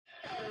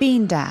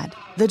Bean Dad,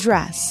 The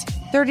Dress,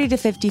 30 to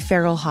 50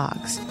 Feral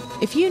Hogs.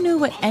 If you knew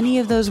what any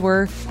of those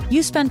were,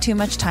 you spend too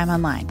much time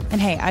online.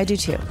 And hey, I do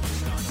too.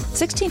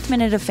 16th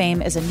Minute of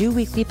Fame is a new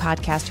weekly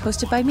podcast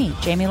hosted by me,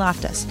 Jamie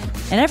Loftus.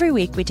 And every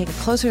week we take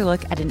a closer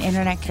look at an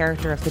internet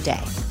character of the day.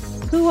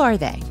 Who are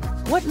they?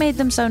 What made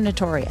them so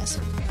notorious?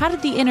 How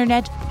did the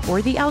internet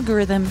or the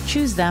algorithm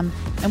choose them?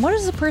 And what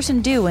does a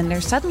person do when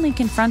they're suddenly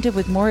confronted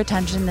with more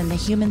attention than the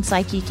human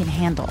psyche can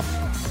handle?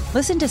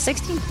 Listen to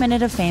 16th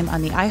Minute of Fame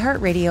on the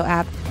iHeartRadio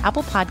app,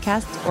 Apple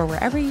Podcasts, or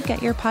wherever you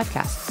get your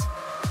podcasts.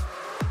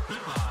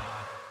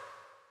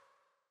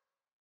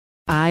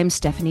 I'm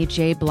Stephanie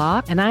J.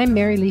 Block. And I'm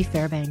Mary Lee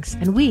Fairbanks.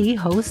 And we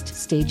host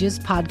Stages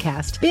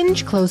Podcast.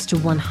 Binge close to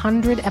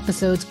 100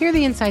 episodes. Hear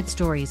the inside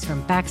stories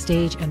from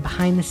backstage and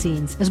behind the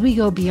scenes as we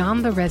go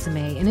beyond the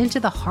resume and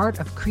into the heart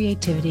of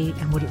creativity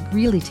and what it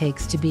really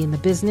takes to be in the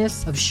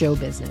business of show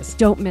business.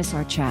 Don't miss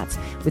our chats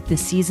with the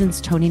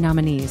season's Tony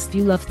nominees. If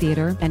you love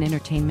theater and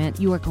entertainment,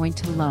 you are going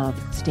to love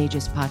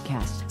Stages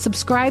Podcast.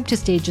 Subscribe to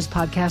Stages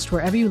Podcast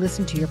wherever you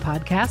listen to your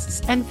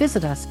podcasts and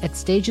visit us at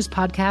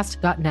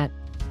stagespodcast.net.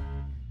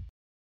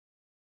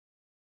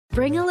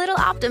 Bring a little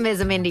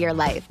optimism into your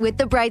life with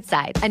The Bright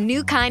Side, a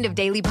new kind of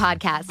daily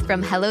podcast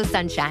from Hello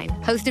Sunshine,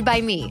 hosted by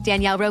me,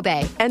 Danielle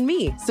Robay. And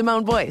me,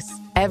 Simone Boyce.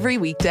 Every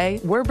weekday,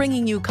 we're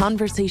bringing you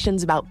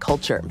conversations about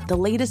culture, the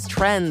latest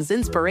trends,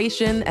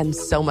 inspiration, and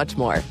so much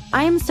more.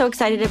 I am so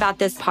excited about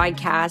this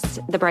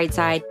podcast, The Bright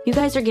Side. You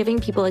guys are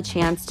giving people a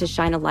chance to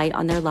shine a light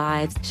on their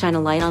lives, shine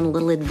a light on a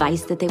little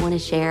advice that they want to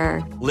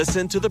share.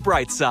 Listen to The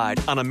Bright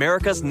Side on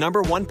America's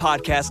 #1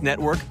 podcast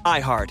network,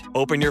 iHeart.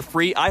 Open your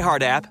free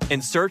iHeart app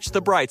and search The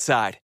Bright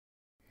Side.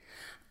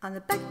 On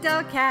the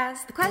Bechdel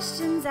cast, the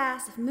questions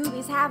asked if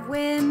movies have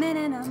women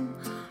in them.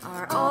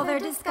 Are all their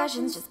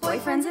discussions just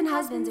boyfriends and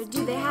husbands, or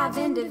do they have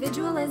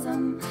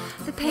individualism?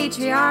 The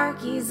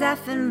patriarchy's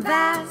effing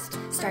vast.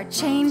 Start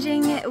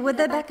changing it with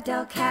the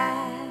Bechdel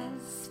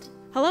cast.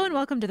 Hello and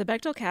welcome to the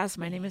Bechdel cast.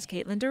 My name is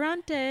Caitlin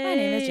Durante. My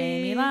name is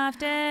Jamie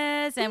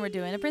Loftus, and we're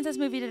doing a princess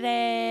movie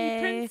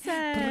today.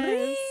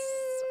 Princess.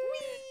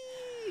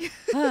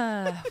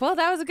 Well,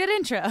 that was a good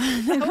intro.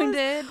 That we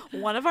did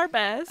one of our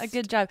best. A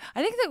good job.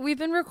 I think that we've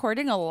been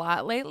recording a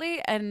lot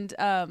lately, and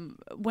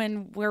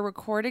when we're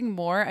recording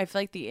more, I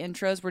feel like the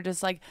intros were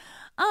just like,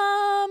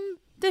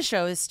 the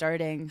show is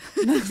starting.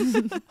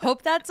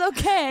 Hope that's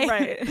okay.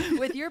 Right.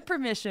 With your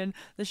permission,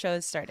 the show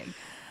is starting.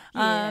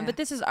 Yeah. But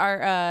this is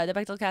our, the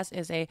Bechdel Cast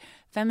is a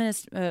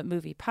feminist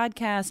movie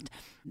podcast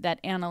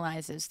that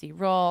analyzes the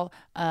role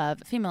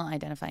of female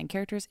identifying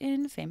characters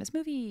in famous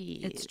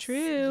movies. It's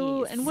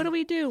true. Yes. And what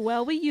do?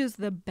 Well, we use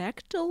the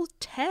Bechdel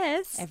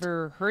test.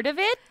 Ever heard of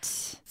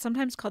it?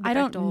 Sometimes called the I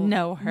Bechdel. don't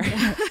know her.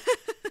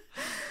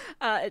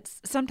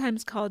 It's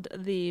sometimes called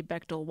the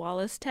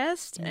Bechdel-Wallace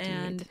test. Indeed.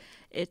 And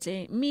it's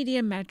a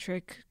media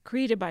metric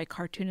created by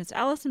cartoonist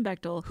Alison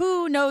Bechdel.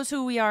 Who knows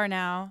who we are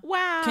now?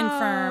 Wow.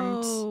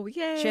 Confirmed.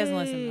 Yay. She hasn't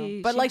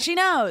listened though. But she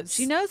knows.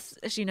 She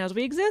knows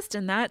we exist,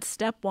 and that's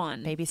step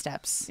one. Baby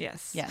steps.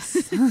 Yes.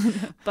 Yes.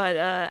 But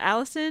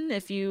Allison,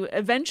 if you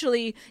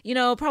eventually,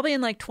 probably in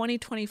like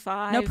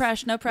 2025. No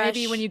press.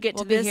 Maybe when you get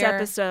to this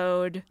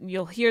episode,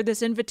 you'll hear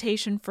this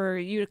invitation for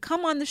you to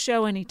come on the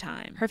show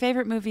anytime. Her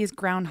favorite movie is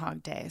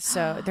Groundhog Day.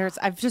 So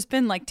I've just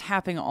been like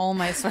tapping all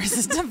my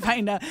sources to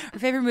find out. Her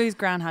favorite movie is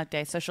Groundhog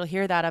Day. So she'll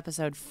hear that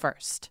episode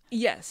first.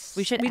 Yes.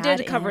 We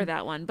did cover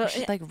that one. But we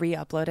should like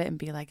re-upload it and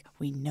be like,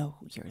 we know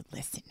you're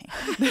listening.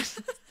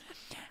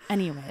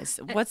 Anyways,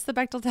 what's the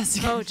Bechdel test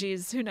again? Oh,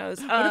 geez. Who knows?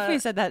 What if we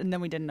said that and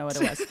then we didn't know what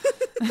it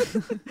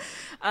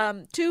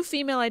was? Two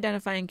female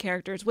identifying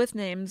characters with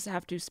names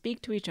have to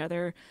speak to each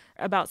other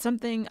about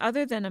something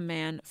other than a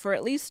man for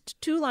at least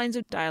 2 lines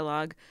of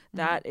dialogue.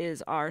 That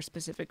is our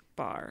specific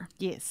bar.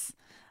 Yes.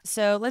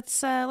 So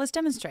let's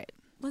demonstrate.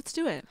 Let's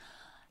do it.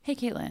 Hey,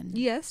 Caitlin.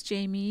 Yes,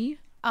 Jamie.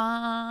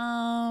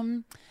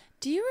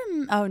 Do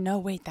you oh, no,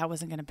 wait, that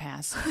wasn't going to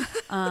pass.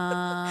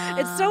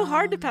 It's so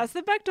hard to pass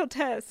the Bechdel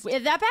test.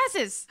 That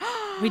passes.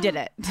 We did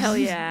it. Hell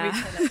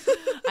yeah. We did it.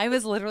 I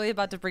was literally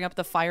about to bring up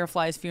the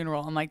Firefly's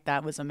funeral. I'm like,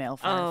 that was a male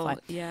firefly.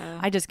 Oh, yeah.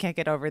 I just can't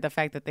get over the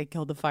fact that they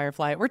killed the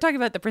firefly. We're talking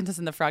about The Princess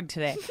and the Frog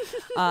today.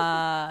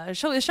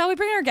 Shall we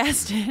bring our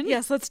guest in?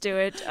 Yes, let's do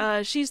it.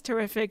 She's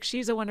terrific.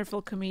 She's a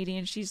wonderful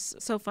comedian. She's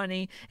so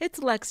funny. It's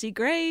Lexie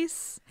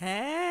Grace.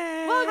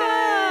 Hey.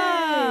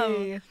 Welcome.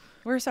 Hey.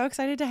 We're so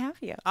excited to have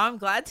you. I'm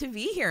glad to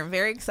be here. I'm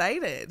very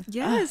excited.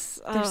 Yes.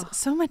 There's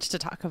so much to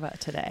talk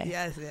about today.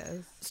 Yes.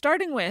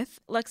 Starting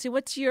with, Lexie,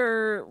 what's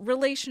your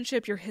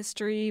relationship, your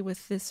history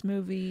with this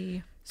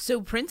movie?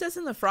 So Princess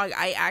and the Frog,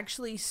 I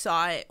actually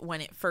saw it when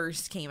it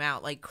first came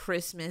out, like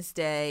Christmas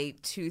Day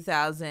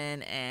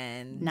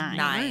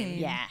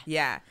 2009.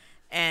 Yeah.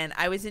 And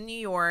I was in New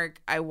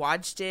York. I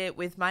watched it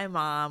with my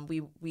mom.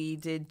 We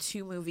did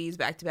 2 movies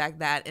back to back,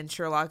 that and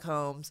Sherlock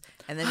Holmes.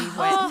 And then we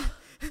went...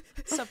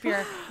 So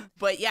pure.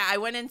 But yeah, I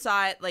went and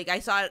saw it. Like I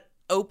saw it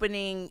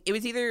opening. It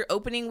was either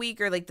opening week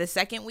or like the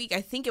second week.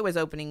 I think it was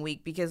opening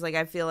week because like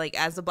I feel like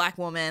as a Black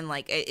woman,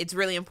 like it's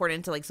really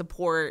important to like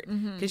support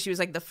because she was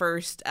like the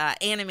first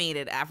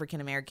animated African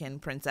American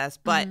princess.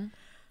 But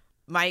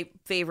my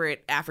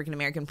favorite African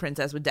American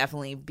princess would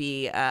definitely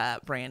be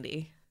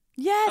Brandy.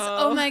 Yes.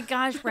 Oh my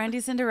gosh,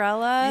 Brandy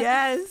Cinderella.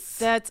 Yes.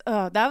 That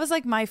was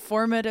like my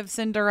formative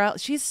Cinderella.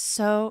 She's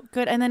so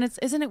good. And then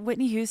isn't it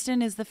Whitney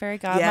Houston is the fairy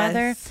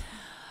godmother? Yes.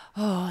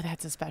 Oh,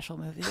 that's a special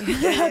movie.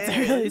 That's a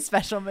really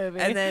special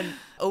movie. And then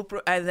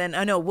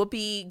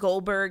Whoopi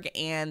Goldberg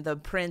and the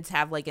prince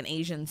have like an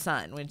Asian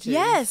son, which is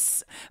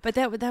yes. But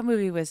that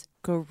movie was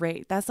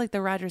great. That's like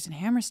the Rodgers and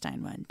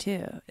Hammerstein one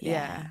too.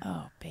 Yeah.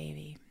 Oh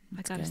baby,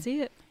 I gotta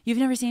see it. You've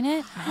never seen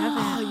it? I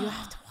haven't. Oh, you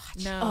have to watch.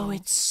 No. Oh,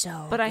 it's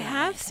so. But good. I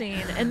have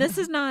seen, and this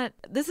is not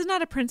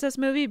a princess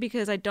movie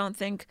because I don't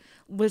think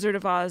Wizard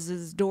of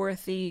Oz's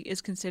Dorothy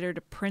is considered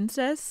a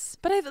princess.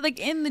 But I like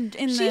in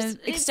the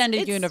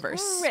extended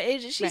universe,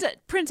 she's a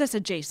princess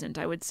adjacent,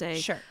 I would say.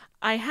 Sure.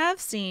 I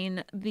have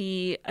seen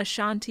the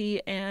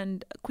Ashanti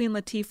and Queen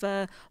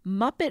Latifah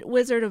Muppet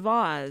Wizard of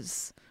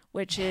Oz,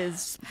 which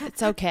is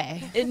it's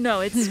okay.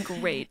 It's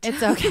great.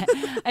 It's okay.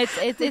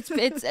 It's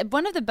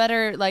one of the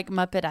better like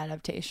Muppet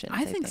adaptations.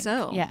 I think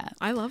so. Yeah,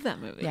 I love that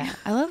movie. Yeah,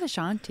 I love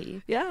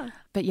Ashanti. Yeah,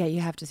 but yeah,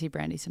 you have to see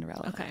Brandy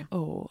Cinderella. Okay.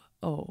 Oh,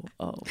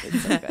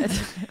 it's so good.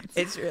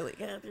 It's really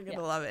good. You're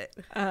gonna love it.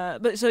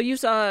 But so you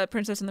saw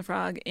Princess and the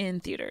Frog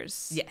in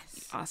theaters.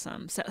 Yes.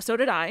 Awesome. So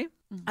did I.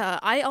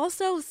 I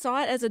also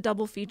saw it as a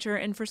double feature,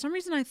 and for some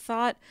reason I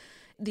thought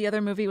the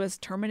other movie was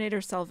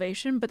Terminator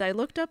Salvation, but I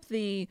looked up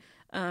the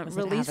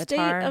release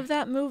date of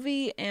that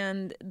movie,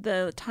 and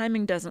the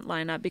timing doesn't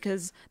line up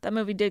because that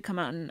movie did come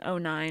out in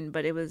 2009,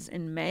 but it was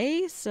in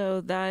May,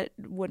 so that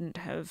wouldn't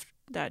have.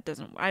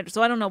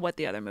 So I don't know what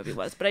the other movie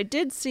was, but I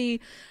did see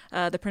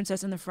The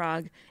Princess and the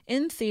Frog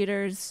in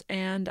theaters,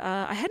 and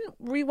I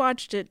hadn't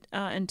rewatched it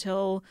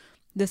until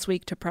this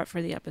week to prep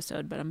for the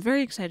episode, but I'm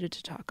very excited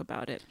to talk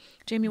about it.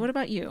 Jamie, what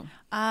about you?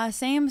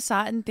 Same,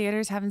 saw it in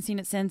theaters, haven't seen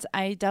it since.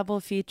 I double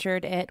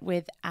featured it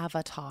with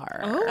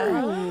Avatar.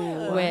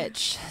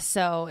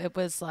 So it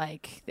was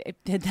like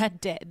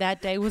that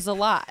day was a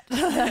lot.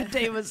 That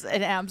day was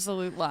an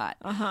absolute lot.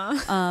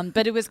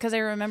 But it was because I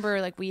remember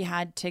like we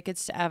had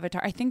tickets to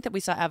Avatar. I think that we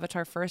saw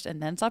Avatar first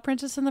and then saw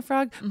Princess and the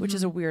Frog, which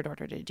is a weird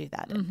order to do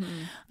that in.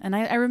 And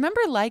I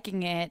remember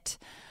liking it,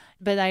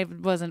 but I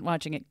wasn't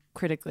watching it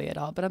critically at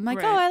all. But I'm like,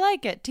 Right. oh, I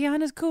like it.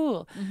 Tiana's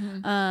cool.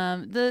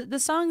 The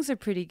songs are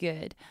pretty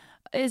good.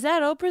 Is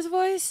that Oprah's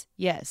voice?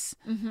 Yes.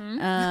 Those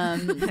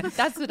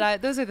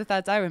are the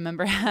thoughts I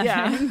remember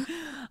having.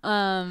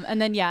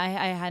 And then I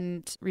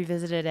hadn't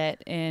revisited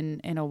it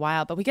in a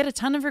while, but we get a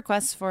ton of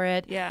requests for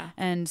it. Yeah.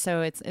 And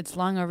so it's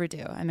long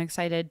overdue. I'm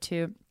excited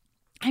to.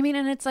 I mean,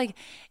 and it's like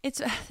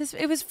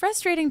it was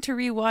frustrating to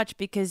rewatch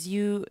because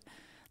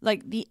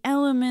the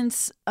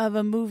elements of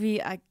a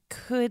movie I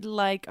could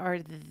like are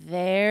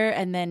there,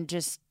 and then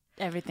just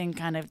everything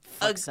kind of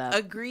fucks up.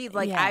 Agreed.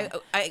 Like I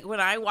when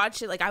I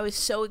watched it, like I was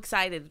so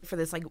excited for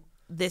this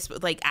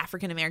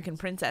African American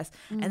princess,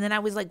 and then I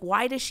was like,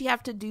 why does she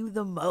have to do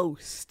the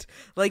most?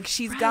 Like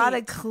she's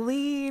gotta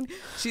clean,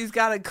 she's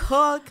gotta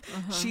cook,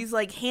 she's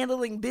like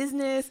handling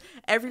business.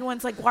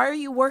 Everyone's like, why are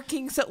you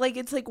working so? Like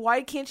it's like,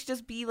 why can't she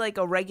just be like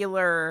a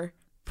regular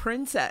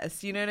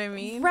princess? You know what I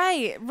mean?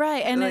 Right.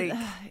 And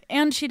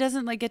and she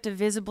doesn't like get to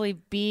visibly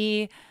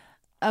be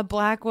a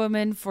black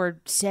woman for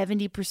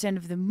 70%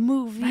 of the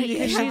movie.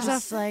 Right, she's a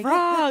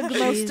frog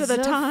most of the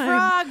time.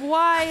 Frog.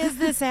 Why is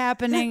this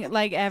happening?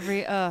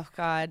 Oh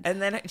God.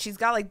 And then she's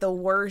got like the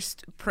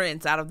worst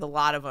prince out of the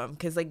lot of them,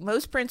 because like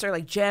most princes are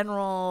like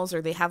generals,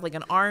 or they have like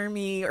an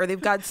army, or they've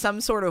got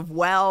some sort of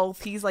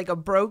wealth. He's like a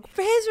broke.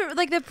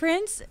 The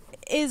prince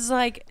is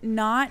like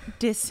not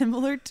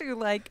dissimilar to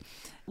like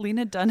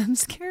Lena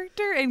Dunham's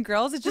character in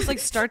Girls. It just like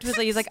starts with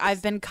he's like,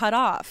 I've been cut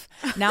off.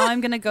 Now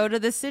I'm gonna go to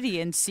the city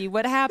and see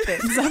what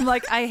happens. I'm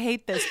like, I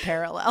hate this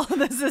parallel.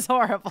 This is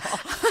horrible.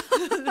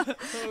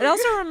 It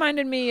also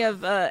reminded me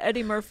of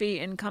Eddie Murphy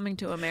in Coming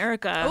to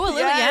America. Oh, a little,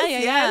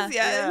 yes.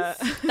 Yeah.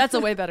 That's a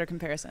way better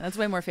comparison. That's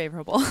way more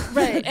favorable.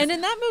 Right. And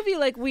in that movie,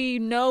 like, we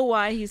know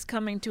why he's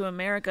coming to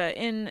America.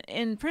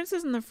 In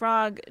Princess and the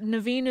Frog,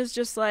 Naveen is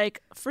just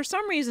like, for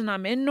some reason,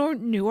 I'm in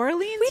New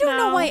Orleans. We don't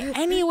now. know why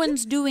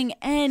anyone's doing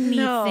anything.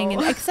 No.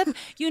 Except,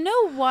 you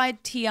know why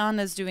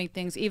Tiana's doing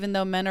things, even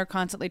though men are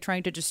constantly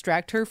trying to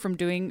distract her from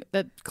doing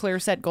the clear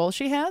set goal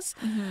she has.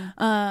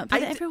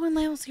 But everyone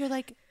else, you're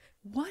like,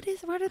 what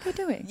are they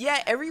doing?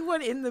 Yeah,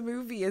 everyone in the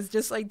movie is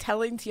just like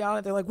telling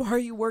Tiana, they're like, why are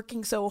you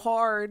working so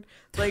hard?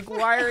 Like,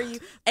 why are you?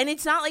 And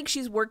it's not like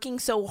she's working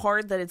so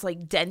hard that it's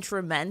like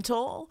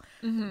detrimental,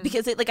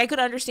 because I could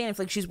understand if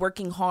like she's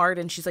working hard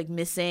and she's like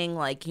missing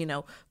like,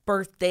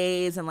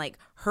 birthdays and like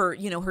her,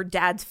 her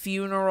dad's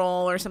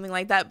funeral or something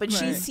like that. But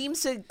she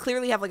seems to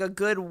clearly have like a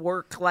good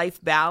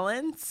work-life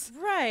balance.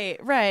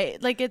 Right.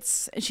 Like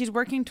she's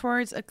working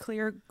towards a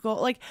clear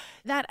goal. Like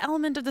that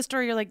element of the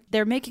story, you're like,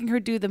 they're making her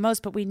do the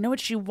most, but we know what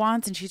she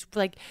wants, and she's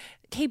like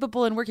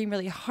capable and working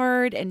really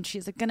hard, and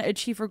she's like gonna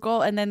achieve her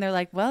goal. And then they're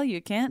like, well,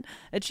 you can't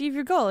achieve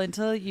your goal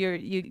until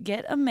you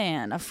get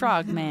a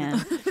frog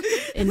man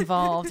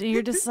involved. And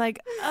you're just like,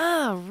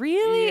 oh,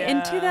 really? Yeah.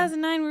 In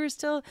 2009 we were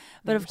still,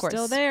 but of course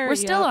still there. We're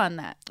still on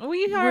that.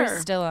 We are. We're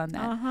still on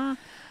that.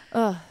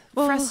 Oh,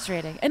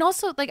 frustrating. And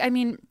also, like, I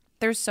mean,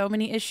 there's so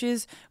many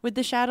issues with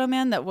the Shadow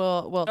Man that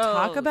we'll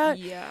talk about.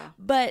 Yeah.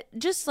 But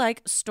just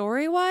like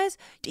story wise,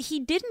 he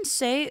didn't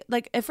say,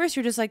 like, at first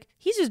you're just like,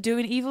 he's just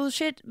doing evil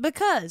shit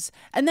because.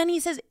 And then he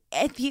says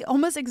at the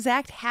almost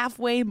exact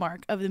halfway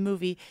mark of the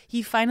movie,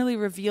 he finally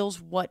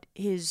reveals what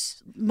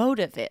his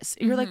motive is.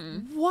 You're like,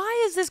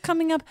 why is this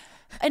coming up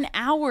an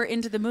hour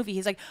into the movie?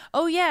 He's like,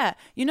 oh yeah,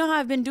 you know how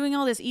I've been doing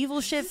all this evil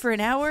shit for an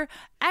hour?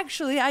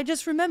 Actually, I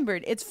just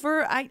remembered. It's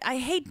for, I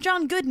hate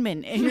John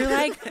Goodman. And you're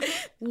like,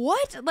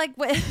 what? Like,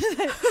 what?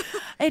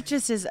 It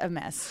just is a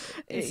mess.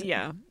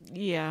 Yeah.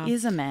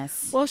 Is a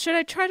mess. Well, should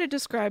I try to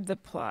describe the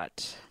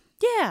plot?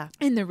 Yeah.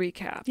 In the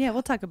recap. Yeah,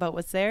 we'll talk about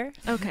what's there.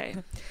 Okay.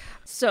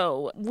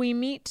 So we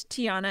meet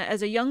Tiana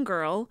as a young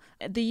girl.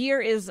 The year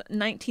is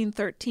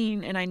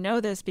 1913, and I know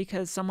this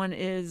because someone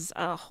is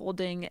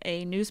holding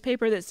a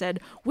newspaper that said,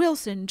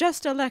 Wilson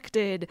just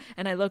elected.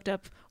 And I looked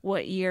up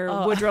what year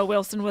Woodrow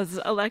Wilson was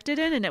elected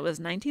in, and it was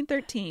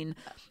 1913.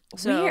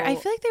 So weird. I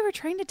feel like they were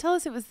trying to tell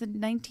us it was the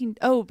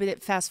but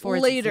it fast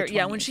forwards later. To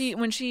yeah, when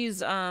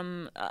she's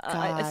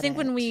I think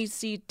when we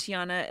see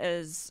Tiana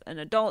as an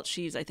adult,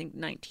 she's I think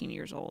 19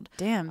 years old.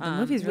 Damn, the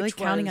movie's really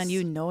counting on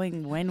you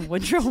knowing when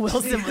Woodrow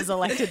Wilson was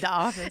elected to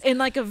office in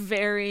like a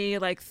very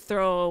like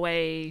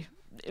throwaway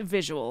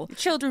visual.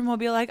 Children will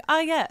be like,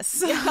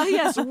 yes.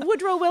 Yes,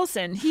 Woodrow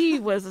Wilson.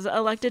 He was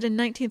elected in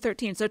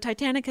 1913. So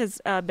Titanic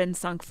has been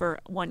sunk for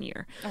 1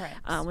 year. All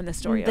right. When the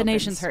story opens.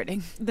 Nation's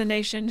hurting. The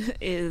nation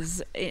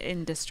is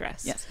in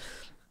distress. Yes.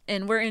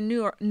 And we're in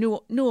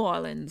New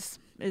Orleans.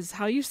 Is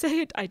how you say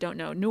it? I don't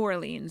know. New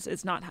Orleans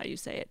is not how you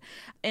say it.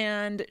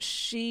 And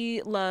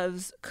she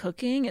loves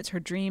cooking. It's her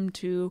dream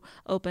to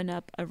open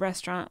up a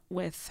restaurant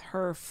with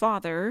her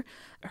father.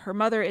 Her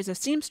mother is a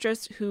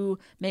seamstress who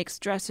makes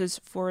dresses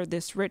for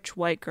this rich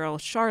white girl,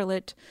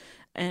 Charlotte.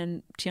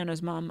 And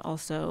Tiana's mom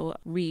also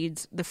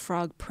reads The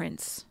Frog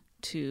Prince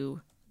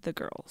to the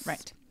girls.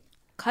 Right.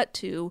 Cut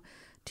to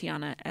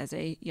Tiana as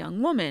a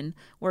young woman,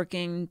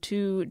 working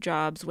 2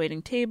 jobs,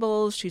 waiting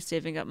tables. She's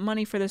saving up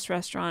money for this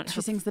restaurant.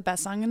 She sings the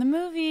best song in the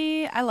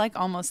movie. I like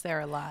Almost There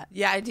a lot.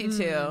 Yeah, I do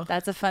too.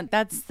 That's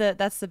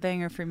the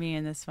banger for me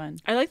in this one.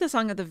 I like the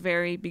song at the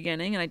very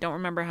beginning, and I don't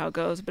remember how it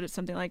goes, but it's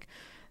something like,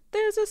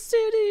 there's a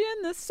city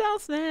in the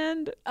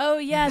Southland. Oh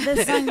yeah,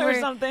 this song or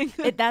something.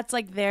 That's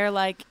like their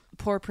like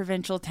poor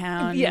provincial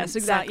town. Yes,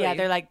 exactly. Yeah,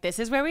 they're like, this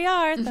is where we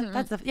are.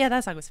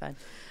 That song was fun.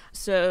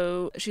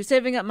 So she's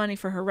saving up money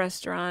for her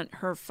restaurant.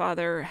 Her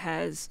father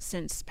has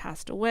since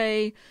passed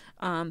away.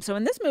 So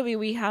in this movie,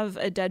 we have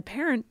a dead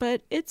parent,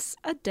 but it's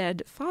a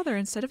dead father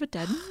instead of a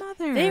dead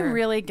mother. They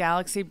really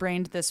galaxy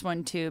brained this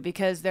one too,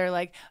 because they're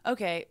like,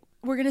 okay,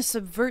 we're going to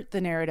subvert the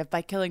narrative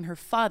by killing her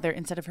father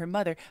instead of her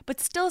mother,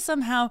 but still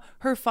somehow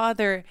her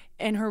father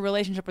and her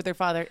relationship with her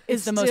father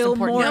is the most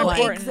important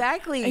one.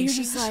 Exactly. And you're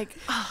just like,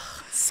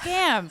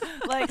 scam.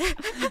 Like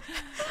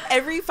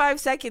every 5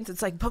 seconds,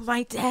 it's like, but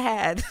my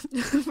dad.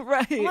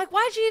 Right. I'm like,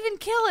 why'd you even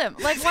kill him?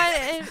 Like,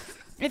 why?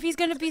 If he's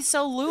going to be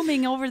so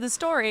looming over the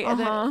story.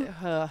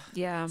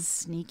 Yeah.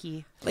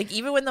 Sneaky. Like,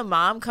 even when the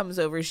mom comes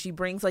over, she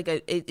brings like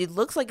it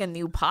looks like a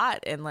new pot,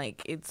 and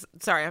like it's,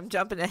 sorry, I'm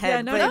jumping ahead.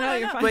 Yeah, no,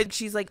 you're fine. But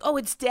she's like, oh,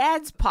 it's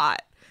dad's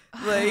pot.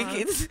 Like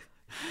it's.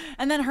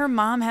 And then her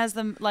mom has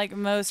the like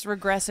most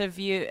regressive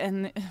view,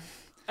 and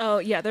oh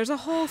yeah, there's a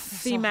whole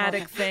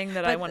thematic thing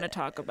that I want to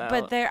talk about.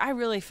 But I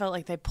really felt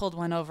like they pulled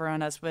one over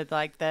on us with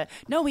like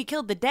no, we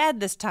killed the dad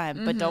this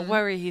time, but don't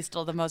worry, he's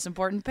still the most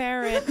important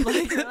parent.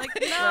 Like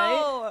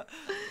no.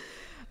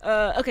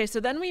 Right? Okay, so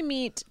then we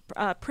meet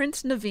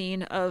Prince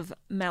Naveen of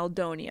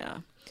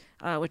Maldonia,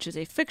 which is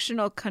a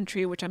fictional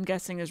country, which I'm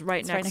guessing is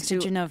right next to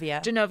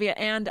Genovia. Genovia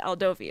and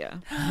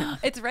Aldovia.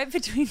 It's right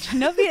between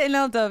Genovia and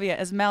Aldovia.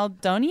 Is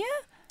Maldonia?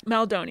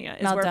 Maldonia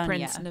is where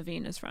Prince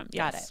Naveen is from.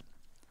 Yes. Got it.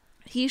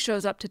 He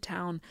shows up to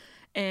town,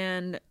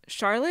 and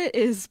Charlotte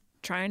is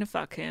trying to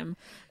fuck him.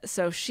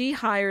 So she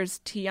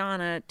hires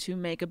Tiana to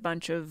make a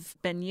bunch of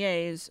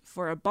beignets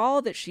for a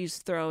ball that she's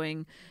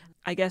throwing,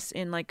 I guess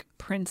in like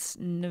Prince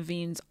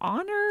Naveen's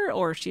honor,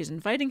 or she's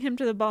inviting him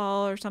to the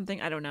ball or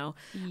something. I don't know.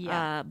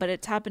 Yeah. But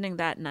it's happening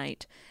that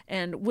night.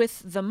 And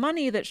with the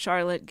money that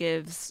Charlotte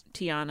gives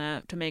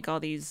Tiana to make all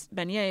these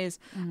beignets,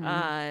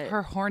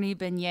 her horny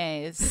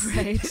beignets.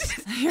 Right.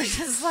 You're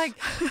just like,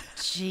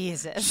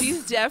 Jesus.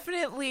 She's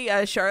definitely,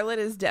 Charlotte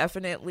is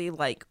definitely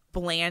like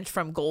Blanche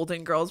from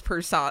Golden Girls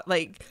persona,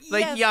 like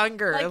yes,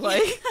 younger,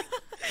 like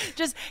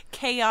just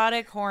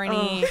chaotic,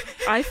 horny.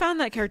 I found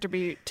that character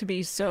to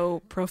be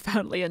so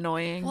profoundly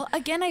annoying. Well,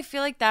 again, I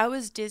feel like that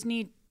was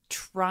Disney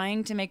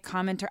trying to make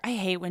commentary. I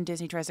hate when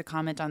Disney tries to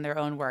comment on their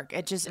own work.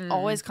 It just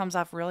always comes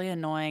off really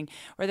annoying,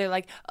 where they're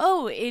like,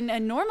 oh, in a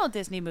normal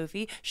Disney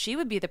movie, she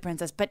would be the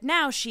princess, but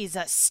now she's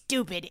a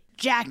stupid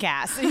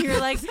jackass. And you're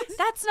like,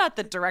 that's not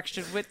the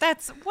direction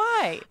that's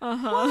why.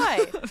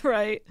 Why?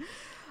 Right.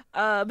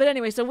 But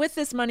anyway, so with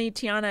this money,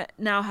 Tiana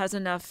now has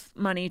enough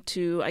money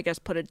to, I guess,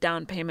 put a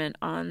down payment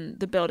on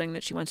the building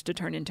that she wants to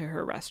turn into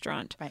her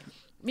restaurant. Right.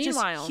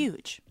 Meanwhile, just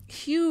huge.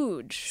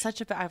 huge.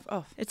 Such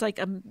a It's like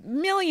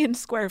 1,000,000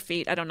 square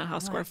feet. I don't know how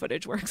square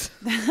footage works.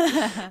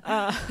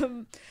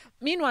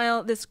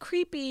 Meanwhile, this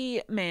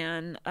creepy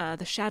man,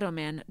 the shadow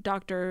man,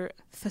 Dr.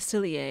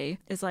 Facilier,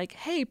 is like,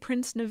 hey,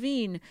 Prince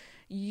Naveen,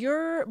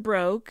 you're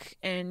broke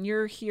and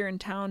you're here in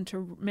town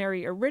to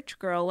marry a rich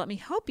girl. Let me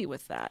help you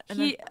with that.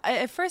 And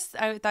at first,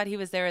 I thought he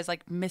was there as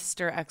like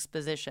Mr.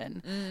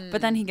 Exposition,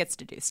 but then he gets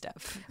to do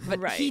stuff.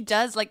 But he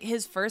does, like,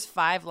 his first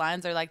 5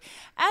 lines are like,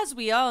 as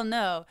we all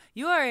know,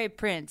 you are a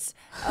prince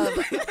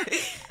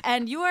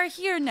and you are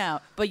here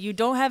now, but you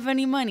don't have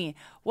any money.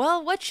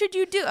 Well, what should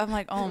you do? I'm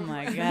like, oh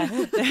my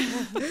God.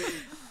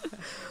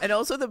 And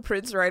also the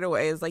prince right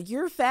away is like,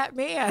 you're a fat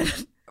man.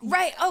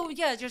 Right. Oh,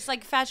 yeah. Just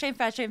like fat shame,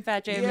 fat shame,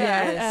 fat shame.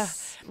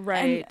 Yes.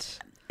 Right.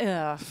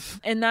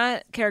 And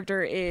that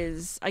character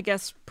is, I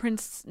guess,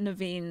 Prince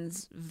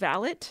Naveen's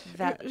valet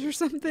or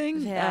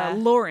something. Yeah.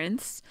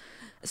 Lawrence.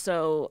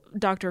 So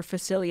Dr.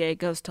 Facilier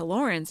goes to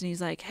Lawrence and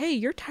he's like, hey,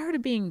 you're tired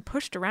of being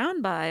pushed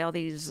around by all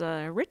these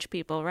rich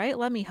people, right?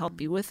 Let me help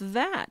you with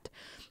that.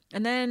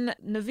 And then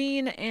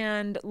Naveen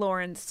and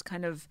Lawrence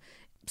kind of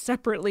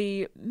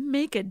separately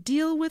make a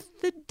deal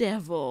with the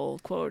devil,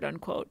 quote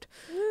unquote.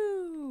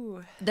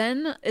 Woo.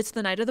 Then it's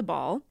the night of the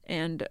ball,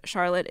 and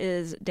Charlotte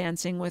is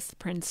dancing with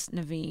Prince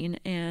Naveen,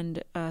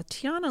 and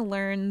Tiana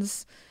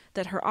learns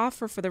that her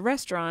offer for the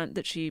restaurant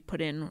that she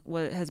put in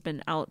has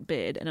been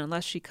outbid, and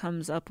unless she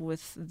comes up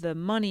with the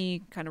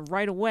money kind of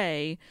right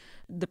away,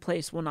 the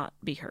place will not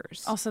be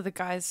hers. Also, the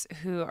guys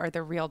who are the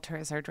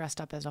realtors are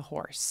dressed up as a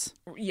horse.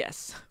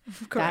 Yes,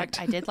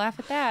 correct. I did laugh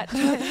at that.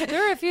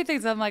 There were a few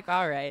things I'm like,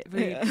 all right,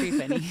 pretty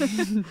funny.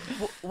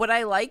 What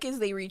I like is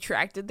they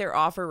retracted their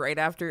offer right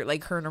after,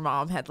 like, her and her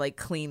mom had, like,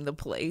 cleaned the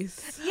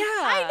place. Yeah,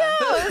 I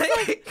know.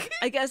 It's like,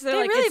 I guess they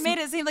really made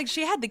it seem like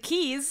she had the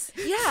keys.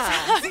 Yeah.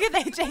 How could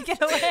they take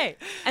it away?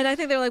 And I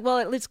think they're like,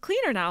 well, it's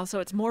cleaner now, so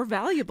it's more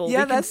valuable.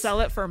 Yeah, we can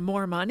sell it for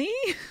more money.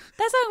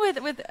 That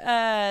song with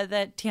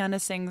that Tiana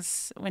sings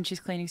when she's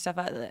cleaning stuff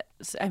out.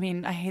 I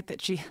mean, I hate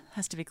that she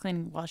has to be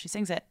cleaning while she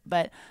sings it,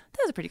 but that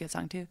was a pretty good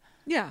song too.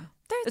 Yeah.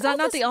 Is that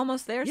not the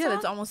Almost There song? Yeah,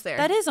 that's Almost There.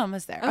 That is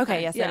Almost There.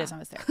 Okay, yes, that is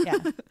Almost There.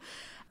 Yeah.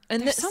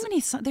 And there's so many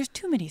songs. There's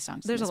too many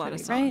songs. There's a lot of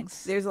songs.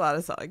 Right? There's a lot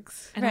of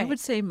songs. And I would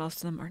say most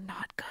of them are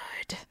not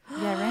good.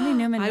 Yeah, Randy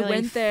Newman really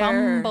went there.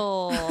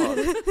 fumbled.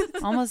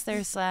 Almost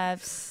There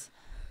slaps.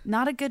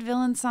 Not a good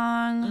villain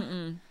song.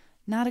 Mm-mm.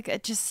 Not a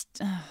good,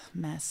 just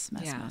mess.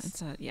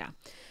 It's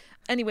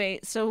Anyway,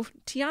 so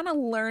Tiana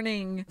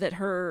learning that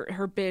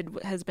her bid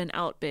has been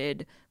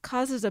outbid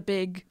causes a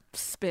big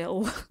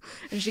spill,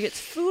 and she gets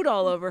food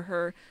all over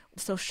her.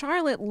 So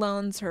Charlotte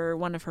loans her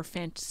one of her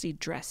fancy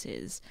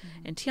dresses,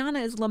 and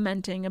Tiana is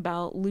lamenting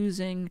about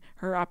losing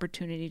her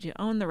opportunity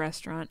to own the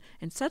restaurant,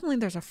 and suddenly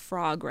there's a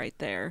frog right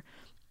there,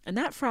 and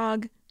that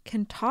frog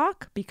can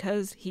talk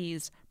because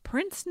he's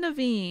Prince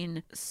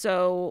Naveen.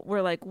 So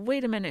we're like,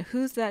 wait a minute,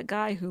 who's that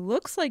guy who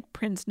looks like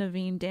Prince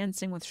Naveen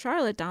dancing with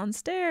Charlotte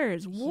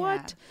downstairs?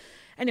 What?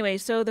 Yeah. Anyway,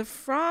 so the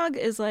frog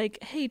is like,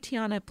 hey,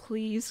 Tiana,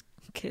 please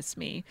kiss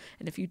me.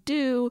 And if you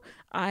do,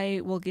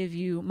 I will give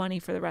you money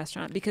for the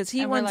restaurant, because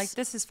we're like,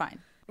 this is fine.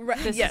 Right.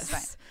 This is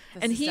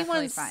fine. And he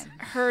wants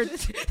her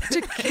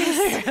to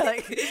kiss.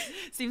 Like,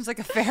 seems like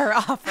a fair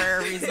offer,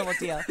 a reasonable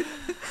deal.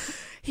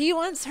 He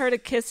wants her to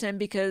kiss him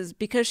because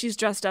she's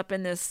dressed up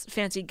in this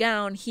fancy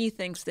gown. He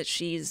thinks that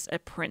she's a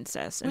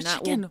princess, and which,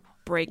 that again, will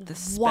break the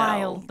spell.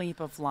 Wild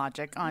leap of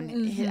logic on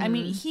his, I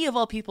mean, he of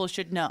all people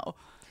should know.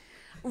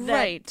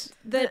 That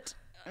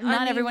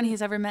not everyone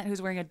he's ever met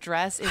who's wearing a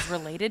dress is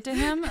related to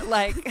him,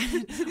 like,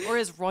 or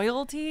is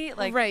royalty.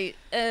 Like, right.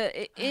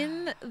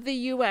 In the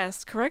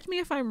U.S., correct me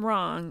if I'm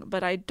wrong,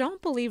 but I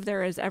don't believe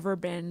there has ever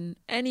been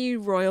any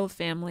royal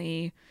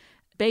family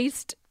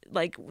based.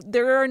 Like,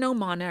 there are no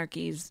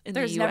monarchies in the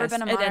U.S. There's never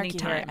been a monarchy at any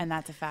time. here, and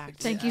that's a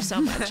fact. Thank you so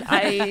much.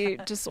 I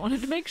just wanted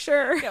to make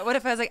sure. Yeah, what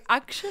if I was like,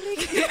 actually,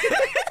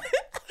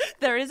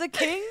 there is a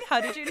king? How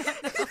did you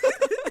not know?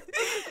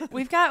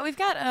 We've got.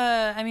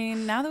 I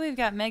mean, now that we've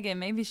got Meghan,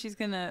 maybe she's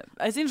gonna.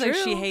 It seems like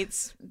she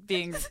hates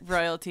being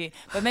royalty,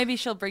 but maybe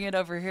she'll bring it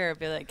over here and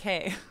be like,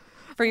 hey,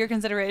 for your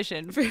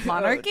consideration,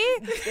 monarchy.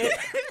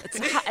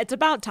 It's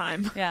about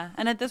time. Yeah,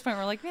 and at this point,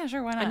 we're like, yeah,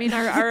 sure, why not? I mean,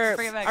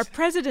 our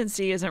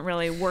presidency isn't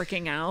really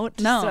working out.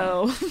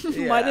 No, so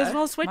might as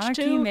well switch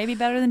monarchy, to maybe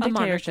better than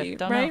dictatorship. Monarchy,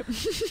 Don't right? know.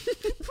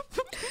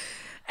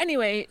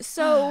 Anyway,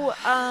 so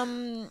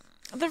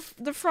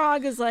the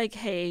frog is like,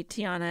 hey,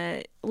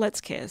 Tiana,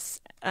 let's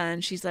kiss.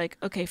 And she's like,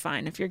 okay,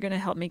 fine. If you're going to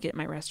help me get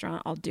my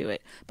restaurant, I'll do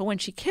it. But when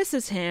she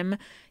kisses him,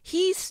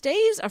 he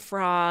stays a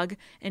frog,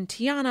 and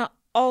Tiana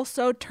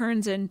also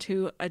turns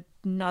into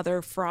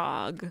another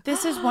frog.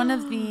 This is one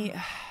of the...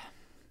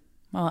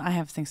 Well, I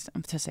have things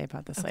to say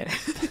about this later.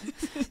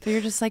 But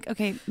you're just like,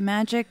 okay,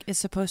 magic is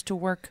supposed to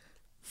work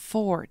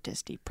for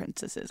Disney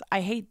princesses.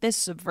 I hate this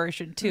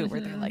subversion too, where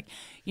they're like,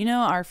 you know,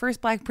 our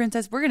first black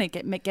princess, we're gonna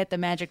get the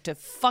magic to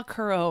fuck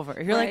her over.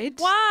 You're like,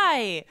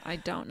 why? I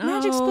don't know.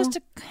 Magic's supposed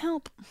to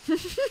help.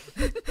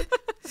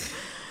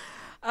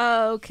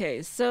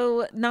 Okay,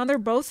 so now they're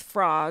both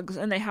frogs,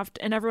 and they have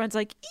to, and everyone's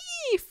like,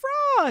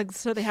 frogs.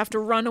 So they have to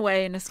run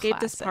away and escape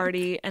this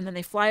party. And then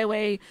they fly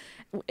away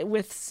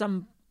with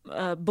some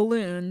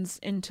balloons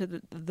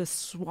into the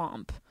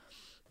swamp.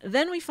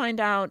 Then we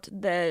find out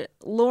that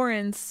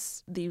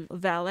Lawrence, the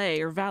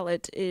valet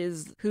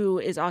is who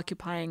is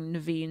occupying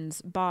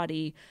Naveen's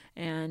body,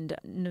 and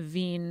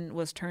Naveen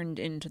was turned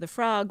into the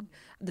frog.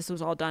 This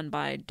was all done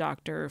by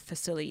Dr.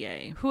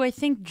 Facilier, who I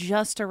think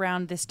just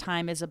around this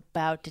time is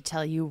about to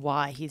tell you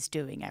why he's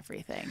doing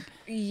everything.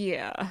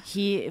 Yeah.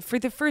 He, for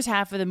the first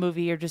half of the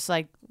movie, you're just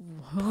like,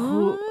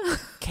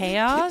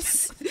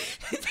 chaos?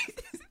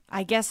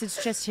 I guess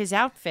it's just his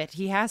outfit.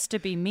 He has to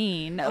be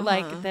mean.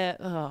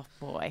 Oh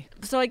boy.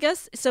 So I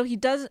guess,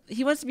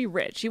 he wants to be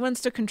rich. He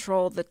wants to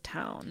control the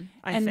town,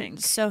 I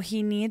think. So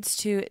he needs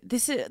to,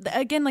 this is,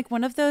 again, like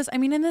one of those, I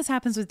mean, and this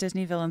happens with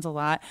Disney villains a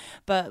lot,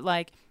 but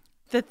like,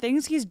 the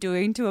things he's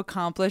doing to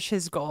accomplish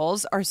his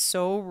goals are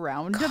so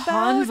roundabout.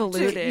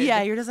 Convoluted.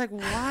 Yeah, you're just like,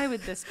 why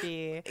would this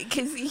be?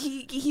 Because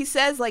he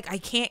says, like, I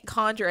can't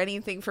conjure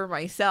anything for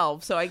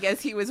myself. So I guess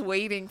he was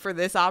waiting for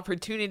this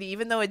opportunity,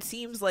 even though it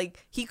seems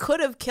like he could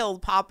have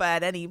killed Papa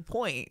at any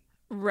point.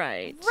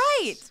 Right.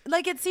 Right.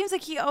 Like, it seems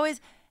like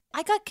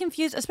I got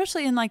confused,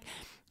 especially in, like,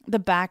 the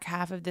back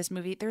half of this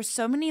movie. There's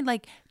so many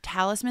like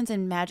talismans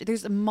and magic.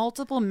 There's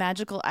multiple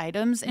magical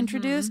items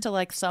introduced to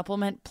like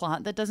supplement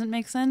plot that doesn't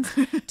make sense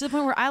to the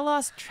point where I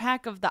lost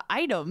track of the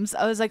items.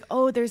 I was like,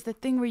 oh, there's the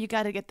thing where you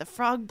got to get the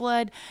frog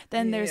blood.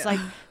 Then there's like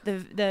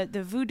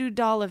the voodoo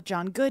doll of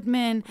John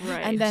Goodman.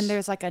 Right. And then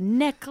there's like a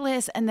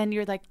necklace. And then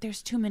you're like,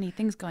 there's too many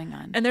things going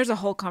on. And there's a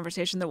whole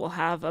conversation that we'll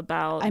have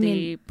about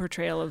the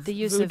portrayal of the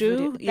use voodoo. of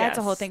voodoo. That's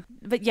a whole thing.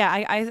 But yeah,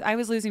 I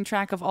was losing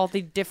track of all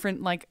the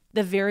different like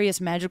the various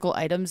magical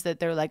items that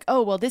they're like,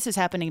 oh, well, this is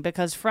happening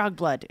because frog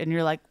blood. And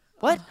you're like,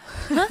 what?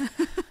 Huh?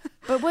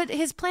 But what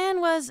his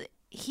plan was,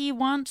 he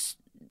wants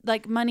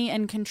like money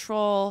and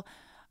control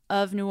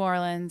of New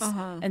Orleans.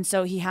 And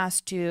so he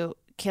has to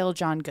kill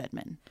John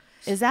Goodman.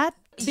 Is that?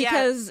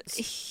 Because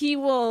he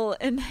will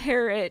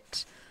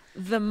inherit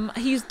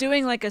he's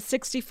doing like a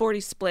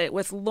 60-40 split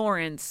with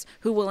Lawrence,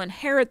 who will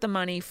inherit the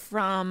money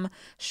from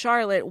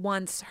Charlotte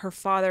once her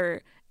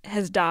father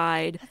has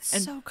died.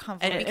 That's so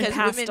complicated. And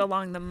passed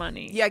along the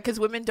money. Yeah, because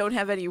women don't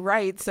have any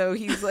rights. So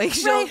he's like,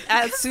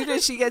 as soon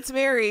as she gets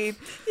married.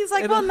 He's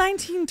like, well,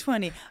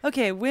 1920.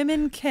 Okay,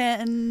 women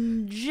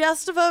can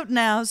just vote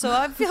now. So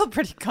I feel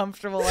pretty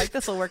comfortable. Like,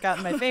 this will work out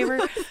in my favor.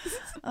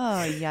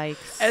 Oh,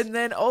 yikes. And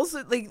then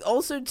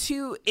also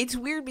too, it's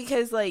weird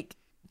because like,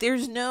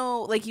 there's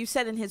no, like you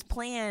said in his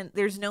plan,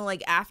 there's no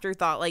like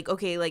afterthought. Like,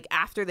 okay, like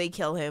after they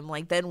kill him,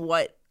 like then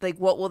what? Like,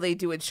 what will they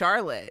do with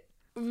Charlotte?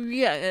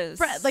 Yeah,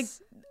 like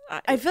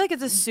I feel like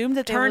it's assumed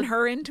that turn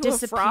her into a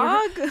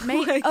frog.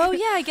 Oh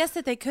yeah, I guess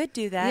that they could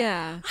do that.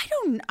 Yeah,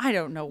 I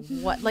don't know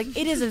what. Like,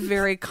 it is a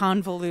very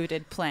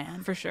convoluted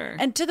plan for sure,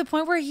 and to the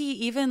point where he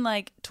even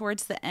like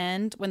towards the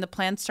end when the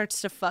plan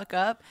starts to fuck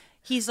up,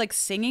 he's like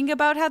singing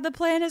about how the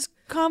plan is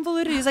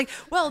convoluted. He's like,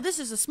 well, this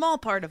is a small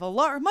part of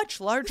a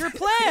much larger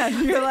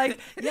plan. You're like,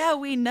 yeah,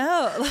 we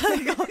know.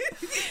 Like,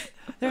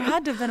 there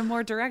had to have been a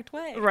more direct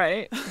way.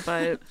 Right.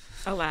 But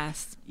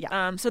alas.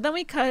 Yeah. So then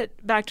we cut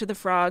back to the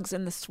frogs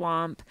in the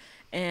swamp,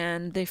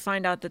 and they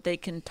find out that they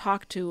can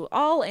talk to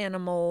all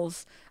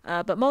animals,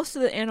 but most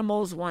of the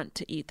animals want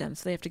to eat them.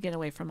 So they have to get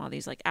away from all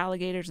these like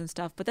alligators and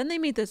stuff. But then they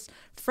meet this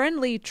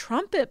friendly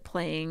trumpet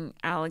playing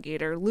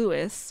alligator,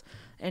 Lewis,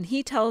 and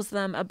he tells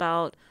them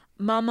about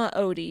Mama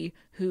Odie,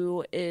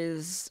 who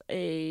is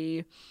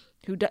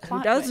who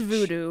does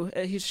voodoo.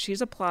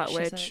 She's a plot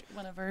witch.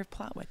 One of her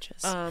plot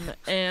witches.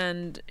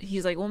 And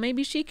he's like, well,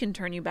 maybe she can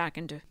turn you back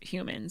into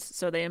humans.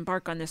 So they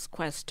embark on this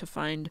quest to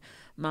find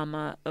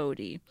Mama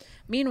Odie.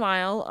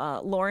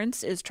 Meanwhile,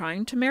 Lawrence is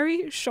trying to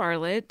marry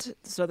Charlotte.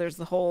 So there's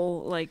the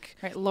whole like...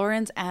 Right,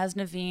 Lawrence as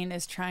Naveen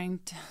is trying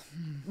to...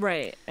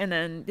 Right, and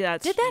then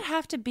that's... Did that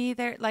have to be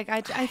there? Like,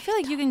 I feel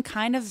like you can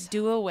kind of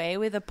do away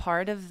with a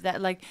part of that.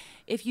 Like,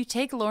 if you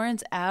take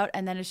Lawrence out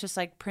and then it's just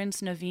like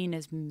Prince Naveen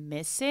is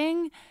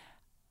missing...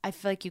 I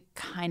feel like you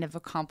kind of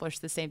accomplish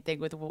the same thing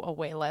with a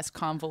way less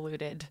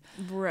convoluted,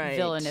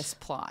 villainous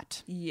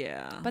plot.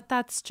 Yeah. But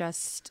that's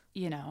just,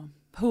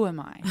 who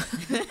am I?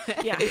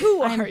 Yeah,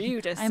 who are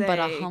you to say? I'm but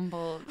a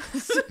humble,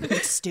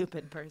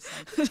 stupid person.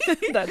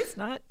 That's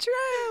not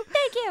true.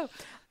 Thank you.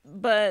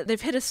 But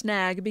they've hit a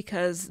snag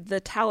because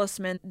the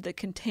talisman that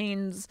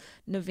contains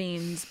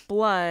Naveen's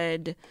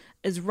blood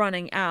is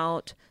running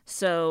out.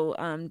 So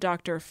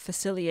Dr.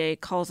 Facilier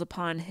calls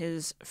upon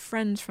his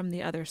friends from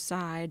the other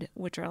side,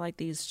 which are like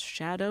these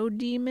shadow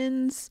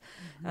demons,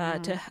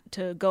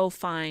 to go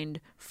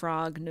find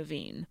Frog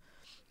Naveen.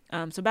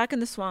 So back in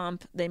the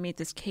swamp, they meet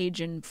this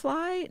Cajun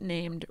fly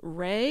named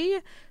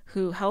Ray,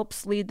 who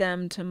helps lead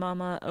them to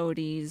Mama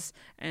Odie's.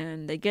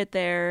 And they get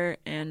there,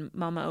 and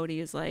Mama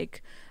Odie is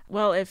like,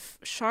 well, if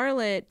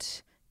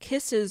Charlotte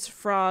kisses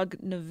Frog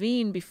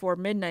Naveen before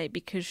midnight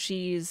because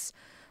she's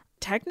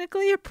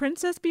technically a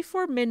princess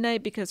before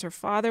midnight because her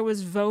father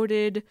was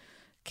voted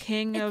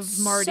king of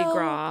Mardi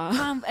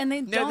Gras. And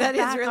they don't that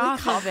back is really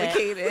off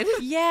complicated. Of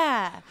it.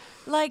 Yeah.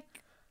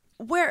 Like,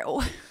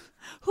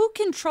 who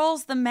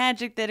controls the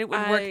magic that it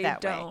would work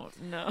that way? I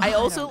don't know. I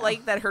also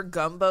like that her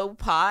gumbo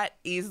pot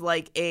is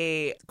like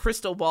a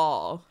crystal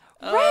ball.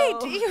 Right.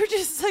 You're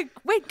just like,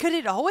 wait, could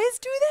it always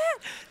do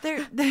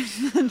that?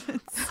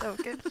 It's so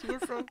good.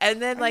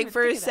 And then like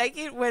for a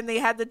second when they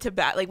had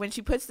the when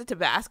she puts the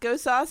Tabasco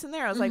sauce in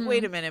there, I was like,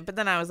 wait a minute. But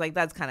then I was like,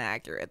 that's kind of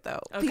accurate though.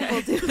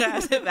 Okay. People do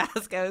have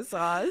Tabasco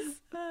sauce.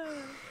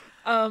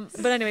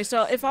 But anyway,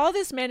 so if all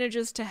this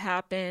manages to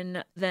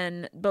happen,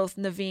 then both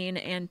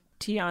Naveen and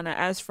Tiana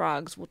as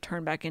frogs will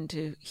turn back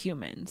into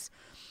humans.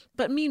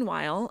 But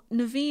meanwhile,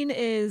 Naveen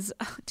is,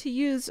 to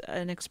use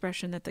an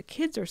expression that the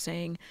kids are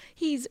saying,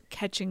 he's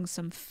catching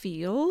some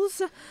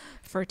feels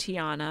for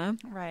Tiana.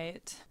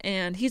 Right.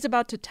 And he's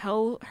about to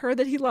tell her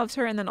that he loves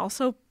her and then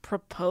also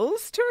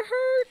propose to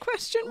her,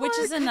 question mark. Which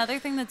is another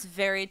thing that's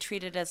very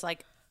treated as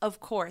like,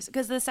 of course.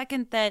 Because the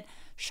second that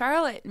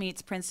Charlotte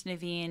meets Prince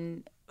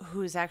Naveen,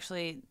 who's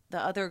actually the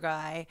other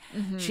guy,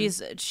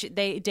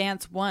 they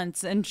dance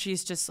once and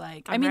she's just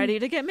like, I'm ready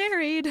to get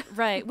married.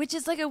 Right. Which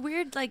is like a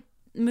weird like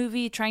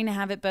movie trying to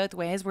have it both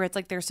ways, where it's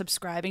like they're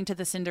subscribing to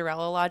the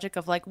Cinderella logic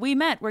of like, we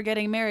met, we're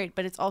getting married,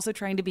 but it's also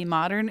trying to be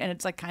modern, and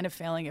it's like kind of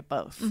failing at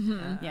both.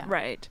 Yeah.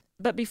 Right.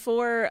 But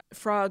before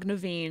Frog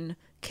Naveen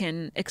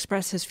can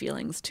express his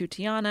feelings to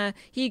Tiana,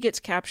 he gets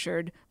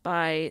captured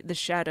by the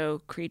shadow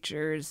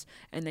creatures,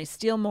 and they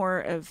steal more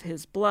of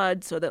his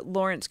blood so that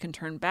Lawrence can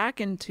turn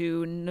back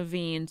into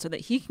Naveen so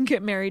that he can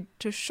get married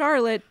to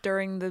Charlotte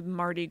during the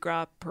Mardi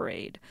Gras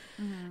parade.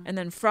 And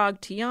then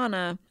Frog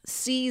Tiana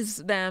sees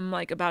them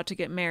like about to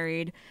get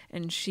married,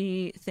 and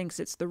she thinks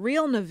it's the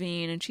real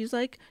Naveen, and she's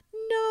like,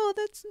 no,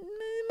 that's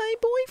my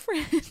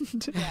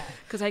boyfriend.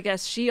 Because I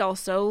guess she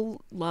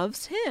also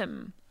loves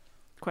him.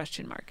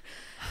 Question mark.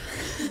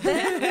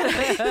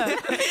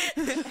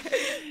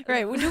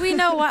 Right. Well, do we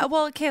know why?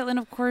 Well, Caitlin,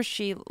 of course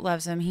she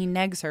loves him. He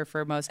negs her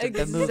for most of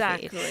the movie.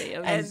 Exactly.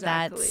 And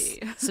that's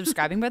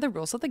subscribing by the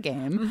rules of the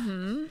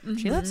game.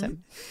 She loves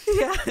him.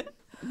 Yeah.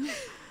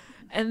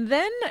 And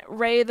then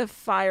Ray the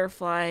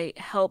Firefly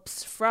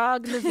helps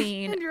Frog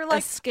Naveen and you're like,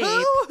 escape.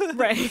 oh!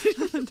 Right.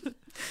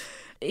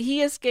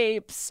 He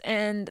escapes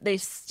and they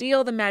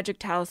steal the magic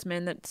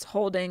talisman that's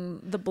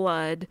holding the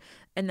blood.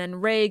 And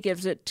then Ray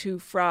gives it to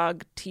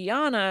Frog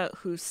Tiana,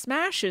 who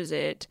smashes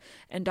it.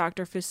 And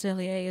Dr.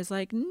 Facilier is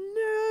like,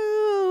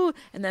 no.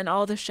 And then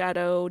all the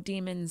shadow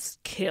demons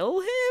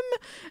kill him,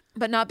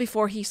 but not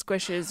before he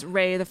squishes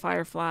Ray the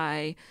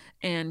Firefly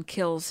and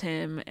kills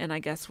him. And I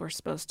guess we're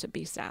supposed to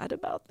be sad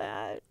about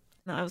that.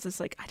 And I was just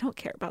like, I don't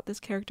care about this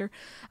character.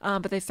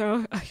 But they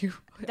throw a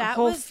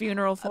whole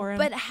funeral for him.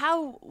 But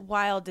how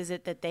wild is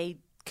it that they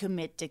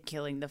commit to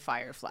killing the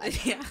Firefly?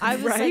 Yeah. I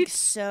was like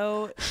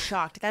so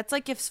shocked. That's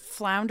like if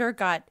Flounder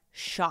got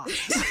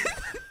shocked.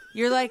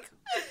 You're like,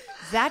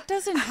 that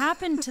doesn't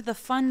happen to the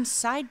fun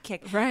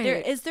sidekick. Right.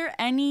 Is there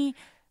any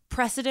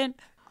precedent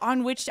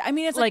on which I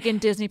mean, it's like in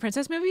Disney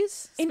princess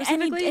movies in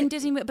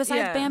Disney,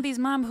 besides Bambi's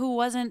mom,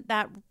 who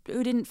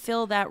didn't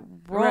fill that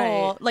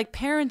role. Right. Like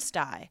parents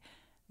die,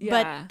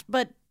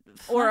 but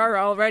or are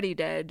already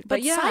dead.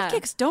 But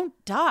sidekicks don't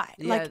die.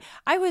 Yeah. Like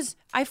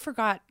I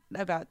forgot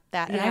about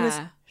that, and I was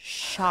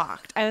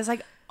shocked. I was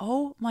like,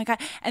 oh my God.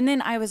 And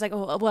then I was like,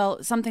 oh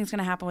well, something's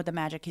gonna happen with the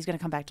magic. He's gonna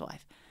come back to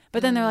life.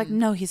 But then they're like,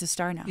 no, he's a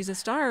star now. He's a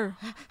star.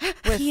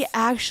 He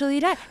actually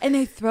died. And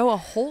they throw a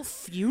whole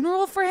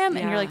funeral for him.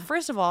 And you're like,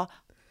 first of all,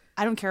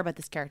 I don't care about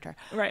this character.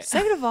 Right.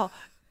 Second of all,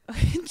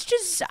 it's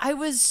just, I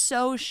was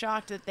so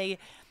shocked that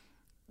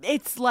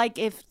it's like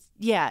if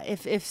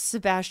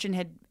Sebastian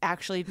had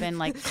actually been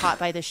like caught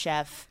by the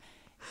chef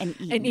and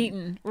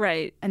eaten.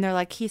 Right. And they're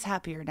like, he's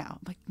happier now.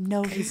 I'm like,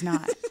 no, he's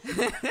not.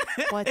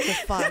 What the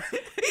fuck?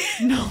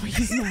 No,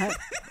 he's not.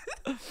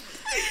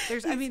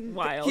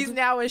 Wild. He's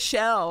now a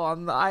shell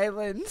on the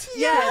island.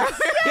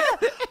 Yes.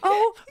 Yeah.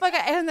 Oh my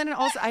God. And then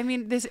also, I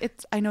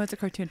know it's a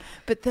cartoon,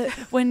 but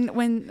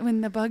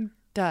when the bug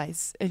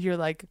dies and you're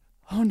like,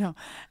 oh no,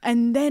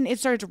 and then it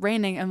starts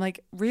raining, I'm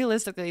like,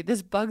 realistically,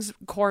 this bug's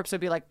corpse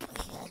would be like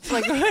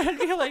it'd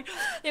be like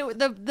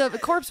the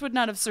corpse would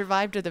not have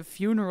survived to the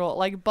funeral.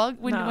 Like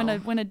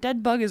when a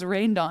dead bug is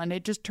rained on,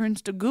 it just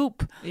turns to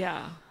goop.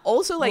 Yeah.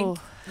 Also, like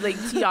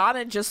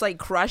Tiana just like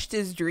crushed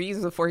his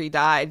dreams before he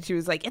died. She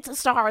was like, "It's a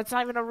star. It's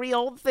not even a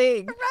real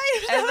thing."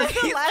 Right. And like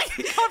the last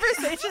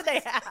conversation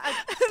they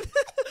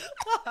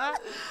had.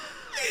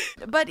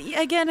 But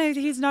again,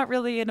 he's not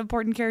really an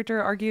important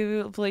character.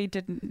 Arguably,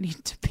 didn't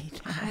need to be.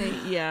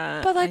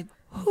 But like,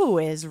 who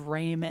is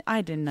Raymond?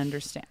 I didn't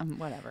understand.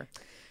 Whatever.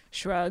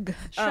 Shrug.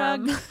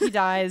 He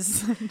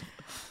dies.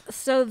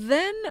 So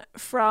then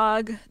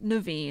Frog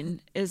Naveen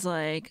is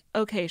like,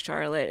 okay,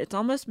 Charlotte, it's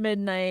almost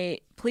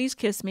midnight. Please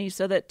kiss me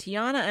so that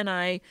Tiana and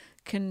I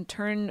can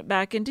turn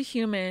back into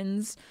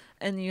humans.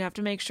 And you have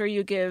to make sure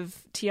you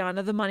give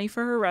Tiana the money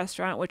for her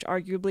restaurant, which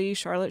arguably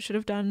Charlotte should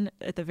have done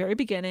at the very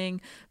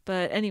beginning.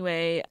 But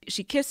anyway,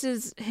 she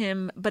kisses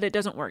him, but it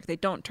doesn't work. They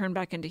don't turn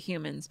back into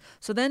humans.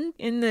 So then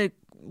in the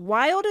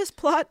wildest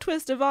plot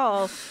twist of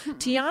all,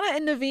 Tiana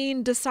and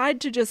Naveen decide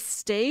to just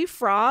stay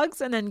frogs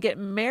and then get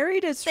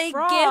married as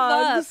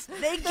frogs.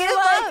 They give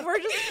up. We're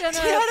just gonna...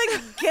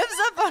 Tiana gives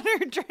up on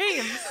her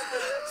dreams.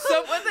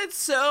 Someone it's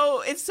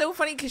so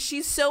funny because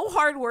she's so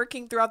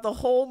hardworking throughout the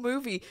whole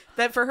movie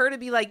that for her to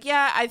be like,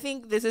 yeah, I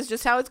think this is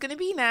just how it's going to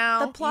be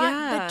now. The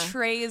plot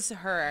betrays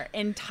her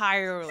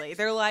entirely.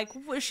 They're like,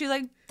 she's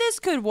like, this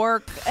could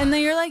work. And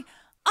then you're like,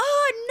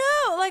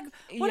 oh no, like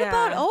what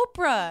about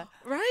Oprah?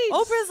 Right.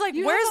 Oprah's like,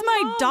 where's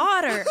my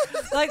daughter?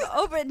 Like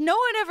Oprah, no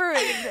one ever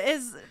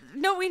is.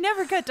 No, we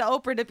never cut to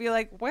Oprah to be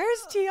like, where's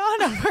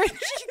Tiana? Where'd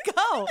she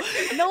go?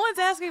 No one's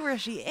asking where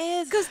she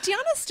is. Because Tiana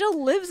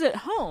still lives at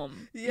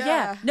home.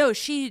 Yeah. No,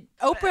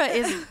 Oprah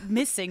is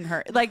missing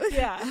her. Like,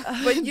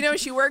 But,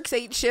 she works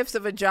 8 shifts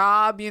of a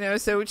job,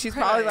 so she's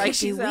probably like,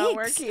 she's not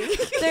working.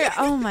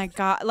 Oh my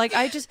God. Like,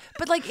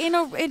 but like,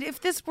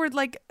 if this were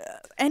like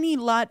any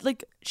lot,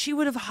 like, she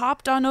would have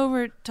hopped on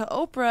over to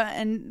Oprah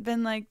and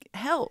been like,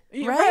 help.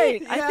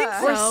 Right? I think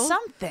so. Or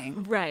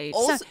something. Right.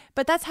 Also,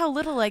 but that's how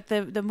little, like,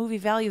 the movie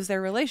values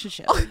their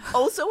relationship.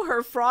 Also,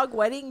 her frog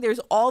wedding, there's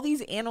all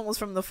these animals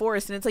from the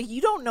forest, and it's like,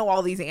 you don't know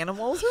all these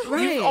animals.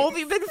 Right. You've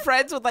only been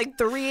friends with like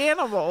 3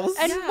 animals.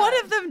 And one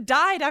of them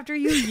died after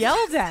you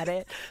yelled at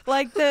it.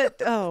 Like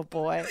oh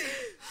boy.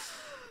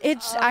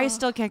 I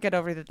still can't get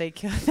over that they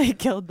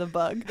killed the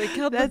bug. They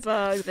killed the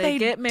bug. They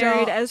get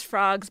married as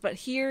frogs, but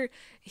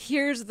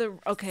here's the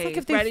it's like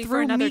if they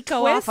threw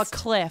Miko off a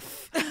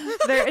cliff.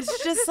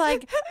 It's just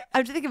like, I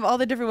have to think of all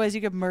the different ways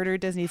you could murder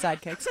Disney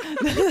sidekicks.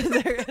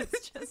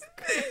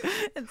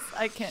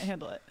 I can't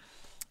handle it.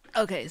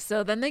 Okay,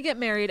 so then they get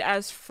married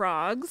as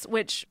frogs,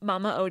 which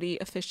Mama Odie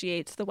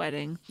officiates the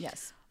wedding.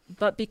 Yes.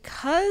 But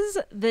because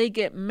they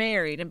get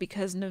married and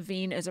because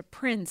Naveen is a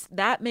prince,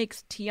 that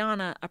makes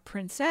Tiana a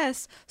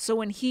princess. So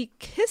when he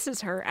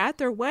kisses her at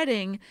their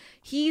wedding,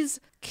 he's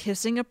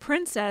kissing a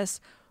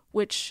princess,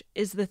 which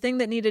is the thing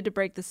that needed to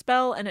break the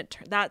spell. And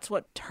that's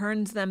what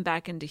turns them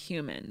back into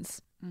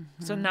humans.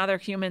 Mm-hmm. So now they're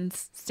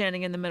humans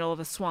standing in the middle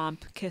of a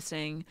swamp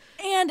kissing.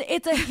 And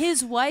it's a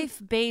his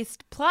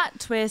wife-based plot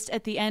twist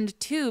at the end,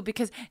 too,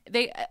 because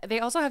they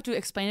also have to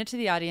explain it to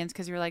the audience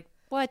because you're like,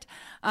 what?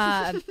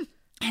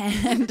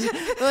 And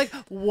they're like,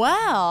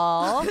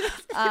 well,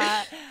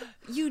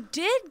 you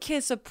did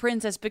kiss a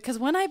princess because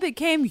when I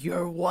became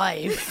your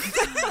wife,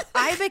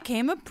 I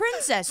became a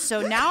princess.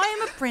 So now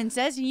I'm a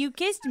princess and you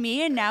kissed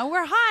me and now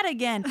we're hot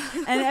again.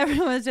 And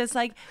everyone's just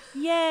like,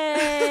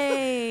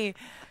 yay.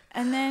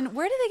 And then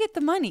where do they get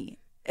the money?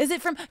 Is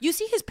it from, you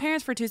see his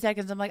parents for 2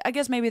 seconds. I'm like, I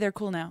guess maybe they're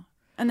cool now.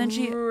 And then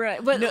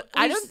right. But no,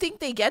 I don't think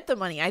they get the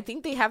money. I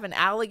think they have an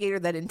alligator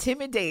that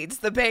intimidates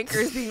the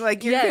bankers, being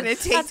like, "You're going to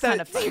take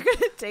the, you're going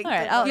to take the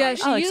money." Yeah,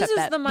 she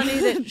uses the money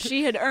that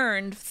she had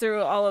earned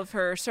through all of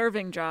her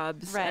serving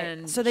jobs. Right.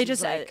 And so they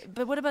just.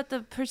 But what about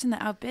the person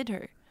that outbid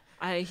her?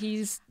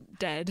 He's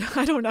dead.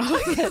 I don't know.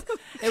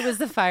 It was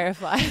the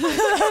Firefly.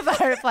 The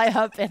Firefly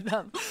outbid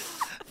them.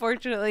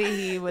 Fortunately,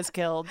 he was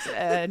killed,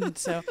 and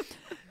so.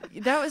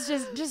 That was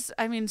just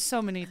I mean,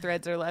 so many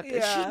threads are left.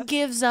 Yeah. She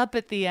gives up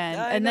at the end.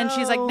 And then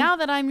she's like, now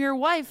that I'm your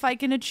wife, I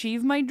can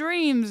achieve my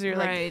dreams. You're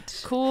like,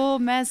 cool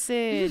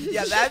message.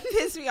 Yeah, that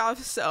pissed me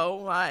off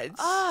so much.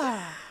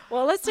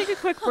 Well, let's take a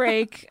quick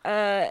break,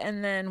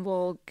 and then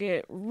we'll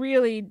get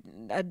really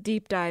a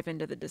deep dive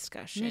into the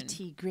discussion.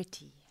 Nitty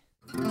gritty.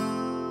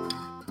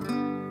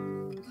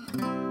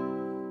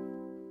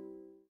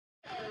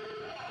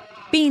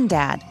 Bean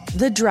Dad,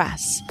 The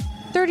Dress,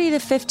 30 to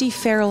 50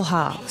 feral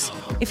hogs.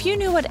 If you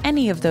knew what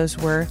any of those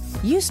were,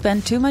 you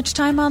spend too much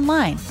time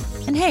online.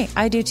 And hey,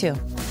 I do too.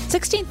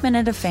 16th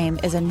Minute of Fame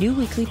is a new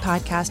weekly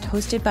podcast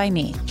hosted by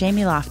me,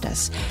 Jamie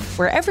Loftus,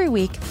 where every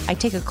week I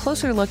take a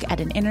closer look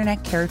at an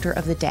internet character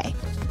of the day.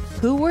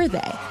 Who were they?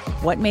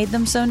 What made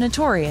them so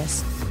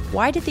notorious?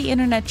 Why did the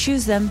internet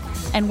choose them?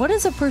 And what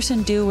does a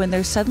person do when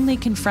they're suddenly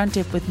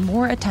confronted with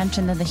more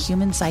attention than the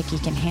human psyche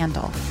can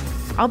handle?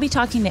 I'll be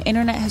talking to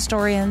internet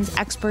historians,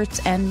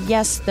 experts, and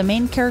yes, the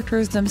main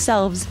characters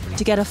themselves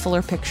to get a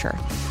fuller picture.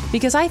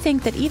 Because I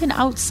think that even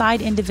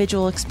outside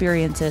individual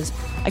experiences,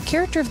 a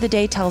character of the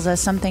day tells us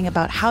something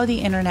about how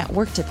the internet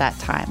worked at that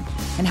time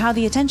and how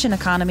the attention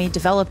economy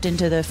developed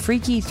into the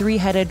freaky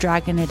 3-headed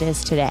dragon it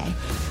is today.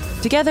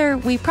 Together,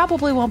 we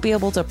probably won't be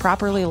able to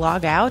properly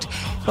log out,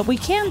 but we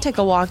can take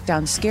a walk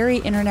down scary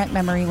internet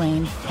memory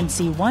lane and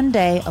see one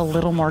day a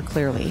little more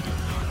clearly.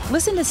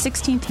 Listen to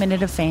 16th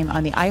Minute of Fame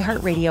on the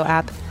iHeartRadio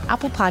app,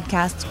 Apple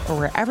Podcasts, or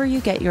wherever you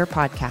get your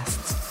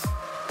podcasts.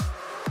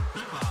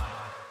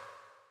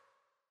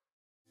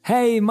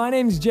 Hey, my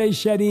name's Jay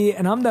Shetty,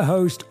 and I'm the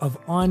host of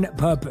On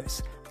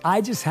Purpose.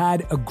 I just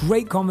had a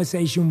great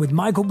conversation with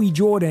Michael B.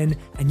 Jordan,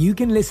 and you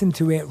can listen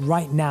to it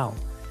right now.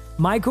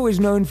 Michael is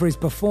known for his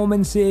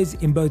performances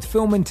in both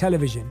film and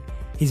television.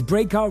 His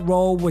breakout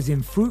role was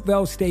in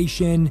Fruitvale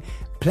Station,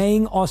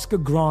 playing Oscar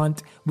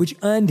Grant, which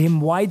earned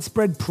him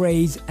widespread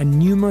praise and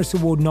numerous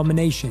award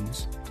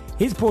nominations.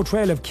 His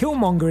portrayal of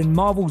Killmonger in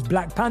Marvel's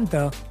Black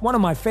Panther, one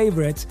of my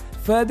favorites,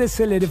 further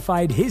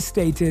solidified his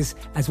status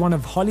as one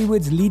of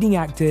Hollywood's leading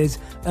actors,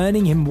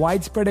 earning him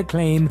widespread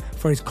acclaim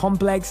for his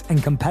complex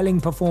and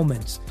compelling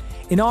performance.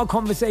 In our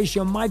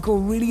conversation, Michael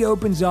really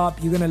opens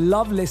up. You're going to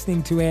love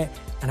listening to it,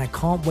 and I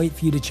can't wait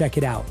for you to check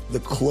it out.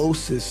 The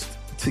closest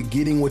to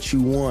getting what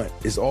you want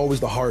is always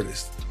the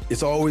hardest.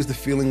 It's always the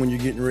feeling when you're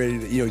getting ready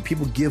to,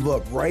 people give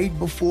up right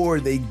before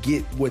they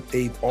get what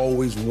they've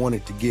always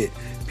wanted to get.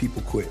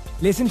 People quit.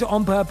 Listen to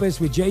On Purpose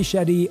with Jay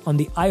Shetty on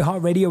the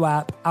iHeartRadio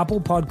app, Apple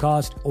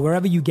Podcast, or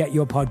wherever you get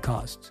your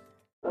podcasts.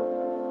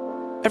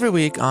 Every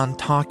week on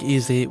Talk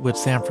Easy with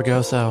Sam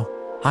Fragoso,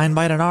 I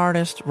invite an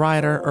artist,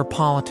 writer, or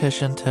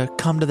politician to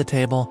come to the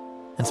table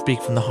and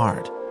speak from the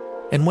heart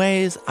in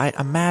ways I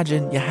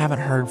imagine you haven't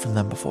heard from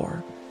them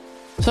before.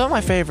 Some of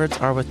my favorites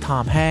are with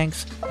Tom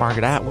Hanks,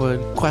 Margaret Atwood,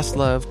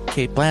 Questlove,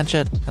 Cate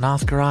Blanchett, and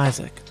Oscar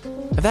Isaac.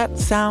 If that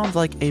sounds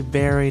like a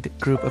varied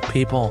group of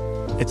people,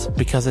 it's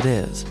because it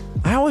is.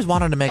 I always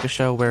wanted to make a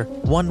show where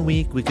one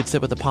week we could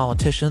sit with a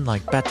politician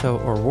like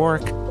Beto or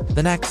Rourke,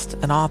 the next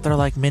an author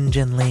like Min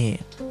Jin Lee,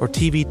 or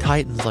TV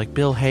titans like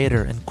Bill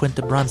Hader and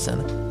Quinta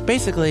Brunson.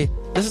 Basically,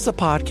 this is a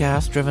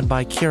podcast driven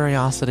by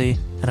curiosity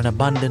and an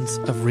abundance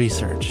of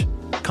research.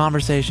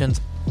 Conversations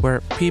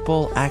where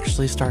people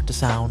actually start to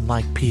sound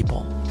like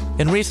people.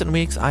 In recent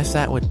weeks, I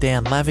sat with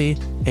Dan Levy,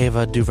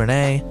 Ava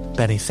DuVernay,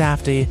 Benny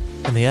Safdie,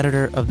 and the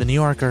editor of The New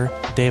Yorker,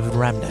 David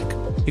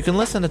Remnick. You can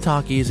listen to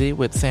Talk Easy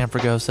with Sam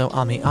Fragoso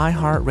on the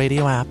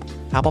iHeartRadio app,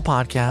 Apple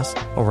Podcasts,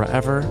 or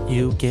wherever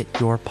you get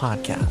your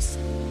podcasts.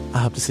 I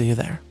hope to see you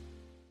there.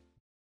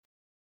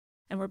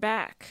 And we're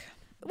back.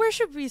 Where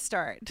should we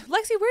start?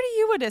 Lexie, where do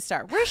you want to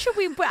start? Where should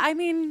we... I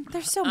mean,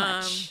 there's so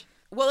much.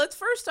 Well, let's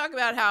first talk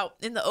about how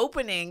in the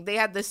opening they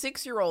had the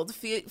 6-year-old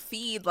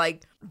feed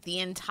like the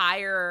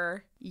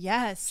entire...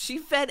 Yes. She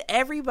fed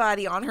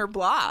everybody on her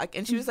block,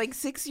 and she was like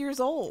 6 years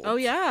old. Oh,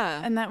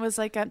 yeah. And that was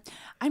like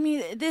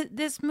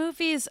this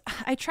movie is...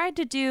 I tried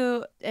to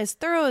do as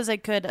thorough as I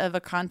could of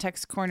a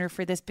context corner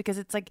for this because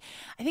it's like...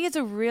 I think it's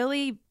a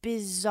really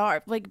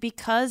bizarre... Like,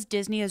 because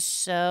Disney is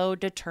so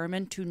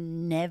determined to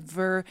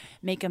never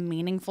make a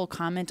meaningful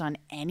comment on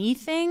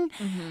anything,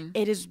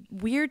 it is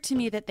weird to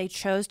me that they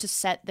chose to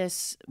set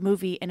this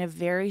movie in a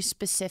very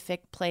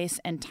specific place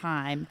and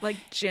time. Like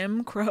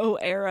Jim Crow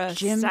era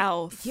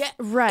South. Yeah.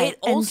 Right,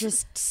 and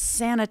just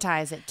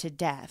sanitize it to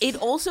death. It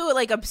also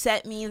like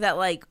upset me that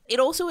like it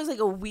also is like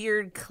a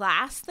weird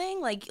class thing.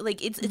 Like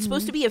it's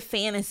supposed to be a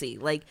fantasy.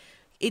 Like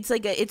it's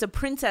a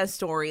princess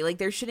story. Like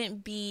there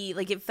shouldn't be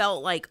like it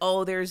felt like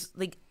there's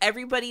like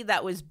everybody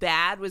that was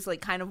bad was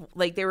like kind of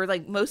like they were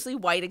like mostly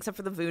white except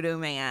for the Voodoo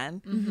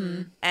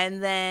Man.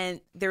 And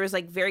then there was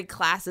like very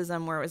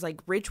classism where it was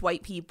like rich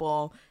white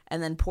people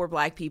and then poor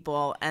black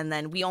people, and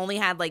then we only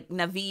had like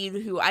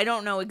Naveed, who I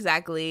don't know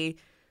exactly.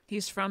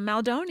 He's from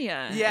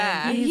Maldonia.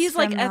 Yeah. He's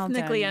like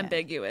ethnically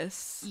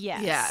ambiguous.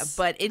 Yes. Yeah,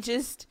 but it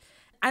just,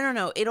 I don't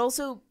know. It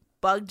also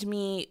bugged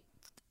me.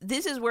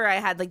 This is where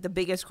I had like the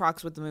biggest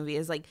crux with the movie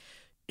is like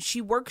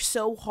she works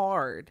so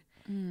hard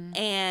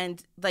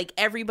and like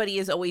everybody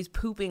is always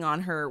pooping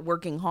on her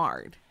working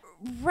hard.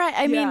 Right.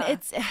 I mean,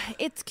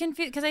 it's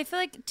confusing because I feel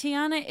like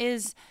Tiana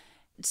is,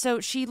 so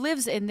she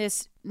lives in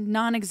this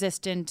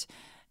non-existent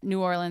New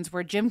Orleans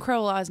where Jim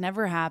Crow laws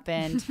never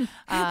happened.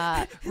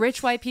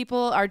 Rich white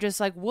people are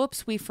just like,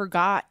 whoops, we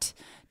forgot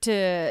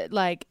to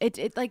like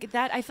it like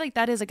that. I feel like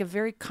that is like a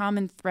very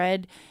common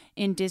thread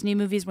in Disney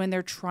movies when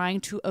they're trying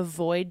to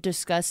avoid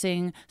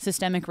discussing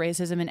systemic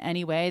racism in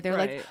any way. They're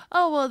like,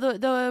 oh well,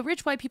 the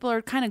rich white people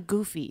are kind of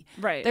goofy.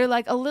 Right. They're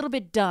like a little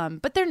bit dumb,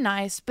 but they're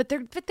nice. But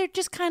they're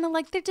just kind of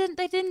like they didn't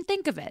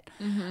think of it.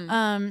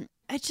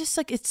 It's just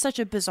like it's such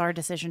a bizarre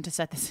decision to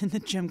set this in the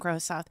Jim Crow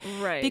South.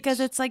 Right.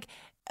 Because it's like,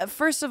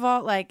 first of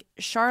all, like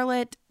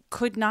Charlotte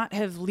could not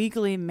have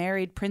legally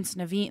married Prince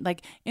Naveen.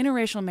 Like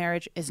interracial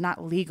marriage is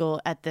not legal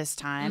at this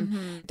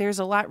time. There's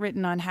a lot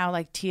written on how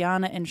like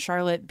Tiana and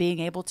Charlotte being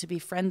able to be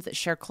friends that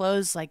share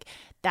clothes, like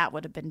that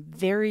would have been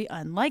very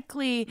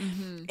unlikely.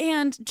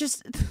 And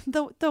just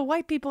the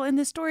white people in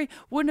this story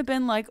wouldn't have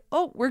been like,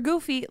 oh, we're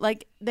goofy.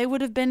 Like they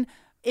would have been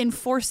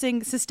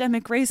enforcing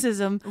systemic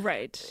racism.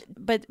 Right.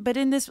 But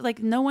in this,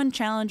 like, no one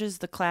challenges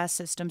the class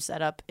system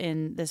set up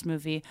in this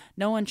movie.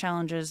 No one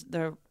challenges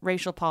the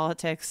racial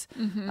politics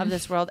of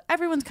this world.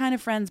 Everyone's kind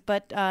of friends,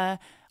 but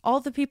all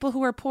the people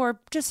who are poor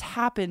just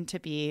happen to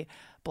be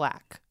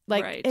black.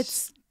 Like,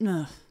 it's...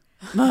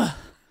 the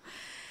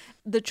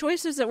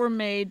choices that were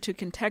made to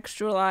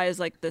contextualize,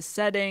 like, the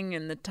setting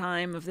and the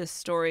time of this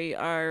story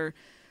are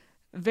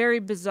very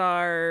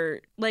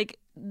bizarre. Like,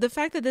 the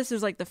fact that this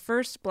is like the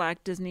first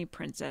Black Disney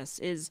princess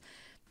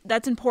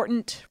that's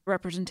important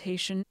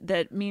representation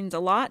that means a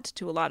lot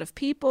to a lot of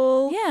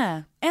people.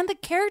 Yeah. And the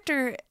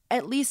character,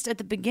 at least at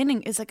the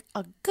beginning, is like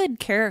a good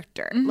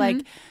character.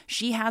 Like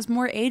she has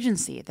more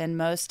agency than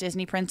most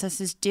Disney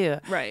princesses do.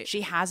 Right.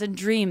 She has a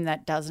dream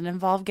that doesn't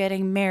involve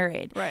getting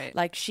married. Right.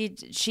 Like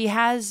she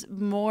has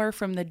more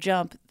from the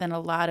jump than a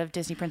lot of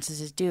Disney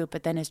princesses do,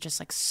 but then is just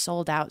like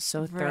sold out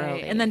so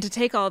thoroughly. And then to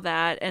take all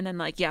that and then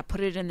like,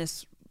 put it in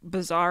this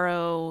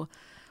bizarro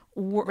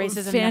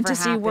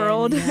fantasy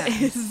world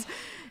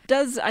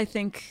does, I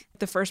think,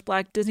 the first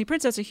Black Disney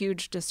princess a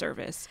huge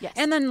disservice. Yes.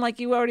 And then, like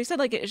you already said,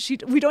 like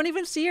we don't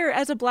even see her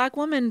as a Black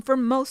woman for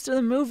most of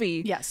the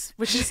movie. Yes,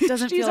 which just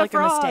doesn't feel like a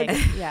mistake.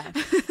 Yeah.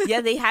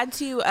 Yeah, they had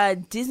to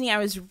Disney. I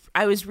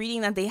was reading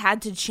that they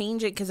had to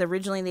change it because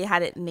originally they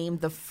had it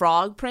named the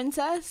Frog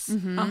Princess,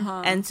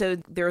 and so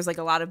there was like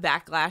a lot of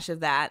backlash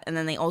of that. And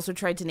then they also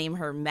tried to name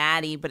her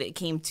Maddie, but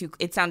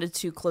it sounded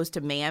too close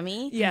to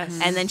Mammy. Yes.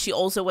 And then she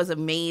also was a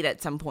maid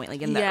at some point,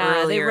 like in the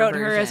earlier they wrote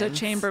versions. her as a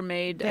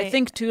chambermaid. I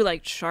think too,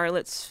 like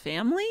Charlotte's family.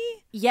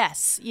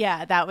 Yes,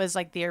 yeah, that was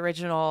like the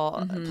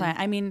original plan.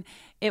 I mean,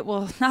 it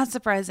will not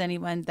surprise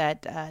anyone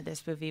that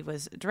this movie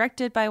was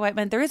directed by white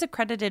men. There is a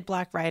credited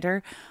Black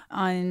writer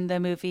on the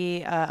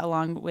movie,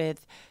 along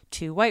with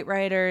 2 white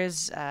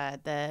writers.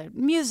 The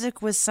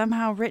music was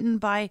somehow written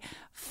by,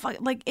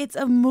 it's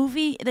a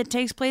movie that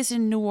takes place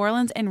in New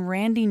Orleans, and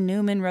Randy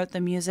Newman wrote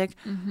the music.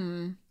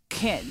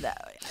 Can't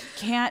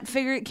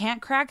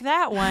crack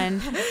that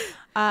one.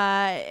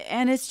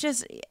 And it's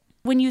just,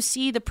 when you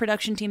see the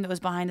production team that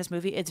was behind this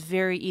movie, it's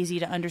very easy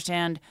to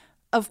understand.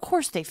 Of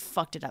course they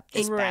fucked it up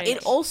this bad.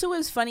 It also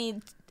is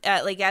funny,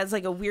 as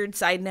like a weird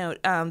side note,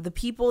 the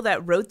people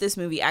that wrote this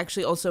movie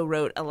actually also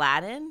wrote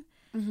Aladdin.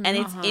 And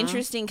it's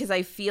interesting because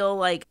I feel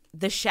like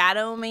the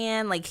Shadow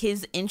Man, like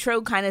his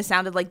intro kind of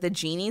sounded like the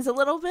Genie's a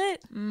little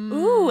bit.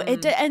 Ooh,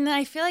 it did. And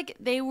I feel like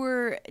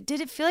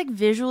did it feel like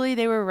visually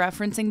they were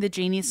referencing the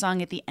Genie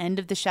song at the end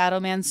of the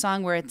Shadow Man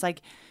song, where it's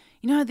like,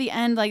 you know, at the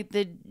end, like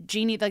the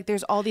Genie, like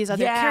there's all these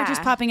other characters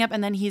popping up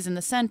and then he's in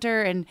the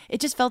center, and it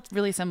just felt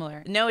really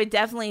similar. No, it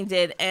definitely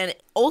did. And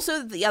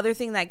also the other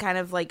thing that kind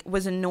of like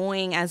was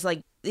annoying is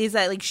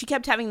that like she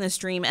kept having this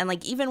dream, and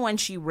like even when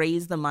she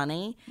raised the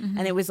money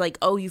and it was like,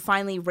 oh, you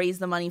finally raised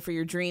the money for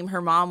your dream,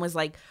 her mom was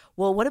like,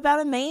 well, what about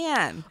a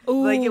man?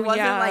 Ooh, like it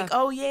wasn't like,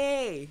 oh,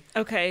 yay.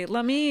 Okay,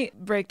 let me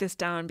break this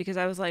down because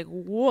I was like,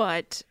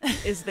 what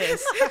is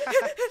this?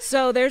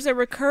 So there's a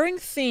recurring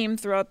theme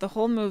throughout the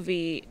whole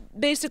movie,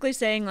 basically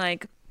saying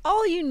like,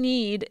 all you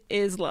need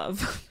is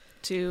love,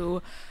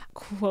 to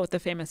quote the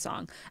famous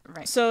song.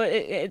 Right. So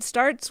it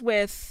starts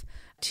with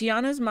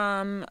Tiana's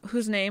mom,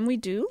 whose name we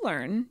do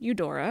learn,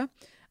 Eudora.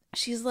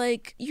 She's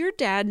like, your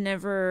dad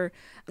never,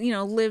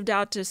 lived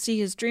out to see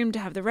his dream to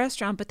have the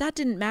restaurant, but that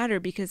didn't matter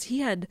because he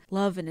had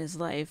love in his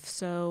life.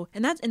 So,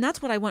 and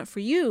that's what I want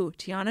for you,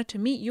 Tiana, to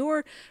meet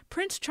your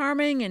Prince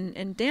Charming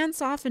and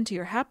dance off into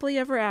your happily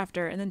ever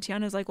after. And then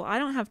Tiana's like, well, I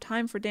don't have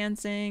time for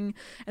dancing.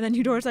 And then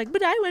Eudora's like,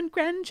 but I want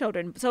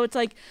grandchildren. So it's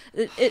like,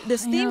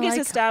 this theme gets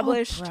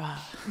established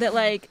that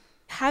like,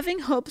 having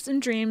hopes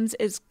and dreams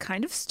is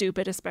kind of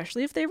stupid,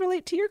 especially if they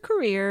relate to your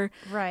career.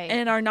 Right.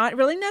 And are not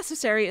really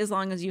necessary as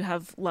long as you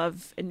have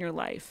love in your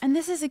life. And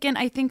this is, again,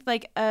 I think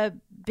like a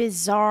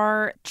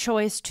bizarre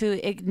choice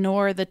to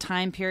ignore the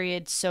time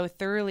period so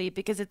thoroughly,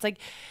 because it's like,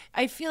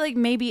 I feel like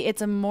maybe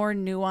it's a more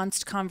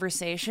nuanced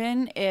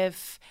conversation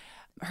if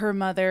her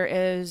mother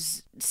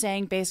is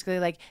saying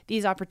basically like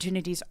these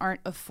opportunities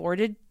aren't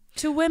afforded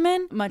to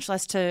women, much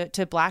less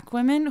to Black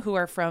women who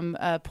are from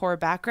a poor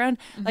background.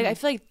 Like, I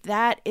feel like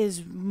that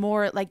is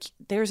more like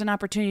there's an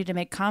opportunity to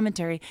make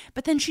commentary,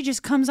 but then she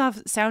just comes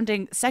off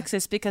sounding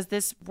sexist because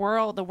the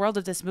world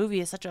of this movie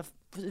is such a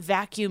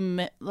vacuum,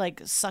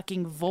 like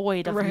sucking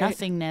void of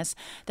nothingness,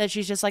 that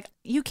she's just like,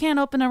 you can't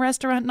open a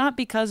restaurant not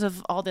because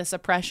of all this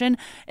oppression,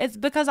 it's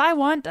because I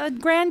want a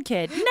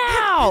grandkid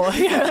now.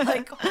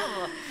 Like,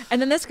 oh.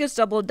 And then this gets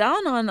doubled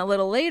down on a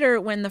little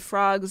later when the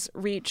frogs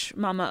reach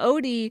Mama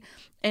Odie,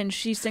 and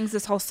she sings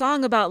this whole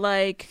song about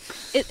like,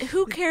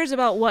 who cares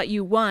about what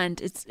you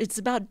want? It's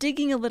about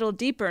digging a little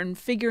deeper and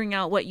figuring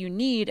out what you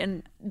need.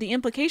 And the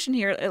implication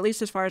here, at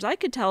least as far as I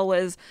could tell,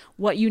 was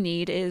what you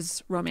need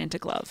is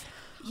romantic love.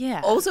 Yeah.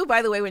 Also,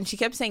 by the way, when she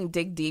kept saying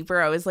dig deeper,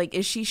 I was like,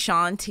 is she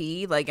Shaun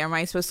T? Like, am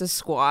I supposed to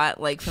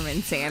squat like from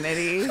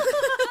Insanity?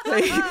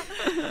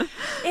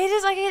 It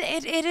is like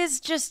it is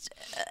just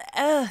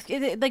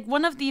like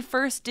one of the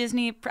first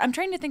Disney. I'm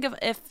trying to think of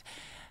if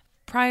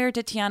prior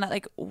to Tiana,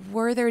 like,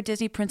 were there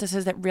Disney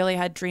princesses that really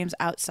had dreams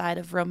outside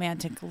of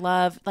romantic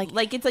love?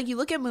 Like it's like you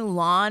look at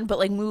Mulan, but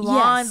like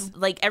Mulan,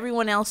 like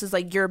everyone else is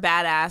like, you're a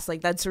badass,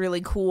 like that's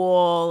really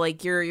cool,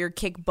 like you're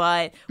kick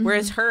butt.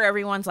 Whereas her,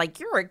 everyone's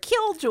like, you're a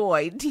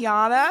killjoy,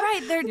 Tiana.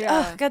 Right? They're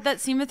oh god, that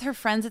scene with her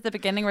friends at the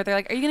beginning where they're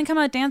like, are you gonna come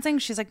out dancing?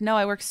 She's like, no,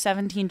 I work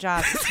 17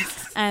 jobs.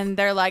 And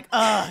they're like,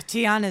 oh,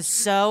 Tiana's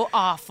so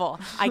awful.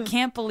 I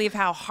can't believe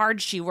how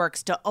hard she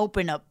works to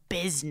open a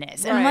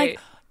business. And I'm like,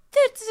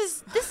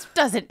 this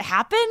doesn't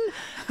happen.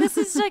 This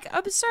is like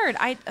absurd.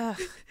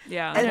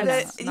 Yeah, and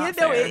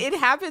it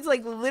happens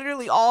like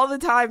literally all the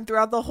time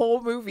throughout the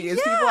whole movie.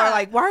 As people are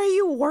like, "Why are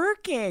you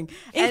working?"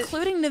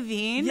 Including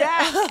Naveen.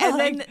 Yeah, and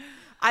then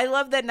I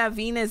love that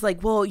Naveen is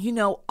like, well,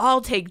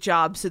 I'll take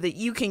jobs so that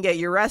you can get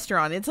your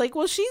restaurant. It's like,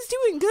 well, she's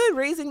doing good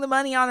raising the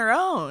money on her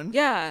own.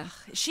 Yeah.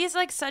 She's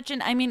like such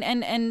an,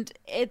 and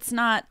it's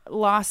not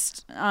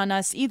lost on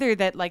us either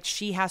that like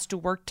she has to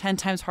work 10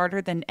 times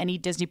harder than any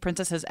Disney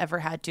princess has ever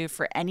had to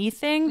for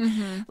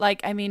anything.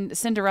 Like,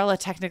 Cinderella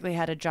technically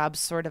had a job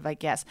sort of, I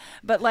guess.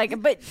 But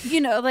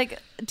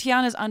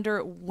Tiana's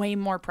under way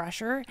more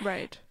pressure.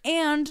 Right.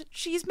 And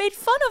she's made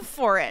fun of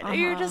for it.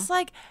 You're just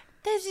like,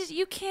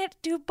 you can't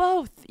do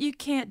both. You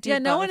can't do both. Yeah,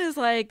 no one is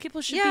like,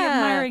 people should be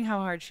admiring how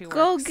hard she works.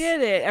 Go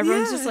get it.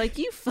 Everyone's just like,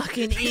 you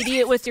fucking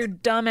idiot with your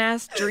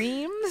dumbass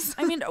dreams.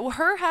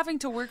 Her having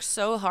to work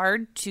so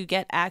hard to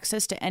get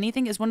access to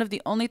anything is one of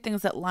the only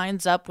things that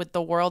lines up with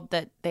the world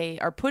that they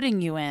are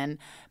putting you in.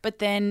 But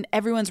then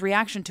everyone's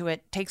reaction to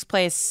it takes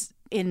place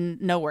in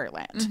nowhere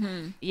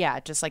land.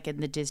 Yeah, just like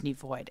in the Disney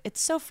void. It's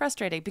so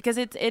frustrating because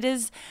it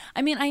is,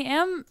 I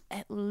am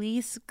at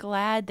least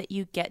glad that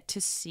you get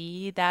to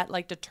see that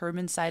like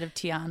determined side of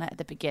Tiana at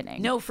the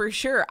beginning. No, for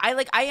sure. I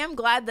am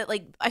glad that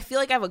I feel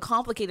like I have a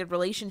complicated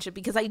relationship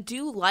because I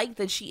do like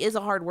that she is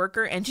a hard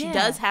worker and she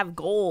does have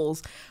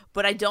goals,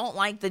 but I don't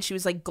like that she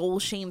was like goal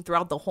shamed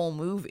throughout the whole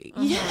movie.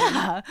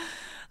 Yeah.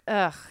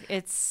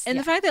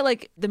 The fact that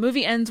like the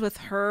movie ends with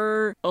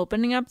her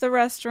opening up the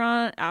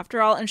restaurant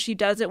after all, and she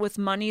does it with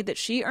money that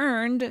she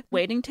earned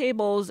waiting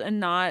tables, and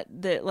not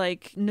that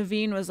like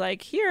Naveen was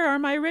like, here are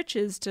my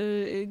riches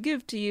to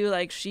give to you.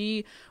 Like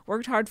she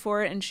worked hard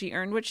for it and she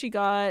earned what she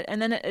got.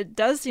 And then it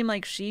does seem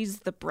like she's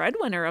the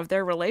breadwinner of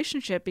their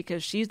relationship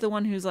because she's the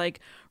one who's like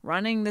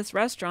running this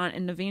restaurant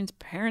and Naveen's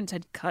parents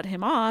had cut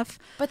him off.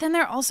 But then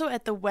they're also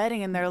at the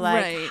wedding and they're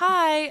like,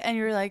 hi, and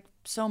you're like,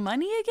 so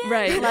money again?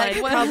 Right, like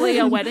probably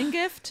a wedding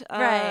gift.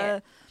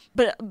 Right.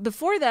 But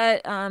before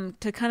that,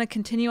 to kind of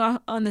continue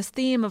on this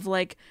theme of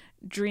like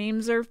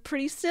dreams are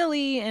pretty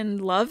silly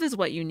and love is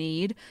what you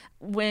need,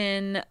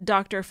 when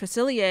Dr.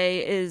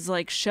 Facilier is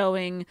like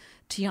showing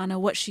Tiana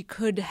what she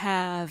could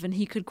have and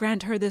he could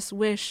grant her this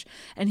wish,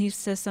 and he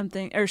says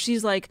something, or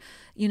she's like,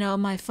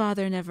 my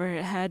father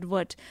never had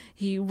what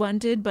he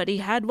wanted, but he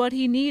had what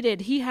he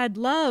needed. He had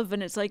love.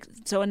 And it's like,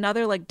 so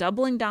another like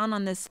doubling down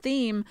on this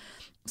theme.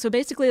 So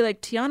basically,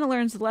 like, Tiana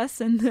learns the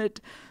lesson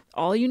that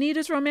all you need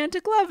is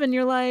romantic love in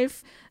your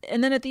life.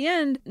 And then at the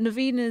end,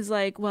 Naveen is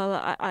like,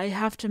 well, I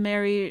have to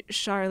marry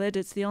Charlotte.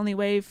 It's the only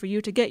way for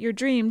you to get your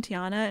dream,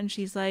 Tiana. And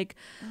she's like,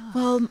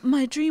 well,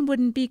 my dream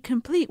wouldn't be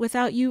complete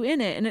without you in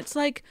it. And it's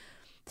like,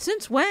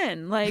 since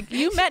when? Like,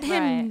 you met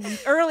him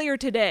earlier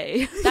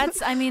today.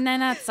 That's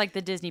like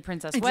the Disney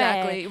princess way.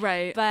 Exactly,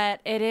 right.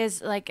 But it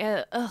is like,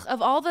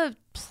 of all the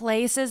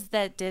places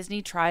that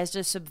Disney tries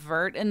to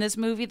subvert in this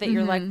movie that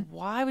you're like,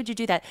 why would you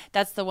do that?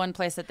 That's the one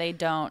place that they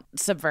don't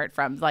subvert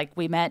from. Like,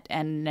 we met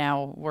and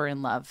now we're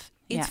in love.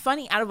 It's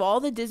funny, out of all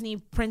the Disney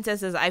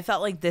princesses, I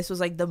felt like this was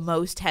like the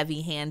most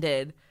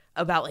heavy-handed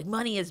about like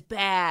money is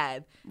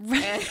bad.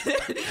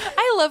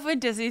 I love when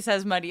Disney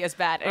says money is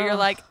bad and you're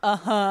like,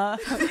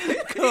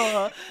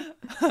 cool.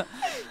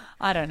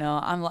 I don't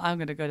know. I'm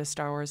gonna go to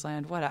Star Wars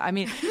land. What?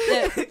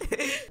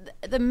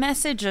 The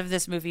message of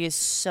this movie is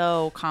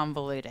so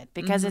convoluted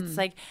because it's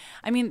like,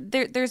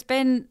 there's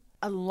been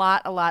a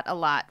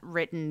lot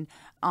written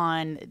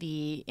on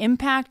the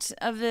impact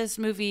of this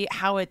movie,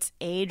 how it's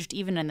aged,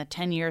 even in the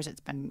 10 years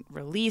it's been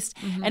released.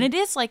 And it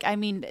is like,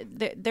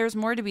 there's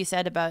more to be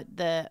said about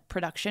the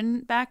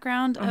production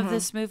background of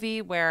this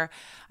movie, where,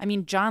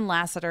 John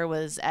Lasseter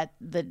was at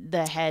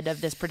the head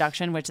of this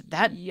production, which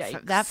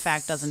that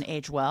fact doesn't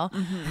age well.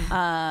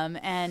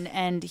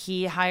 And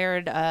he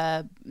hired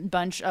a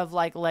bunch of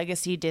like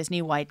legacy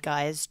Disney white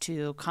guys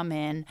to come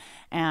in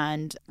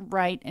and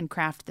write and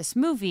craft this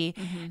movie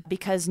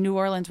because New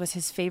Orleans was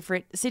his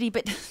favorite city.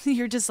 But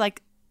you're just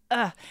like,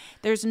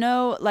 there's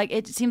no, like,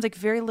 it seems like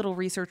very little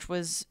research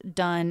was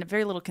done,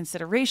 very little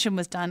consideration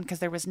was done because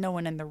there was no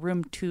one in the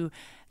room to,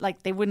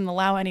 like, they wouldn't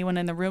allow anyone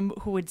in the room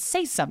who would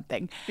say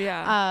something.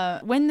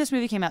 When this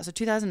movie came out, so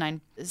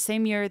 2009,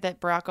 same year that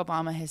Barack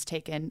Obama has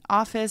taken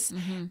office,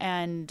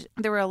 and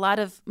there were a lot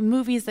of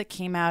movies that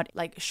came out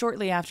like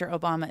shortly after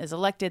Obama is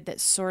elected that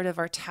sort of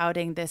are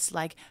touting this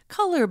like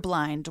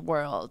colorblind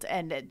world,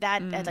 and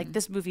that and, like,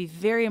 this movie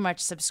very much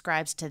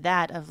subscribes to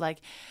that of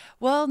like,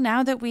 well,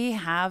 now that we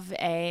have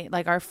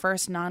our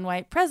first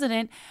non-white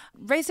president,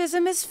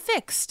 racism is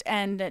fixed,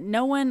 and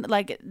no one,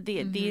 like,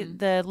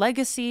 the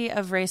legacy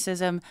of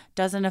racism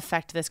doesn't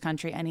affect this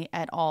country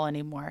at all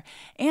anymore.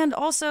 And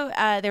also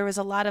there was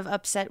a lot of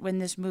upset when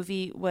this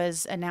movie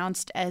was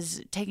announced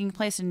as taking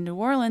place in New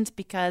Orleans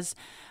because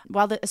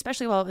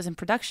especially while it was in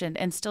production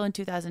and still in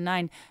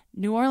 2009,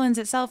 New Orleans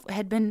itself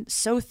had been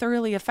so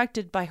thoroughly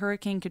affected by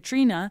Hurricane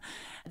Katrina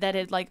that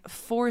it like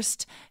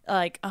forced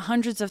like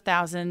hundreds of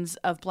thousands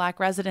of Black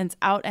residents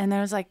out. And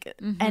there was like,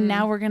 and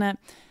now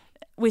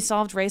we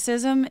solved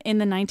racism in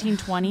the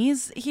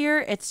 1920s here.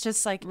 It's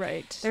just like,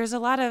 there's a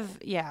lot of,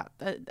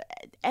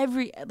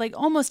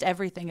 almost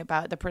everything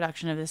about the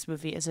production of this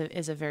movie is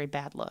a very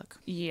bad look.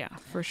 Yeah,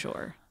 for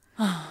sure.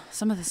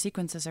 Some of the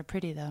sequences are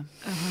pretty though.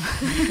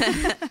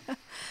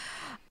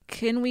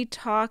 can we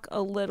talk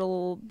a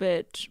little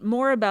bit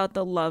more about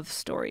the love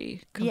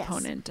story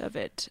component of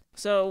it?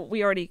 So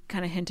we already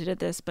kind of hinted at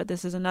this, but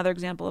this is another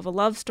example of a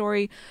love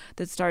story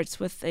that starts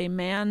with a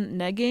man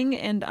negging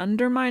and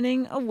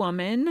undermining a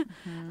woman.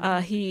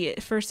 He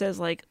first says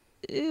like,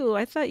 "Ew,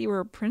 I thought you were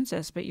a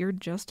princess, but you're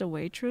just a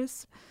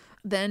waitress."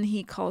 Then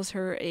he calls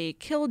her a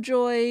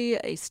killjoy,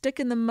 a stick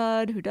in the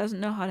mud who doesn't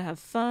know how to have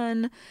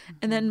fun.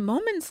 And then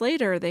moments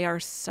later, they are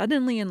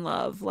suddenly in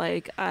love.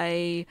 Like,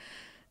 I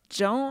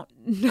don't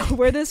know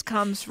where this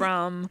comes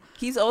from.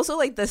 He's also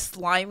like the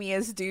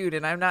slimiest dude,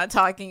 and I'm not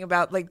talking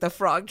about like the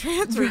frog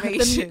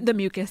transformation. the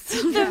mucus.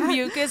 The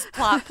mucus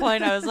plot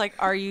point. I was like,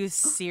 are you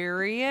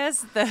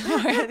serious?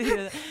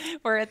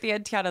 Where at the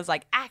end, Tiana's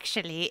like,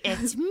 actually,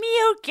 it's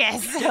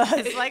mucus.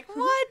 I was like,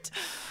 what?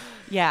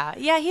 Yeah,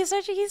 he's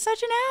such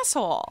an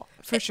asshole.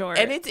 For sure.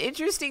 And it's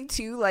interesting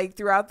too, like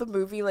throughout the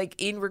movie, like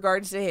in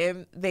regards to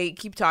him, they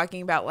keep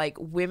talking about like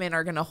women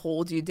are gonna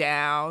hold you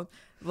down.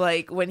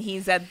 Like when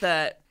he's at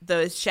the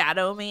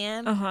shadow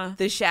man,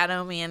 the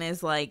shadow man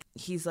is like,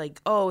 he's like,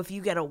 oh, if you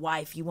get a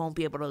wife, you won't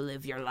be able to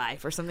live your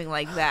life or something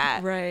like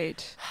that.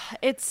 Right.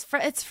 It's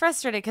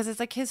frustrating because it's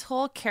like his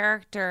whole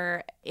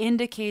character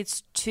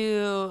indicates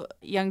to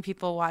young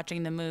people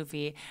watching the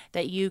movie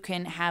that you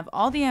can have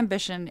all the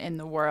ambition in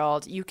the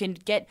world. You can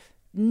get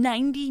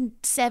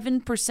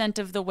 97%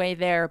 of the way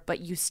there, but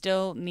you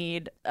still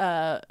need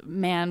a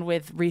man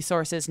with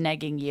resources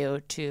negging you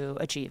to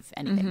achieve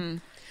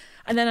anything.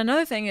 And then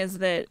another thing is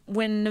that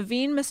when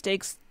Naveen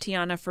mistakes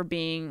Tiana for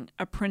being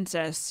a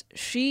princess,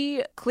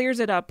 she clears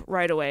it up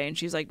right away. And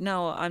she's like,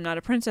 no, I'm not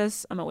a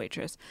princess. I'm a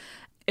waitress.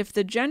 If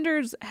the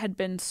genders had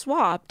been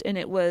swapped and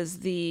it was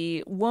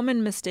the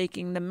woman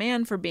mistaking the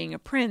man for being a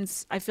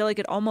prince, I feel like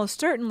it almost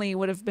certainly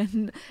would have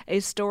been a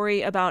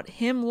story about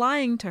him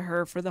lying to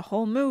her for the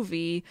whole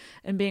movie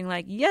and being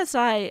like, yes,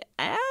 I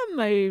am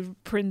a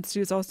prince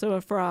who's also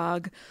a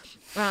frog.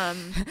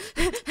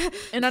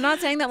 And I'm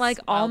not saying that like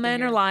all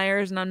men are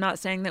liars, and I'm not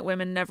saying that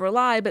women never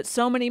lie, but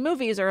so many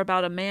movies are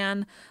about a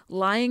man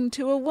lying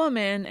to a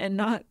woman and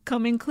not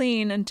coming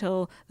clean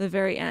until the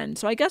very end.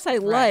 So I guess I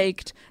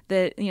liked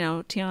that, you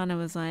know, Tiana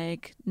was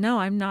like, no,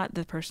 I'm not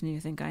the person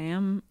you think I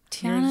am.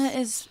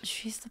 Tiana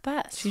she's the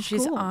best.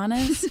 She's cool.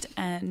 honest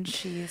and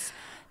she's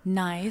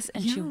nice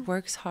and she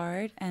works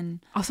hard.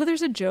 And also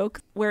there's a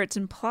joke where it's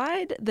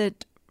implied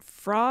that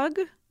Frog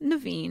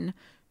Naveen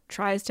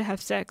tries to have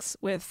sex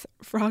with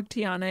Frog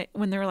Tiana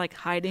when they're like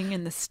hiding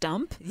in the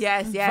stump from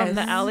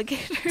the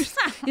alligators.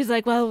 He's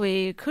like, well,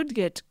 we could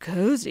get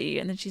cozy.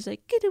 And then she's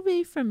like, get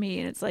away from me.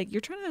 And it's like,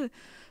 you're trying to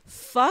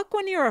fuck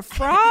when you're a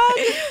frog?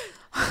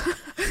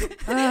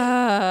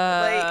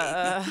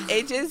 Like,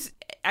 it just,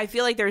 I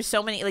feel like there's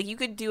so many, like you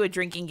could do a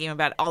drinking game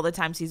about all the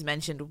times he's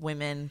mentioned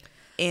women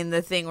in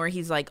the thing where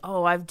he's like,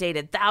 oh, I've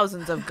dated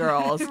thousands of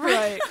girls.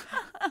 Right.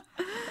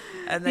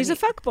 And then he's a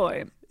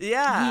fuckboy.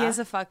 Yeah, he is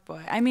a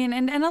fuckboy. I mean,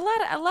 and a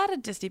lot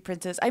of Disney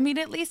princes. I mean,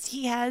 at least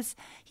he has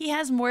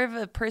more of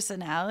a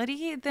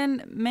personality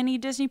than many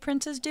Disney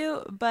princes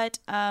do. But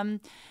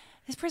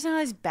his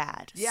personality is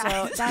bad.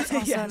 Yeah, so that's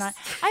also not.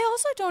 I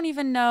also don't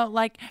even know.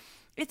 Like,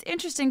 it's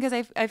interesting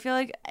because I feel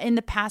like in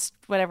the past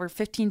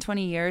 15,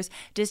 20 years,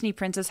 Disney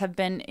princes have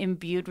been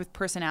imbued with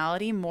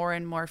personality more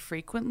and more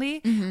frequently,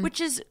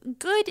 which is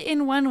good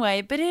in one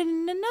way, but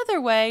in another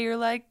way, you're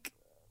like,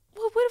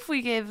 well, what if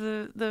we gave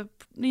the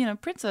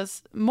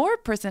princess more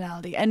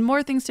personality and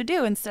more things to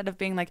do instead of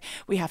being like,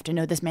 we have to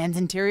know this man's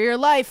interior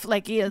life?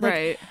 Like,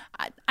 right.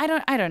 I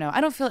don't know.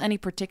 I don't feel any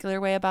particular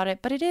way about it,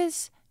 but it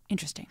is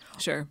interesting.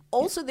 Sure.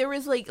 Also, there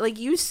was like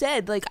you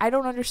said, like I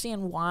don't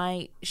understand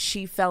why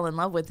she fell in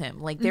love with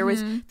him. Like there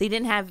was,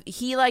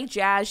 he liked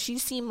jazz. She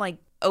seemed like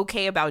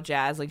okay about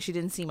jazz. Like she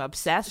didn't seem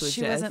obsessed with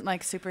jazz. She wasn't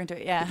like super into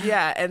it. Yeah.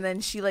 Yeah. And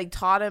then she like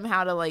taught him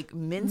how to like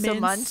mince a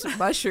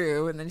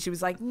mushroom. And then she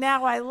was like,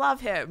 now I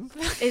love him.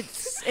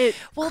 It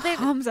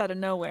comes out of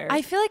nowhere.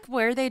 I feel like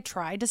where they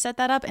tried to set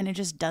that up and it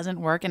just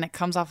doesn't work and it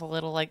comes off a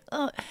little like,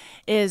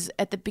 is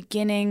at the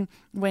beginning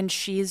when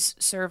she's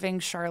serving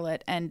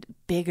Charlotte and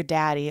Big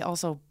Daddy,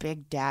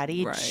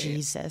 right.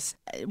 Jesus,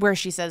 where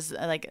she says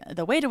like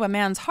the way to a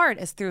man's heart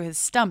is through his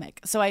stomach.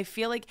 So I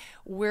feel like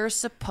we're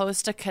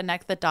supposed to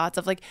connect the dots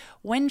of like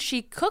when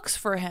she cooks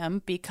for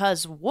him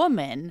because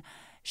woman,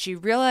 she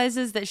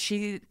realizes that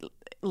she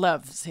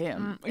loves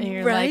him. And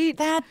you're right. Like,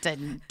 that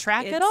didn't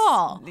track at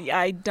all.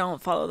 I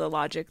don't follow the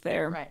logic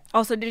there. Right.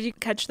 Also, did you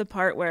catch the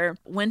part where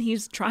when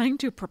he's trying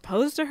to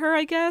propose to her,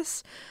 I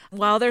guess,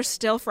 while they're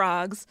still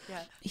frogs,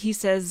 he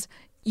says,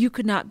 you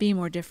could not be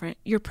more different.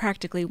 You're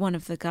practically one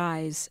of the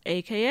guys,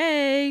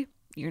 AKA,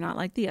 you're not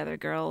like the other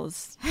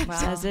girls. Wow.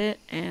 Says it.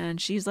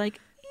 And she's like,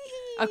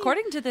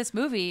 according to this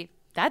movie,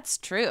 that's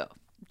true.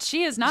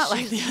 She is not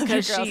like the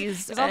other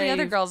girls. Because all the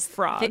other girls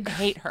frog.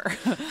 Hate her.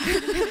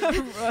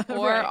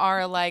 Or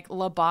are like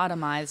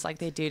lobotomized like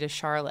they do to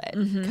Charlotte.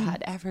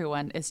 God,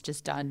 everyone is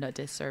just done a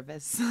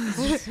disservice.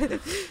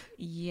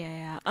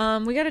 Yeah.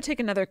 We got to take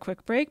another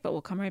quick break, but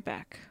we'll come right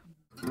back.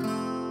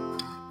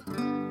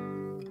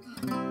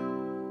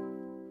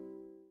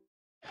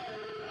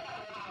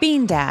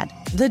 Bean Dad,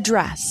 The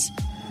Dress.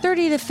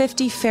 30 to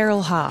 50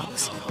 feral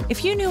hogs.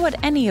 If you knew what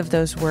any of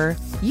those were,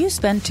 you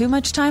spend too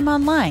much time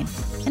online.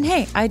 And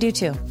hey, I do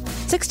too.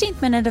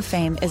 16th Minute of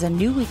Fame is a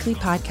new weekly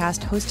podcast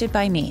hosted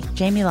by me,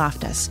 Jamie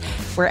Loftus,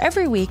 where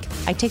every week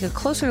I take a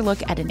closer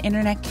look at an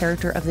internet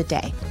character of the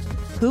day.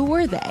 Who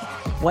were they?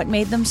 What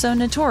made them so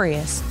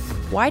notorious?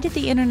 Why did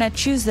the internet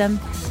choose them?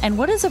 And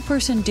what does a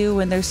person do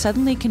when they're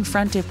suddenly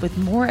confronted with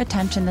more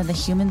attention than the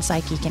human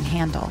psyche can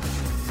handle?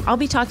 I'll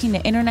be talking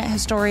to internet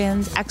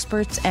historians,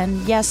 experts,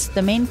 and yes,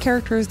 the main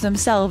characters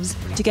themselves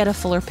to get a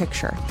fuller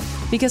picture.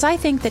 Because I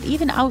think that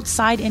even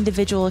outside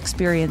individual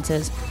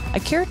experiences, a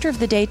character of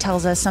the day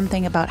tells us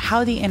something about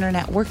how the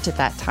internet worked at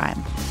that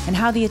time and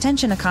how the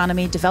attention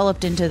economy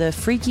developed into the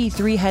freaky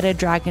three-headed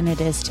dragon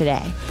it is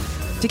today.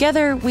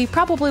 Together, we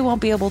probably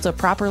won't be able to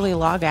properly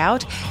log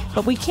out,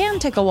 but we can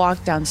take a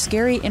walk down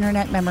scary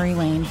internet memory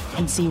lane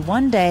and see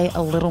one day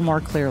a little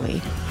more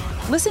clearly.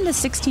 Listen to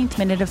 16th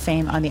Minute of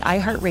Fame on the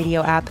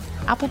iHeartRadio app,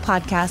 Apple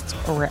Podcasts,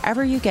 or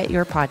wherever you get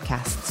your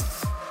podcasts.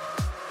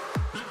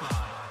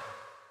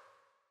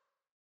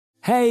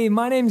 Hey,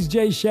 my name's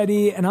Jay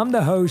Shetty, and I'm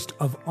the host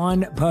of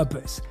On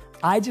Purpose.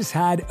 I just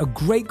had a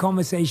great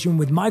conversation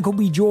with Michael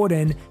B.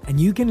 Jordan, and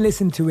you can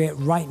listen to it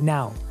right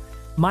now.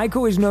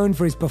 Michael is known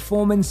for his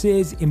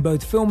performances in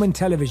both film and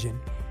television.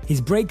 His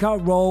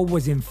breakout role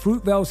was in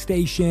Fruitvale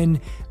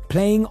Station,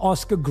 playing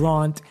Oscar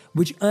Grant,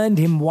 which earned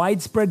him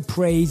widespread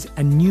praise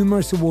and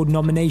numerous award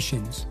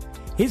nominations.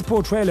 His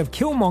portrayal of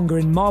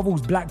Killmonger in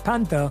Marvel's Black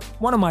Panther,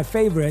 one of my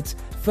favorites,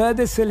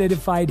 further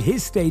solidified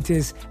his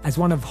status as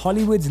one of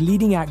Hollywood's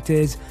leading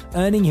actors,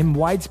 earning him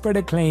widespread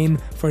acclaim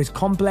for his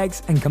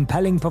complex and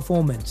compelling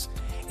performance.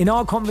 In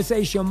our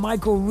conversation,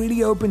 Michael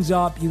really opens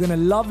up. You're going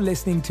to love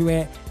listening to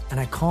it, and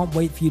I can't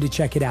wait for you to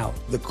check it out.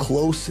 The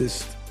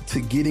closest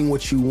to getting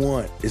what you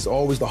want is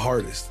always the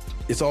hardest.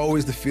 It's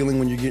always the feeling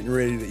when you're getting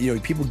ready to,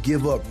 people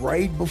give up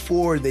right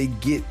before they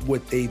get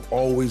what they've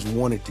always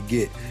wanted to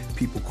get.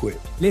 People quit.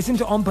 Listen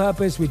to On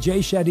Purpose with Jay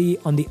Shetty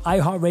on the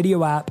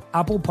iHeartRadio app,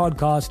 Apple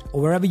Podcast,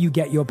 or wherever you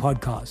get your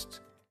podcasts.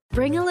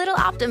 Bring a little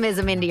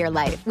optimism into your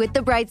life with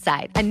The Bright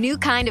Side, a new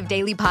kind of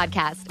daily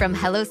podcast from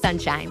Hello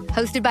Sunshine,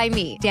 hosted by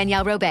me,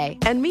 Danielle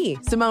Robay. And me,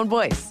 Simone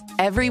Boyce.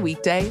 Every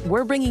weekday,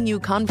 we're bringing you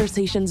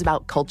conversations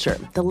about culture,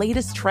 the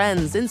latest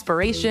trends,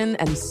 inspiration,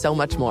 and so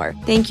much more.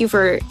 Thank you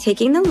for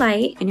taking the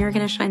light, and you're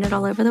going to shine it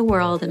all over the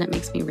world, and it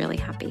makes me really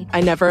happy.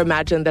 I never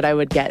imagined that I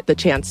would get the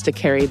chance to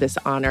carry this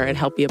honor and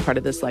help be a part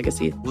of this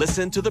legacy.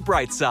 Listen to The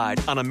Bright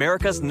Side on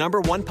America's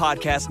 #1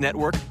 podcast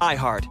network,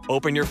 iHeart.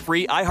 Open your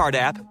free iHeart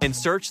app and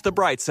search The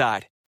Bright Side.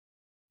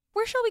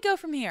 Where shall we go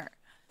from here?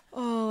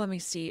 Oh, let me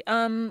see.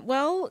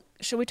 Well,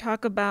 should we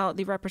talk about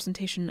the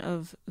representation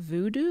of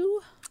voodoo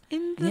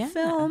in the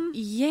film?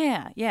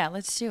 Yeah,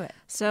 let's do it.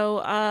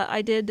 So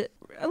I did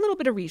a little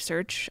bit of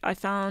research. I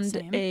found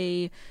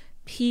a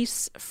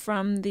piece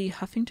from the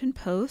Huffington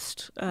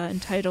Post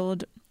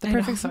entitled... The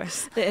perfect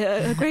source.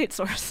 A great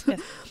source.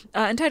 Yes.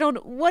 Entitled,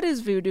 What is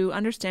Voodoo?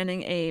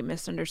 Understanding a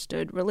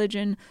Misunderstood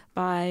Religion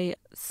by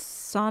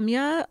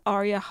Samya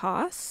Arya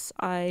Haas.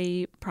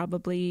 I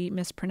probably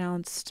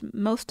mispronounced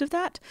most of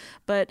that,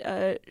 but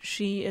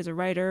she is a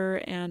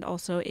writer and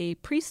also a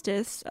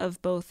priestess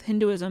of both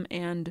Hinduism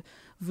and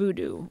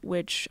voodoo,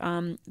 which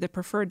the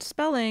preferred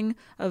spelling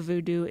of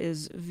voodoo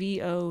is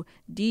VODOU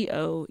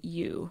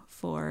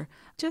for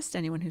just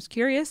anyone who's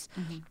curious.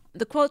 Mm-hmm.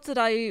 The quotes that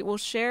I will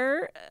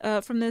share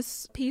from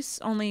this piece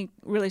only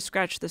really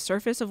scratch the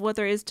surface of what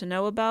there is to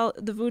know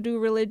about the voodoo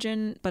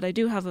religion, but I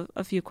do have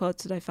a few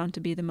quotes that I found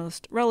to be the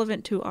most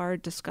relevant to our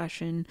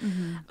discussion,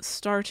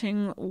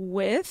 starting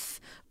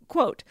with...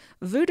 Quote,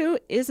 voodoo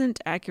isn't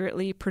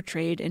accurately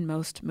portrayed in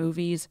most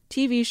movies,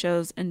 TV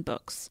shows, and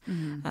books.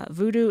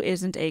 Voodoo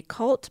isn't a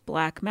cult,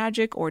 black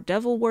magic, or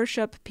devil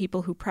worship.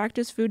 People who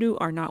practice voodoo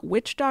are not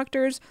witch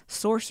doctors,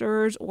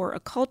 sorcerers, or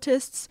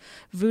occultists.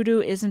 Voodoo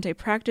isn't a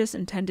practice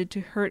intended to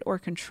hurt or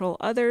control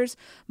others.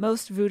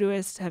 Most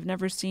voodooists have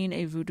never seen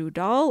a voodoo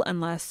doll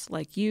unless,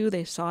 like you,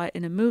 they saw it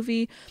in a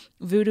movie.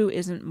 Voodoo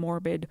isn't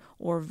morbid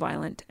or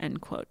violent,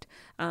 end quote.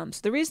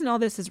 So the reason all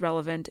this is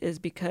relevant is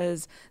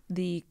because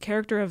the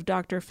character of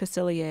Dr.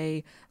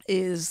 Facilier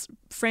is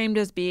framed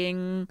as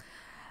being,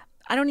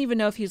 I don't even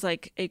know if he's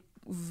like a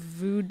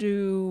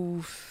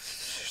voodoo,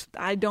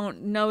 I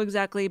don't know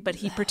exactly, but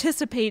he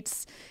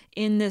participates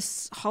in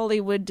this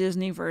Hollywood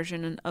Disney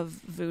version of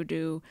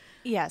voodoo.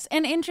 Yes,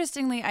 and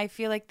interestingly, I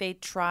feel like they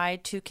try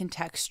to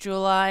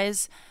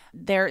contextualize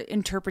their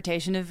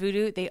interpretation of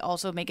voodoo. They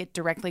also make it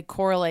directly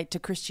correlate to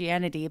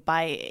Christianity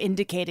by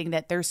indicating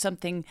that there's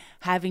something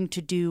having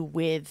to do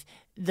with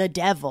the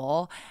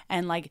devil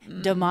and like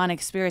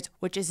demonic spirits,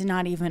 which is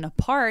not even a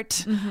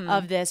part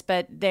of this.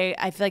 But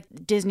I feel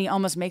like Disney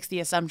almost makes the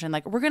assumption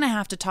like we're going to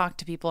have to talk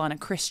to people on a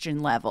Christian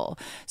level.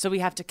 So we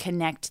have to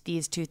connect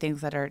these two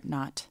things that are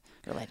not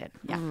related.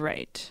 Yeah.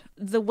 Right.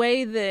 The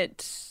way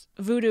that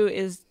voodoo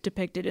is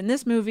depicted in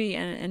this movie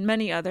and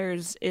many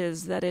others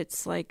is that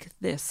it's like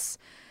this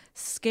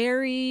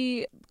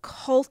scary,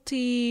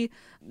 culty,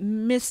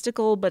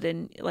 mystical, but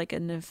in like a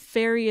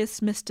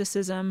nefarious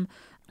mysticism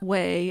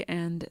way,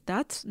 and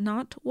that's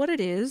not what it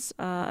is.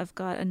 I've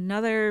got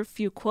another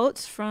few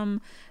quotes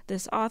from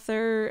this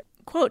author.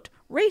 Quote,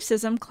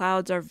 "Racism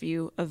clouds our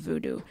view of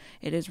voodoo.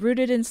 It is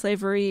rooted in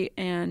slavery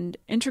and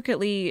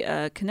intricately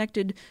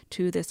connected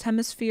to this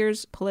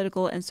hemisphere's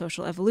political and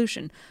social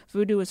evolution.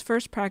 Voodoo was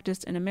first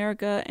practiced in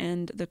America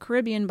and the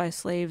Caribbean by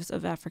slaves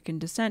of African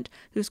descent,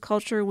 whose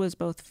culture was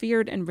both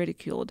feared and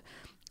ridiculed.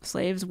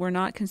 Slaves were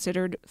not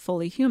considered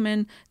fully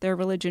human. Their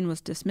religion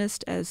was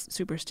dismissed as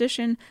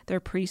superstition. Their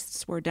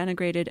priests were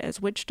denigrated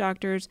as witch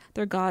doctors.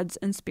 Their gods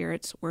and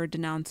spirits were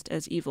denounced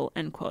as evil,"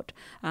 end quote,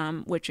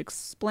 which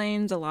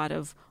explains a lot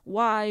of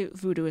why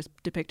voodoo is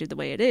depicted the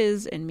way it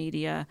is in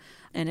media,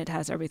 and it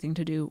has everything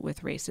to do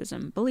with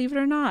racism. Believe it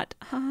or not.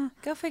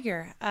 Go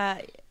figure.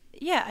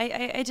 Yeah,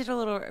 I did a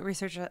little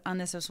research on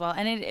this as well,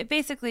 and it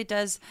basically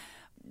does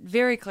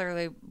very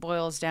clearly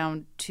boils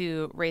down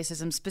to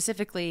racism,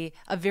 specifically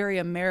a very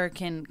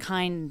American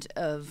kind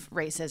of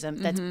racism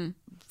that's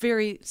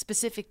very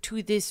specific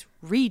to this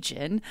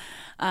region,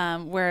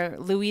 where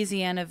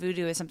Louisiana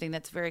voodoo is something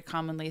that's very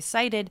commonly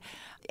cited.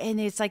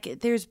 And it's like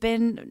there's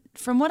been,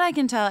 from what I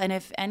can tell, and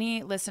if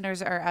any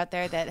listeners are out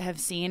there that have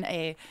seen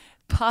a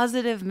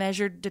positive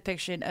measured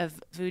depiction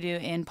of voodoo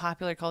in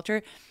popular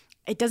culture,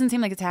 it doesn't seem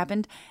like it's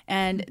happened.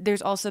 And there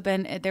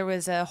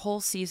was a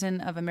whole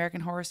season of American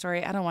Horror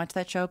Story. I don't watch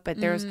that show,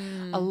 but there's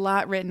a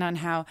lot written on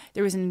how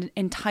there was an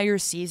entire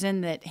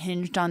season that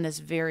hinged on this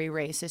very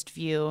racist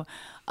view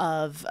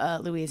of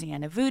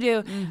Louisiana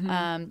voodoo.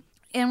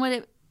 And what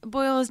it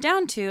boils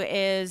down to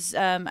is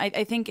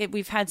I think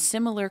we've had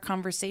similar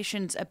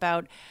conversations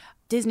about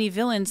Disney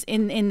villains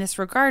in this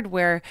regard,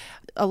 where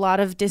a lot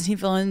of Disney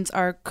villains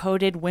are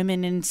coded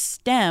women in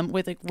STEM,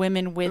 with like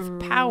women with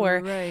power.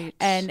 Right.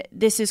 And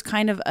this is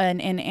kind of an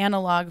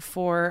analog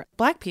for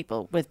Black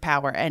people with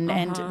power and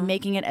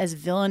making it as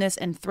villainous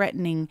and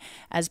threatening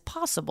as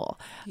possible.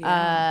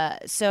 Yeah.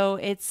 So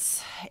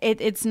it's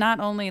not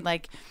only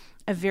like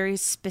a very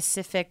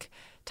specific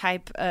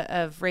type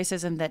of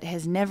racism that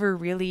has never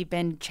really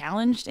been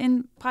challenged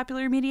in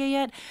popular media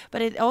yet,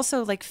 but it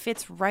also like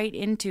fits right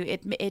into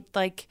it. It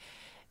like,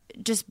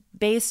 just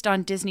based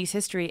on Disney's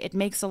history, it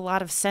makes a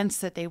lot of sense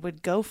that they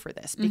would go for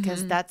this,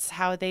 because that's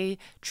how they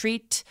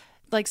treat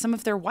like some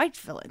of their white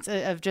villains,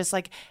 of just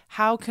like,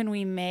 how can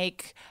we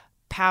make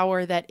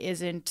power that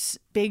isn't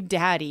Big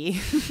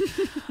Daddy,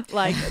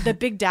 like the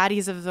big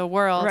daddies of the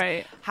world,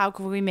 right? How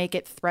can we make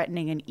it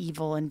threatening and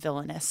evil and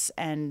villainous?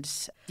 And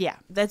yeah,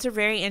 that's a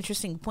very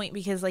interesting point,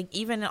 because like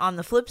even on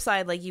the flip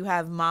side, like you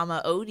have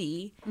Mama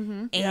Odie,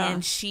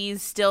 and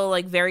she's still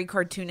like very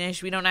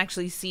cartoonish. We don't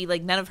actually see,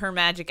 like, none of her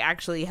magic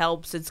actually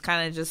helps. It's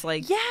kind of just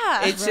like,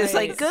 it's just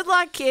like, good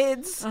luck,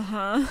 kids.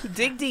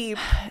 Dig deep.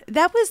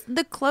 That was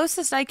the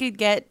closest I could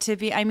get to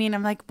be. I mean,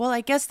 I'm like, well,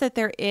 I guess that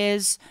there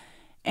is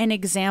an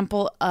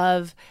example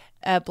of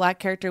a Black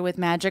character with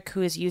magic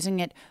who is using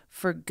it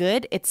for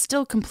good. It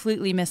still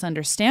completely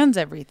misunderstands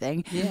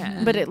everything.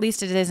 Yeah. But at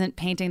least it isn't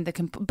painting the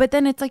but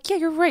then it's like, yeah,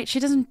 you're right. She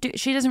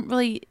doesn't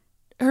really,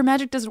 her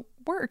magic doesn't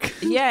work.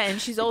 Yeah,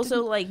 and she's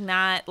also like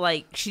not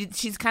like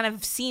she's kind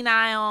of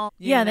senile.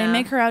 Yeah, they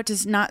make her out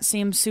to not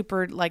seem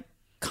super like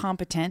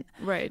competent,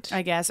 right?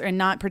 I guess, or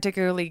not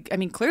particularly, I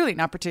mean, clearly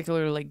not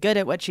particularly good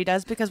at what she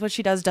does, because what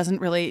she does doesn't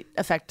really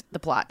affect the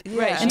plot,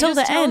 right? Until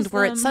the end,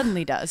 where it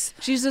suddenly does.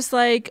 She's just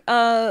like,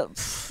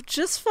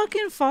 just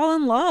fucking fall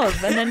in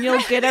love, and then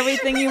you'll get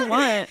everything you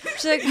want.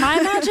 She's like,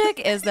 my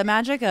magic is the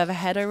magic of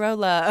hetero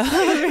love.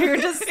 You're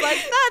just like,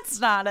 that's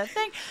not a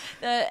thing.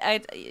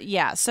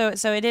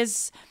 So it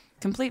is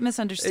complete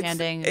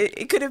misunderstanding.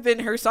 It could have been,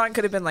 her song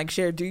could have been like,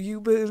 Cher, do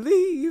you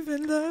believe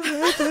in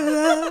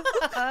love?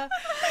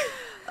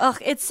 Ugh,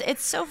 it's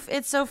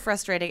so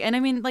frustrating. And I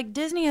mean, like,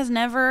 Disney has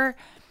never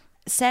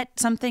set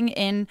something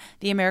in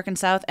the American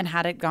South and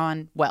had it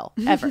gone well,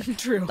 ever.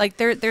 True. Like,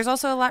 there's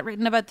also a lot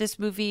written about this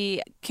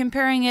movie,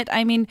 comparing it,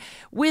 I mean,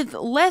 with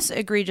less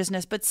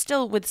egregiousness, but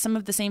still with some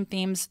of the same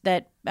themes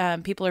that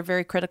people are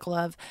very critical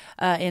of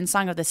in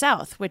Song of the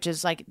South, which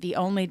is like the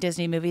only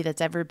Disney movie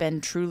that's ever been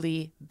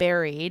truly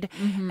buried.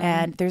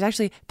 And there's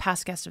actually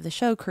past guest of the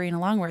show, Karina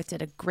Longworth,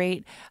 did a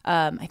great,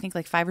 I think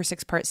like 5 or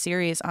 6 part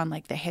series on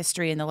like the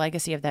history and the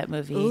legacy of that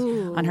movie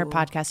on her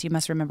podcast. You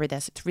Must Remember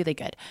This. It's really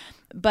good.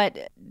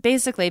 But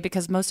basically,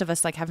 because most of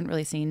us like haven't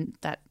really seen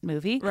that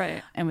movie,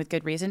 right? And with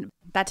good reason,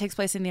 that takes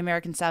place in the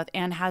American South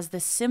and has the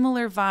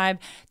similar vibe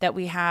that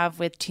we have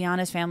with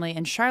Tiana's family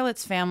and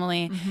Charlotte's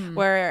family,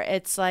 where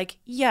it's like,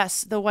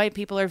 yes, the white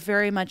people are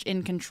very much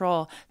in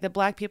control. The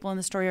Black people in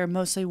the story are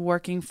mostly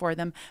working for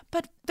them,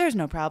 but there's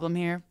no problem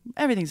here.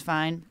 Everything's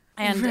fine.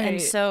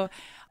 And so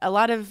a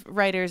lot of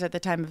writers at the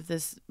time of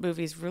this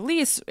movie's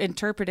release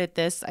interpreted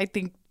this, I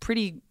think,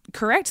 pretty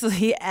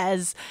correctly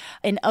as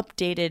an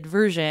updated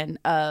version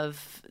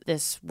of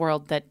this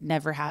world that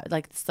never happened.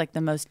 Like, it's like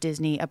the most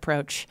Disney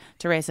approach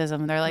to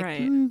racism. They're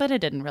like, but it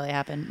didn't really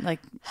happen. Like,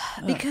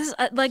 because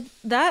like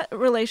that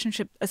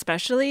relationship,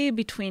 especially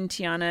between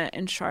Tiana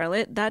and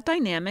Charlotte, that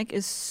dynamic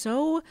is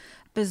so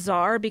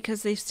bizarre,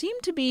 because they seem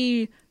to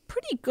be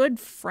pretty good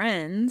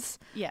friends.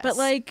 Yes. But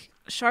like,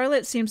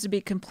 Charlotte seems to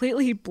be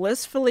completely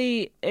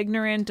blissfully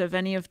ignorant of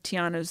any of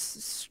Tiana's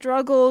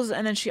struggles.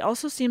 And then she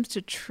also seems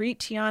to treat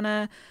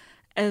Tiana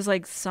as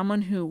like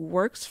someone who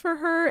works for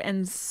her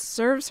and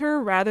serves her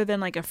rather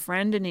than like a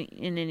friend and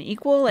an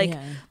equal. Like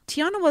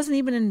Tiana wasn't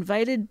even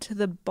invited to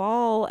the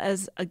ball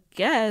as a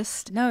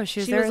guest. No, she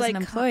was there as like, an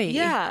employee.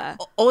 Yeah.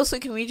 Also,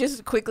 can we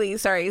just quickly,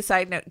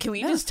 side note, can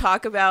we just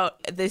talk about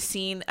the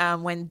scene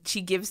when she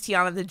gives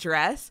Tiana the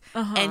dress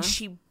and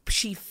she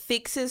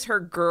fixes her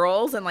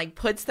girls and like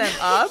puts them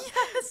up?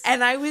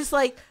 And I was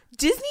like,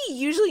 Disney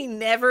usually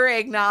never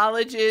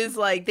acknowledges,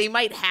 like, they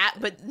might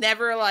have, but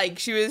never, like,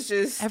 she was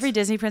just... Every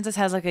Disney princess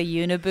has, like, a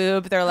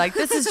uniboob. They're like,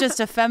 this is just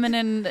a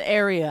feminine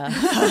area.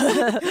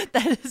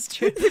 That is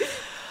true.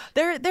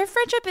 Their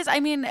friendship is,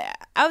 I mean,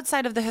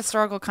 outside of the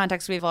historical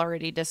context we've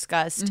already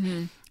discussed,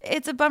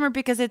 it's a bummer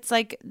because it's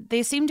like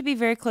they seem to be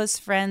very close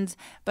friends,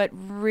 but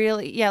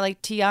really,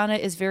 like, Tiana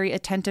is very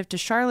attentive to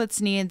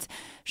Charlotte's needs.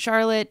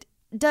 Charlotte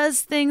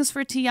does things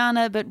for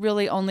Tiana, but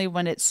really only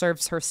when it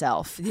serves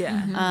herself.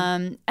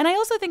 And I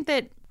also think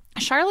that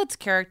Charlotte's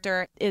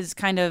character is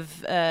kind of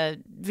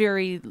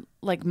very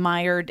like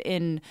mired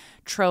in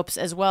tropes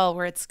as well,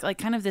 where it's like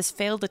kind of this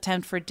failed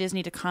attempt for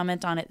Disney to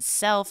comment on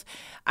itself,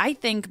 I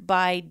think,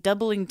 by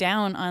doubling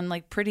down on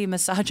like pretty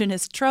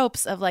misogynist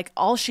tropes of like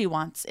all she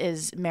wants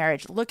is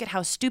marriage. Look at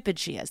how stupid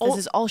she is. This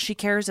is all she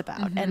cares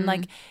about. And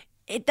like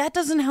that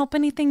doesn't help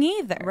anything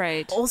either.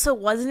 Right. Also,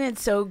 wasn't it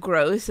so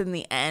gross in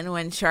the end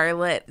when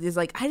Charlotte is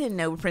like, I didn't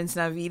know Prince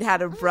Navid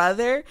had a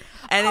brother,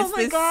 and it's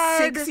this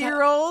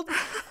 6-year-old,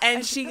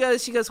 and she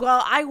goes,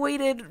 well, I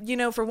waited,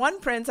 for one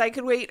prince, I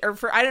could wait, or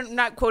for, I'm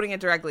not quoting it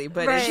directly,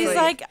 but she's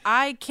like,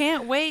 I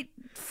can't wait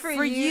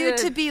for you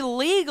to be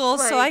legal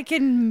so I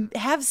can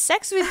have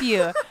sex with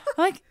you. I'm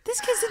like,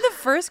 this kid's in the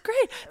first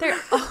grade. They're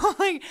all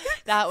like,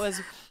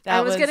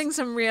 I was getting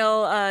some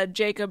real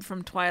Jacob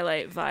from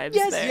Twilight vibes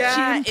there.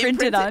 Yeah, she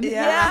imprinted on.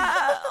 Yeah.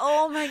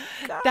 Oh my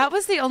God. That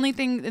was the only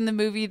thing in the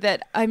movie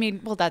that, I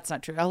mean, well, that's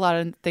not true. A lot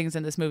of things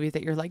in this movie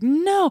that you're like,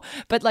 no.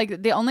 But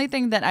like the only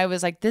thing that I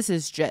was like, this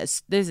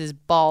is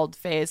bald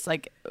face,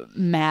 like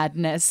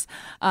madness,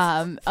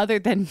 other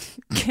than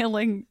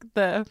killing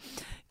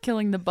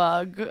the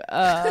bug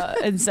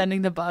and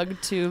sending the bug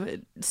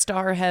to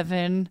star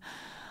heaven.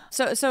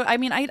 So I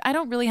mean, I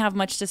don't really have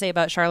much to say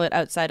about Charlotte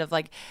outside of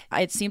like,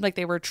 it seemed like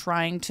they were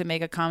trying to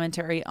make a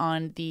commentary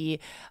on the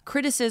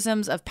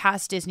criticisms of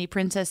past Disney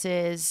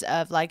princesses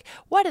of like,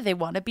 why do they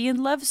want to be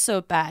in love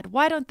so bad?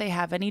 Why don't they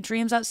have any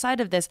dreams outside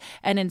of this?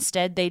 And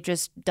instead they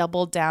just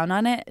doubled down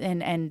on it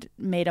and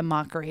made a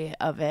mockery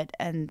of it.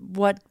 And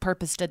what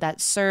purpose did that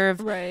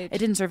serve? Right. It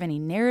didn't serve any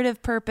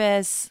narrative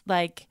purpose.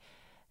 Like,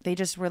 they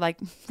just were like,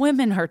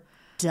 women are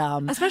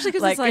dumb. Especially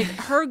because it's like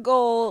her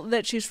goal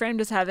that she's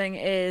framed as having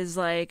is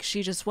like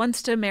she just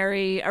wants to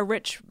marry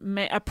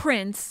a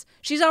prince.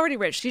 She's already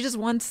rich. She just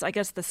wants, I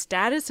guess, the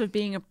status of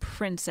being a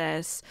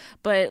princess.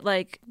 But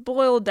like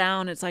boiled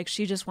down, it's like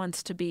she just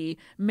wants to be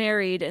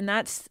married. And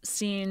that's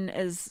seen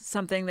as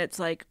something that's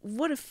like,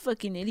 what a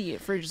fucking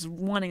idiot for just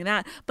wanting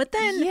that. But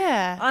then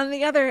on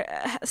the other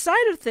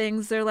side of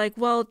things, they're like,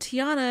 well,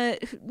 Tiana,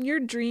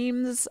 your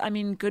dreams, I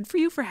mean, good for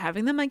you for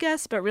having them, I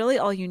guess. But really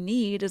all you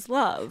need is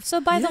love.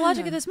 So by the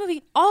logic of this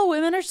movie, all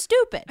women are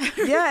stupid.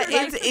 Yeah,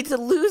 it's a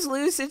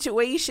lose-lose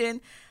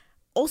situation.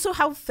 Also,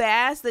 how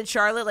fast that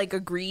Charlotte like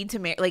agreed to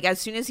marry. Like as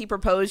soon as he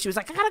proposed, she was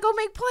like, "I gotta go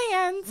make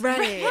plans."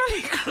 Right.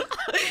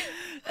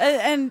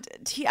 And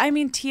I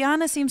mean,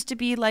 Tiana seems to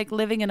be like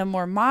living in a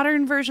more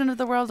modern version of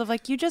the world of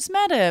like, you just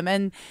met him,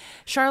 and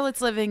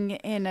Charlotte's living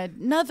in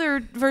another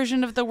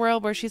version of the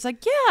world where she's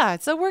like, yeah,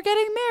 so we're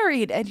getting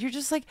married, and you're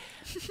just like,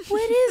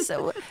 what is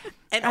it?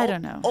 And I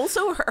don't know.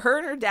 Also, her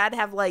and her dad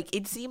have like,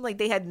 it seemed like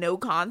they had no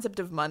concept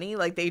of money.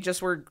 Like they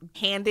just were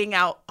handing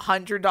out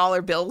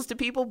 $100 bills to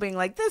people, being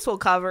like, "This will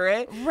cover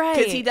it." Right.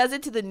 Because he does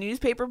it to the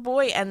newspaper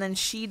boy, and then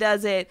she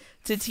does it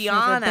to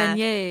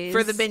Tiana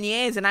for the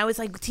beignets. And I was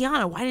like,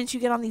 Tiana, why didn't you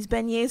get on these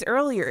beignets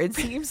earlier? It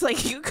seems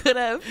like you could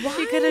have.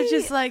 She could have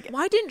just like.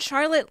 Why didn't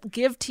Charlotte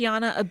give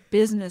Tiana a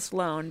business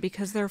loan?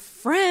 Because they're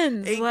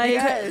friends.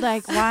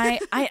 Like why?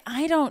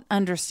 I don't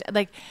understand.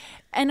 Like.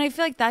 And I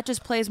feel like that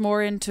just plays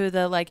more into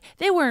the, like,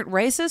 they weren't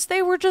racist.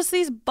 They were just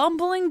these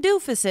bumbling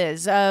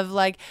doofuses of,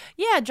 like,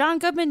 yeah, John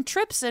Goodman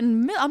trips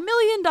and $1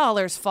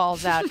 million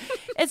falls out.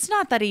 It's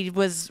not that he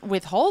was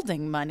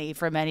withholding money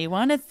from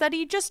anyone. It's that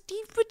he just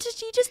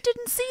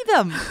didn't see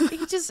them.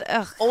 He just,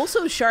 ugh.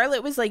 Also,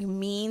 Charlotte was, like,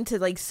 mean to,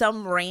 like,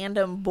 some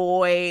random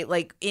boy,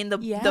 like, in the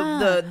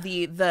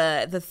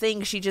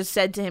thing she just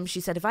said to him.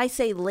 She said, if I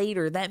say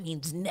later, that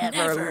means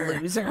never.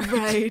 Loser.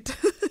 Right.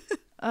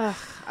 I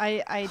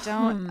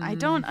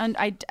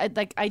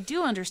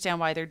do understand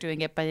why they're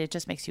doing it, but it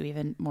just makes you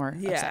even more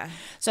upset.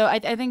 So I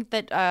think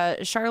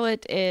that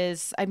Charlotte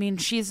is, I mean,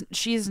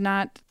 she's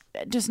not,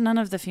 just none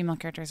of the female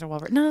characters are well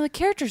written. None of the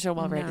characters are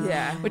well written.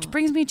 Yeah. Which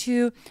brings me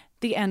to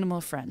the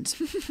animal friend.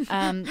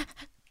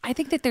 I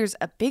think that there's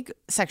a big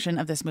section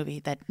of this movie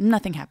that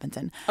nothing happens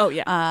in. Oh,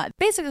 yeah.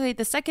 Basically,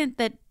 the second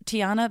that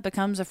Tiana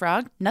becomes a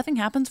frog, nothing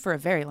happens for a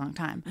very long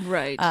time.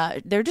 Right.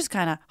 They're just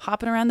kind of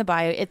hopping around the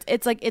bayou.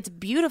 It's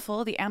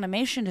beautiful. The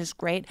animation is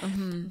great.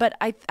 Mm-hmm. But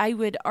I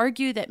would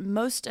argue that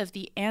most of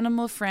the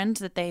animal friends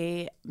that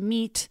they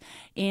meet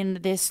in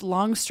this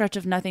long stretch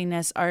of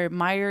nothingness are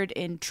mired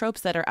in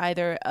tropes that are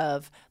either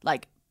of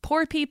like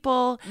poor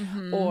people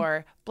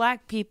or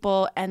black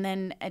people, and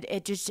then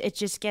it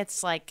just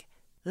gets like,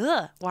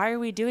 ugh, why are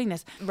we doing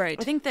this? Right.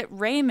 I think that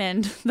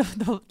Raymond,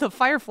 the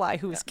firefly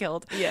who was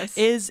killed, yes,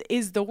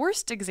 is the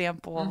worst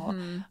example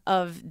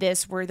of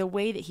this, where the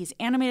way that he's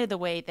animated, the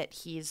way that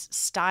he's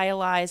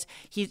stylized,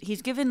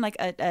 he's given like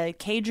a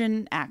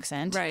Cajun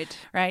accent,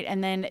 right,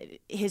 and then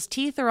his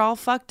teeth are all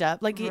fucked up.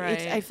 Like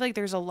right. I feel like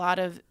there's a lot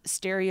of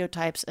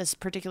stereotypes, as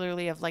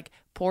particularly of like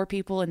poor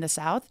people in the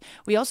South.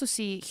 We also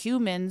see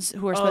humans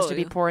who are supposed to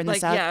be poor in the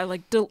South. Yeah,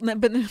 like,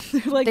 but they're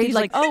like, they're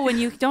like, oh, when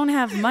you don't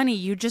have money,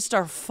 you just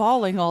are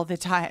falling all the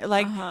time.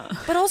 Like,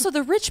 but also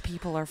the rich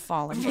people are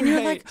falling, and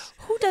you're like,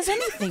 who does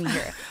anything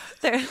here?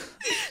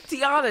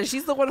 Tiana,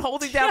 she's the one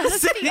holding down the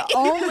city. The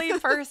only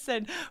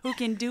person who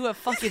can do a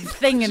fucking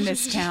thing in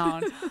this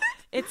town.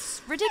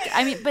 It's ridiculous.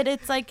 I mean, but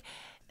it's like,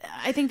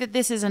 I think that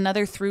this is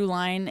another through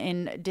line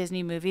in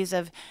Disney movies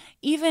of,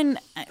 even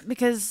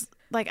because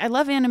like I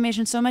love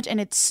animation so much, and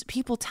it's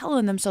people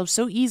telling themselves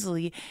so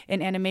easily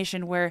in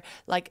animation, where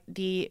like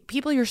the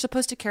people you're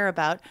supposed to care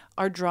about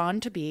are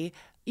drawn to be,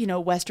 you know,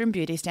 Western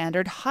beauty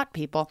standard hot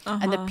people,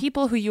 and the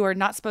people who you are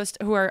not supposed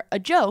to, who are a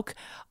joke,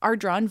 are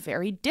drawn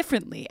very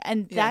differently,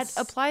 and that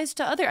applies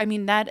to other. I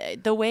mean,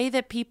 that the way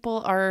that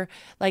people are,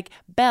 like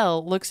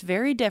Belle looks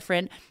very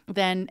different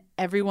than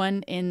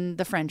everyone in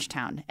the French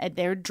town.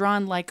 They're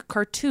drawn like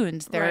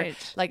cartoons. They're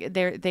like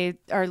they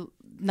are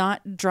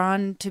not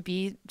drawn to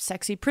be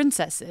sexy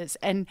princesses.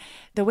 And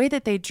the way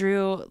that they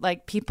drew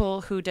like people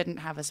who didn't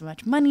have as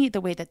much money,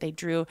 the way that they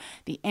drew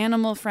the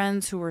animal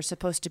friends who were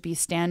supposed to be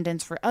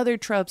stand-ins for other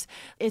tropes,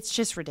 it's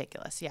just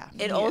ridiculous. Yeah.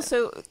 It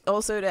also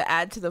to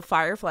add to the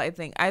Firefly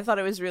thing, I thought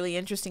it was really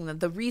interesting that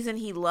the reason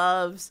he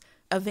loves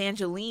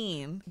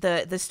Evangeline,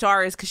 the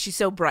star, is because she's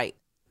so bright.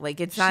 Like,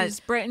 it's not.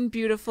 She's bright and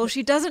beautiful.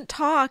 She doesn't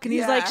talk, and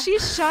he's like,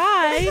 she's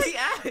shy,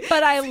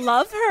 but I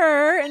love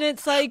her. And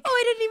it's like, oh,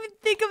 I didn't even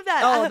think of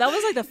that. Oh, that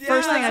was like the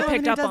first thing I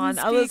picked up on.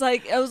 I was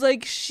like,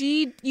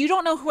 you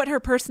don't know what her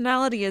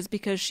personality is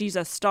because she's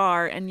a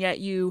star, and yet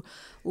you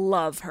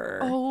love her.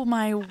 Oh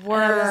my word!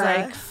 And I was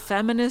like,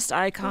 feminist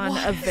icon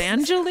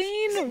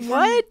Evangeline.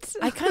 What?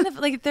 I kind of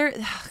like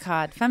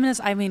God,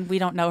 feminist. I mean, we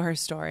don't know her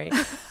story.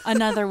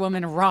 Another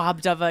woman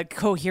robbed of a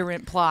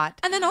coherent plot.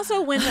 And then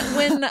also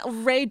when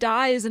Ray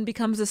dies and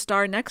becomes a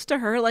star next to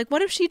her, like,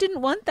 what if she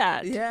didn't want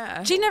that?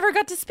 Yeah, she never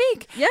got to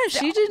speak. Yeah,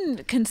 she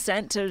didn't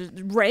consent to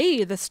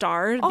Ray, the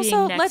star. Also,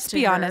 being next let's to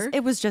be her. honest,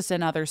 it was just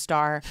another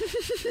star.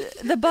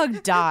 The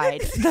bug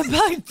died. The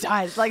bug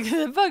died. Like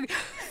the bug,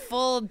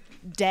 full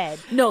dead.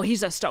 No,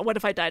 he's a star. What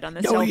if I died on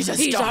this? No, he's a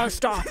star.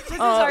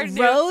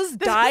 Rose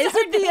dies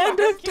at the end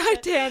of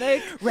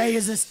Titanic. Ray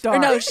is a star. Or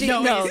no,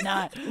 he's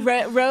not.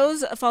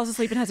 Rose falls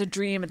asleep and has a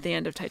dream at the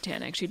end of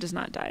Titanic. She does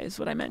not die, is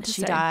what I meant to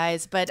say. She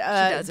dies, but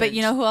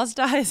you know who else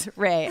dies?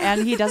 Ray,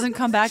 and he doesn't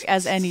come back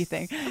as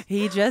anything.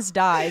 He just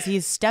dies.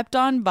 He's stepped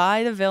on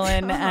by the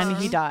villain, and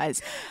he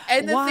dies.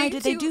 And why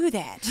did they do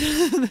that?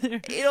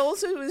 It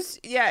also was,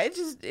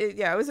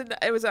 it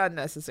was an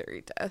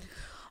unnecessary death.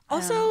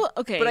 Also,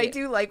 okay. But I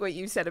do like what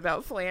you said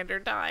about Flander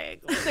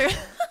dying.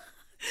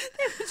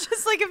 It's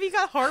just like if you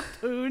got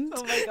harpooned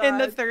in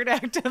the third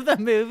act of the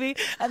movie,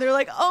 and they're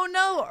like, "Oh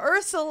no,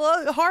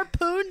 Ursula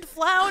harpooned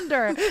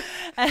Flounder,"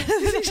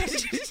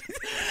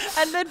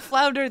 and then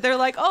Flounder, they're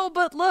like, "Oh,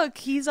 but look,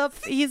 he's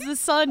the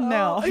sun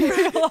now."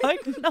 You're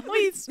like, "No,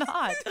 he's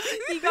not.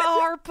 He got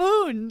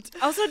harpooned."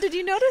 Also, did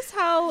you notice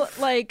how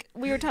like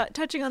we were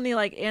touching on the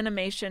like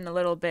animation a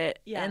little bit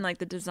and like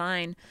the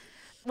design?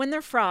 When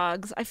they're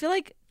frogs, I feel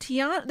like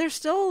Tiana, they're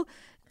still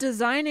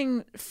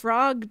designing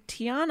frog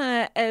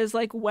Tiana as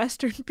like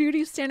Western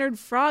beauty standard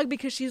frog,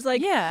 because she's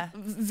like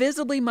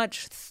visibly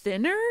much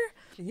thinner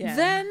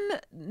than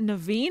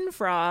Naveen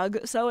frog.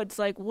 So it's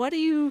like, what are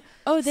you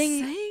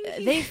saying?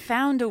 They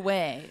found a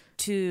way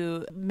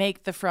to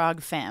make the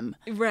frog femme.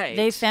 Right.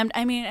 They femmed,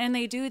 I mean, and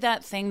they do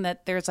that thing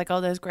that there's like all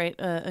those great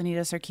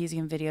Anita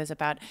Sarkeesian videos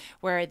about,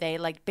 where they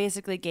like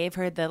basically gave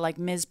her the like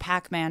Ms.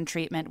 Pac-Man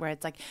treatment, where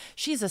it's like,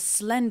 she's a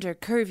slender,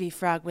 curvy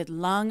frog with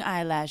long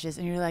eyelashes.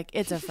 And you're like,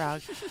 it's a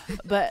frog.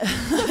 But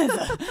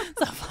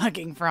it's a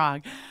fucking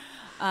frog.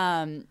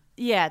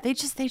 They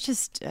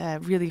just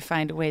really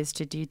find ways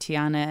to do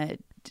Tiana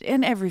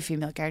and every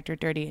female character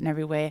dirty in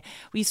every way.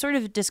 We sort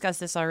of discussed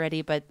this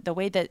already, but the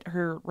way that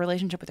her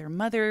relationship with her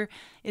mother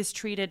is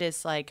treated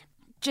is like,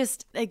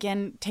 just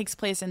again takes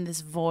place in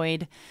this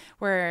void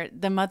where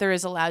the mother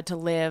is allowed to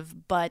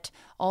live, but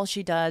all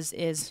she does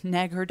is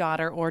nag her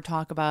daughter or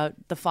talk about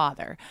the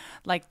father.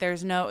 Like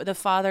the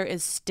father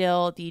is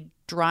still the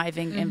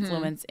driving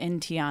influence in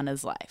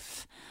Tiana's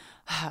life.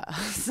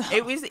 So.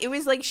 It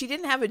was like she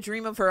didn't have a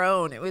dream of her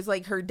own. It was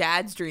like her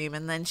dad's dream,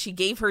 and then she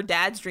gave her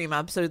dad's dream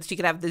up so that she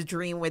could have this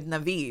dream with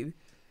Naveed.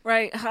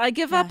 Right. I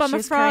give up. I'm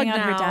a frog now.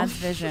 Her dad's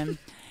vision.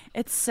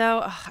 It's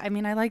so. I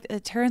mean, I like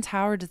Terrence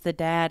Howard is the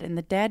dad, and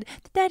the dad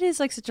is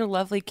like such a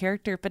lovely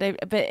character.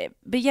 But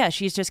yeah,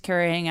 she's just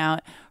carrying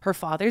out her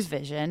father's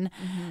vision,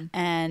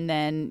 and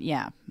then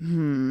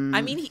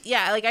I mean,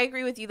 like I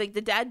agree with you. Like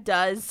the dad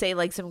does say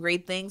like some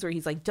great things where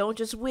he's like, "Don't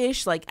just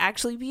wish, like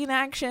actually be in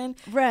action."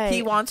 Right.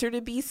 He wants her to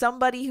be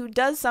somebody who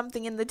does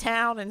something in the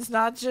town, and it's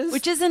not just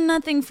which isn't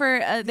nothing for.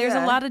 There's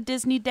a lot of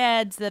Disney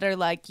dads that are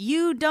like,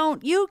 you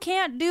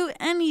can't do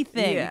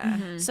anything.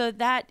 Yeah. So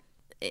that.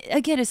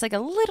 Again, it's like a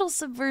little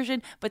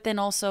subversion, but then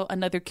also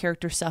another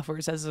character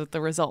suffers as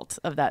the result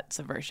of that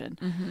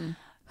subversion.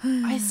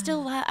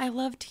 I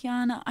love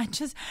Tiana.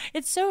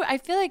 I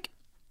feel like,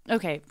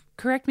 okay,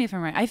 correct me if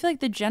I'm right. I feel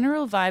like the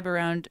general vibe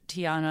around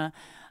Tiana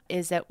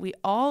is that we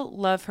all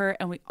love her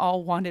and we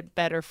all want it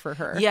better for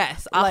her.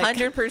 Yes,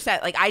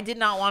 100%. Like I did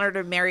not want her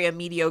to marry a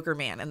mediocre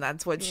man, and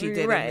that's what she did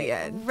in the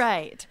end.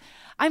 Right.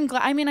 I'm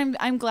glad. I mean,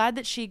 I'm glad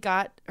that she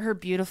got her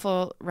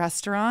beautiful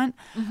restaurant.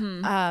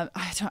 I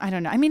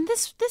don't know. I mean,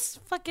 this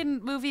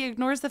fucking movie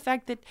ignores the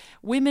fact that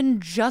women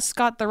just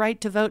got the right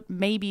to vote,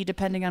 maybe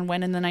depending on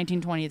when in the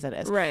 1920s it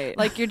is. Right.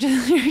 Like you're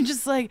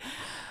just like.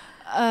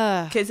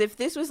 Because if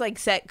this was like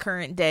set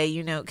current day,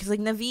 you know, because like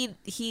Naveed,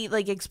 he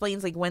like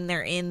explains like when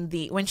they're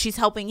when she's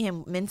helping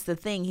him mince the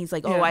thing, he's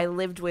like, I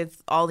lived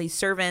with all these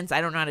servants,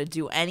 I don't know how to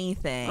do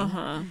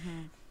anything.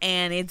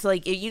 And it's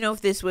like, you know,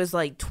 if this was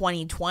like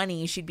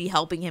 2020, she'd be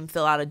helping him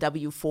fill out a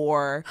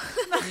W-4.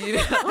 You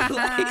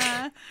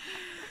know,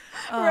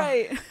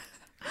 right.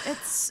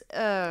 It's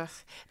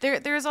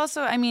there's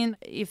also, I mean,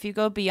 if you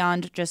go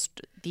beyond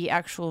just the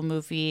actual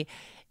movie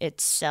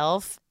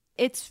itself,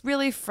 it's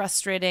really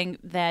frustrating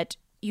that,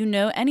 you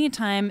know,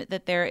 anytime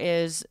that there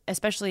is,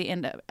 especially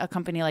in a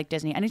company like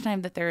Disney,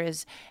 anytime that there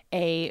is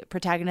a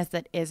protagonist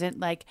that isn't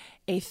like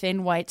a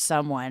thin white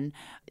someone,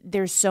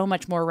 there's so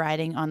much more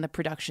riding on the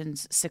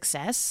production's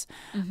success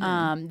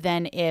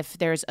than if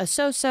there's a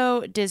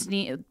so-so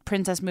Disney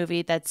princess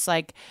movie that's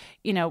like,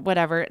 you know,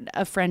 whatever,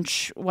 a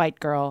French white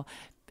girl,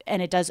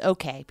 and it does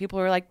okay. People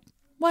are like,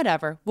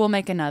 whatever, we'll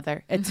make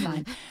another. It's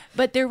fine.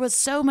 But there was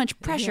so much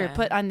pressure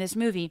put on this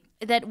movie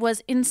that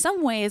was in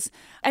some ways,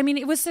 I mean,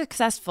 it was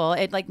successful.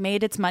 It like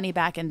made its money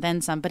back and then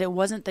some, but it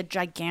wasn't the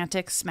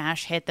gigantic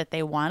smash hit that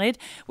they wanted,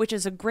 which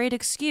is a great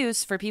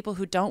excuse for people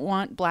who don't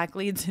want black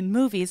leads in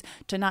movies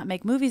to not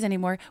make movies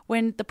anymore,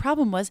 when the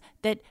problem was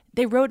that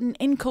they wrote an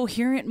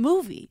incoherent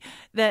movie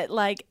that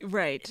like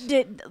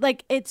did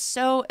like it's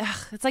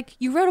like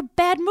you wrote a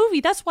bad movie.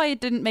 That's why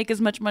it didn't make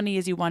as much money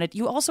as you wanted.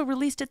 You also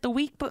released it the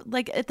week but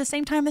like at the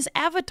same time as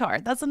Avatar.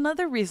 That's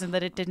another reason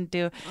that it didn't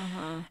do.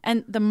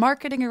 And the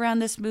marketing around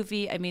this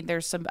movie, I mean,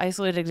 there's some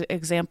isolated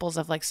examples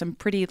of like some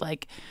pretty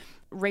like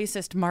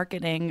racist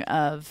marketing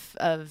of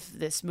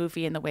this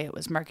movie and the way it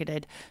was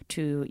marketed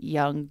to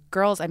young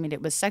girls. I mean,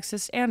 it was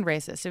sexist and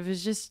racist. It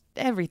was just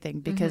everything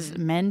because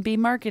men be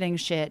marketing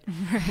shit.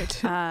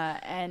 Right.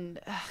 And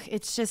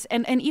it's just,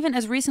 and even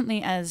as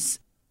recently as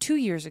 2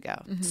 years ago,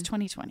 it's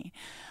 2020,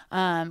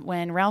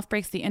 when Ralph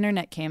Breaks the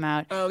Internet came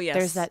out,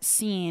 there's that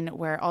scene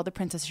where all the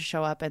princesses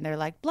show up and they're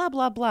like, blah,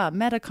 blah, blah,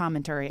 meta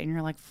commentary. And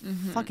you're like,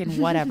 fucking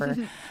whatever.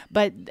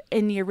 But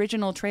in the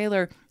original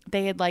trailer,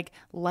 they had like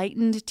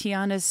lightened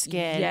Tiana's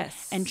skin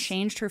and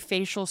changed her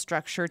facial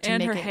structure to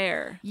make her it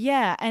hair.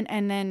 Yeah.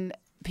 And then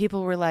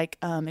people were like,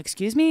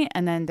 excuse me.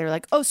 And then they're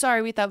like, oh,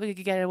 sorry, we thought we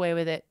could get away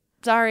with it.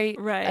 Sorry.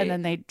 Right. And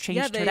then they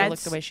changed her to look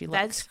the way she looks.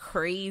 That's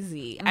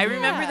crazy. I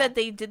remember that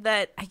they did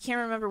that. I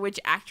can't remember which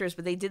actress,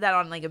 but they did that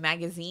on like a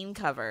magazine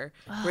cover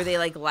where they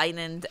like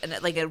lightened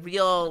like a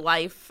real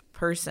life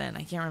person.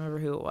 I can't remember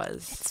who it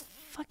was. It's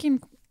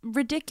fucking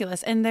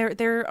ridiculous. And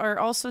there are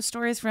also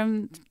stories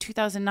from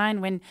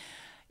 2009 when,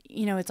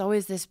 you know, it's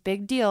always this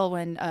big deal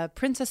when a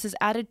princess is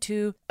added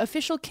to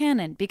official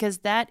canon, because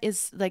that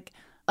is like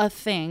a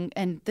thing.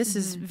 And this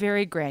is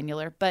very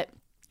granular, but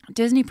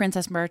Disney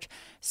princess merch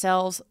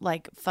sells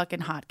like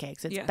fucking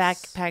hotcakes. It's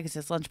backpacks,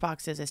 it's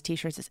lunchboxes, it's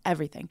t-shirts, it's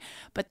everything.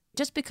 But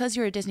just because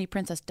you're a Disney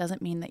princess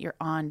doesn't mean that you're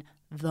on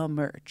the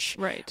merch.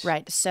 Right.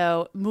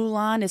 So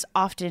Mulan is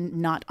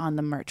often not on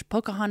the merch.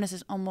 Pocahontas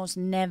is almost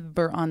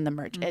never on the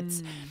merch.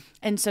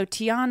 And so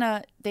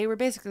Tiana, they were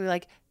basically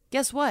like,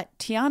 guess what?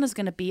 Tiana's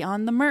going to be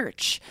on the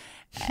merch,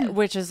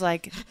 which is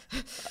like,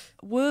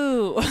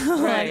 woo.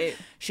 Right.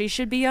 She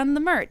should be on the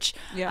merch.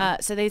 Yeah.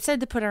 So they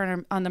said to put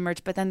her on the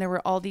merch, but then there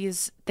were all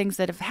these things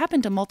that have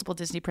happened to multiple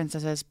Disney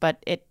princesses,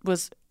 but it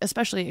was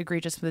especially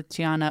egregious with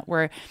Tiana,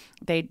 where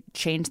they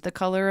changed the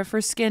color of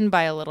her skin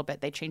by a little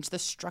bit. They changed the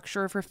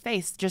structure of her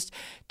face just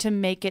to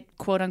make it,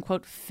 quote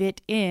unquote,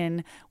 fit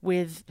in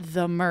with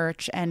the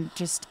merch. And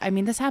just, I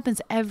mean, this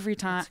happens every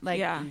time.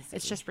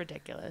 It's just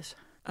ridiculous.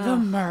 The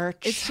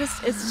merch. It's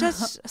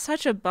just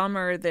such a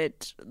bummer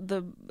that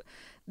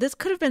this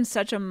could have been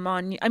such a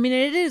I mean,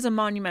 it is a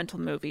monumental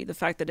movie. The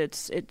fact that it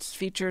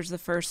features the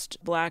first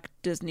Black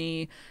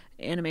Disney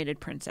animated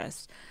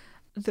princess.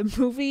 The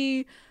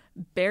movie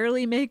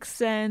barely makes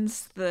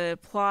sense. The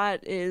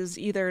plot is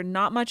either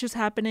not much is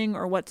happening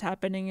or what's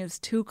happening is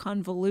too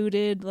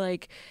convoluted.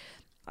 Like,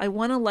 I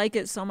want to like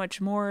it so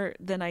much more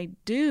than I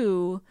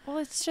do. Well,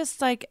 it's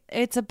just like,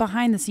 it's a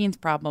behind the scenes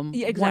problem.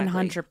 Yeah,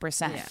 exactly.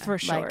 100%. Yeah, for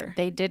sure. Like,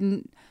 they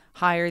didn't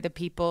hire the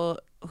people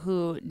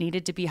who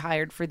needed to be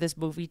hired for this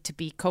movie to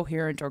be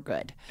coherent or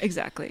good.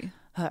 Exactly.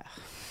 No,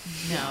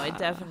 it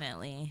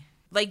definitely.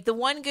 Like, the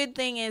one good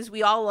thing is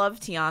we all love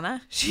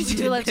Tiana. We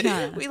do love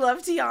Tiana. We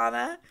love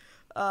Tiana.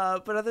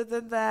 But other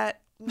than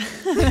that...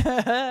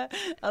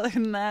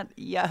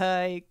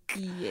 Yike.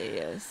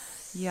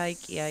 Yes.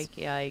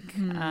 Yike.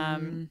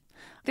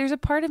 There's a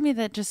part of me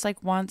that just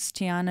like wants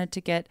Tiana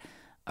to get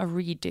a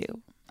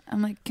redo.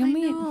 I'm like, can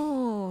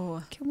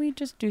we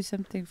just do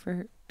something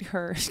for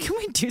her? Can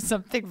we do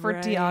something for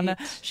Tiana?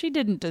 She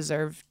didn't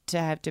deserve to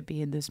have to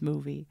be in this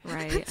movie.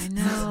 Right, I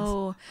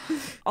know.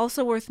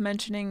 Also worth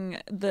mentioning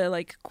the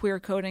like queer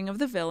coding of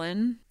the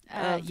villain.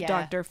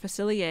 Dr.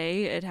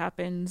 Facilier. It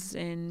happens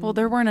in... Well,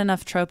 there weren't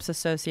enough tropes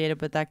associated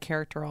with that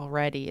character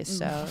already,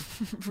 so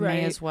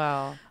may as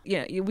well.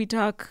 Yeah, we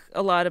talk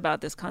a lot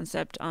about this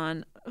concept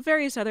on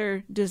various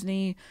other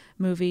Disney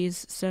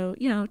movies, so,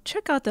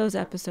 check out those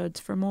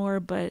episodes for more,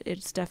 but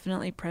it's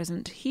definitely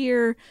present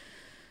here.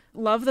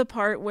 Love the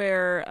part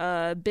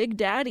where Big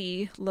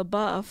Daddy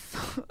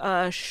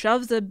LaBeouf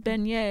shoves a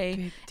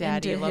beignet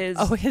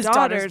into his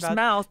daughter's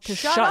mouth to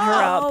shut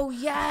her up. Oh,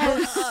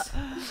 yes.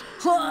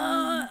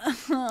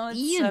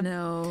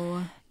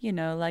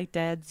 Like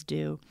dads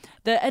do.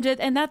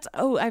 And that's,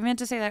 I meant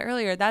to say that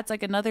earlier. That's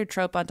like another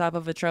trope on top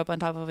of a trope on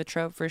top of a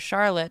trope for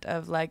Charlotte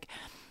of like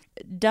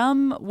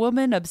dumb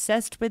woman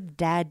obsessed with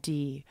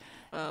daddy.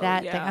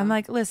 Thing. I'm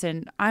like,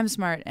 listen, I'm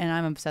smart and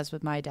I'm obsessed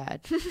with my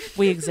dad.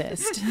 We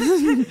exist.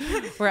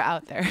 We're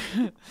out there.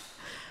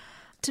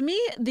 To me,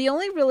 the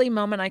only really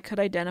moment I could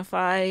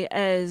identify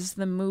as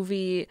the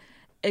movie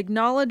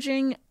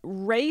acknowledging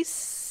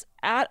race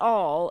at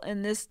all,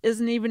 and this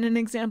isn't even an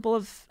example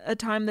of a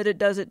time that it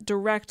does it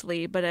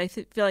directly, but I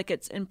feel like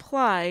it's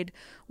implied,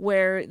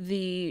 where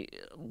the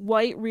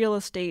white real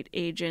estate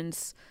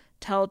agents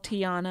tell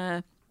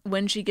Tiana,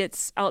 when she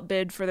gets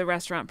outbid for the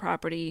restaurant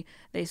property,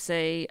 they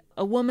say,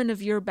 a woman of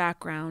your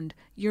background,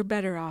 you're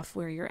better off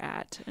where you're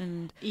at.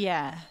 And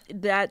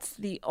that's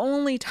the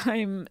only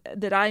time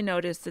that I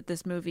noticed that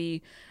this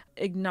movie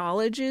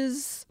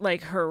acknowledges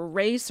like her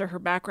race or her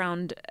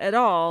background at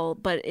all.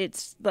 But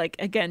it's like,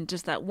 again,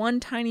 just that one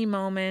tiny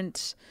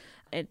moment.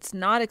 It's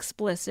not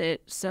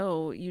explicit,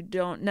 so you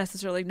don't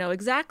necessarily know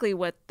exactly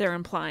what they're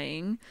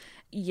implying.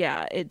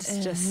 Yeah, it's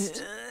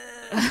just...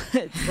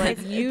 It's like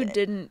you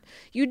didn't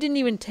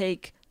even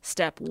take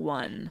step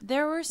one.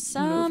 There were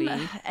some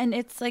movie. And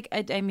it's like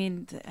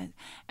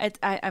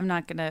I'm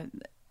not gonna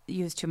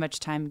use too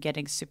much time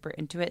getting super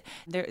into it.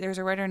 There's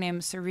a writer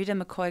named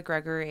Sarita McCoy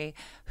Gregory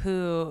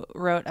who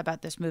wrote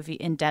about this movie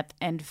in depth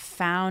and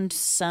found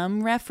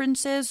some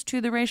references to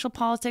the racial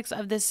politics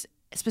of this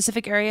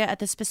specific area at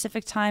this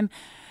specific time,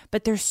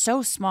 but they're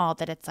so small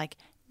that it's like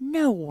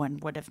no one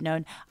would have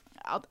known.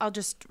 I'll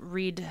just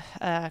read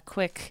a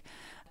quick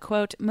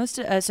quote.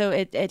 So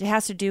it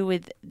has to do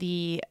with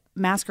the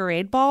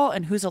masquerade ball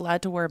and who's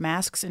allowed to wear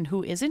masks and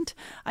who isn't,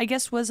 I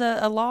guess was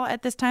a law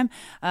at this time.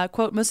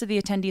 Quote, most of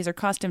the attendees are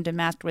costumed and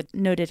masked with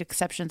noted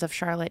exceptions of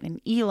Charlotte and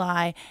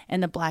Eli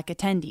and the black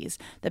attendees.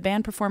 The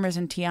band performers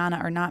and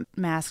Tiana are not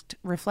masked,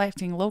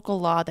 reflecting local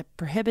law that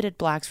prohibited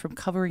blacks from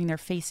covering their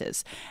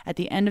faces. At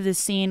the end of the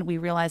scene, we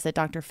realize that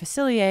Dr.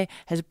 Facilier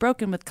has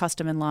broken with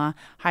custom and law,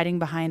 hiding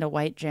behind a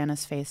white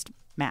Janus-faced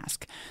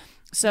mask.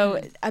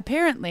 So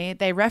apparently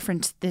they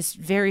referenced this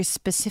very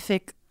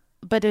specific,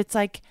 but it's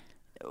like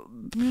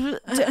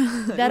that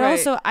right.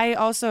 Also, I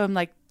also am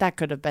like, that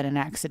could have been an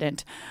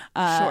accident.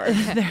 Sure.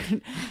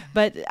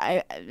 But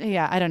I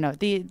don't know.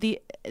 The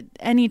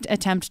any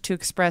attempt to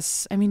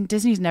express, I mean,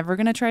 Disney's never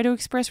going to try to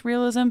express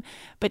realism,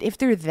 but if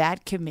they're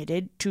that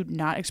committed to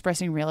not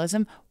expressing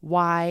realism,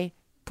 why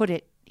put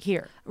it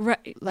here?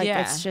 Right. Like,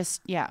 it's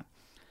just,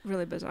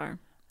 really bizarre.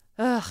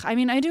 I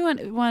mean, I do want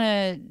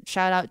to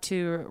shout out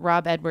to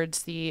Rob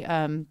Edwards, the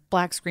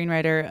black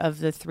screenwriter of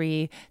the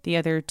three, the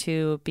other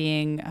two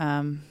being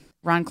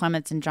Ron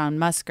Clements and John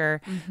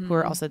Musker, who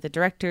are also the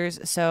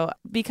directors. So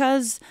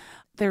because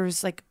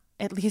there's like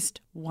at least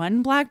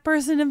one black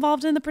person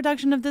involved in the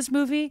production of this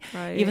movie,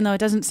 right. Even though it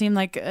doesn't seem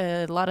like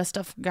a lot of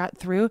stuff got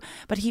through.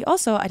 But he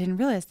also, I didn't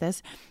realize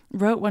this,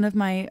 wrote one of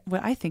my,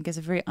 what I think is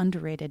a very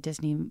underrated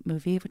Disney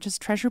movie, which is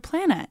Treasure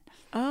Planet.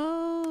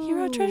 Oh. He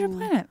wrote Treasure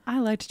Planet. I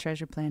liked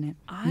Treasure Planet.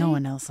 No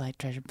one else liked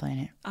Treasure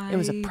Planet. It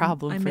was a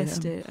problem for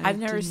missed them. It. I've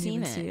never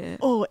seen it.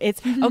 Oh,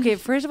 it's okay.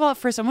 First of all,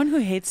 for someone who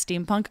hates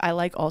steampunk, I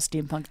like all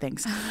steampunk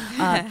things.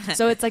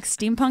 So it's like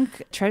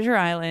steampunk Treasure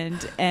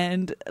Island,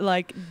 and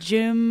like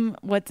Jim,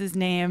 what's his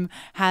name,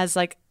 has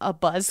like a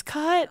buzz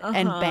cut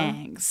and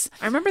bangs.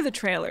 I remember the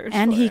trailers.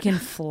 And he can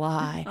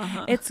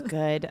fly. It's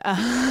good.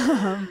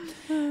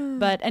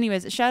 But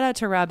anyways, shout out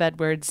to Rob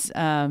Edwards.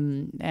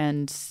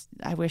 And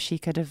I wish he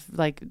could have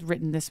like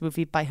written this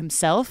movie by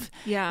himself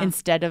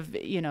instead of,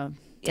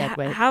 dead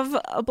weight. Have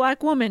a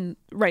black woman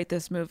write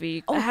this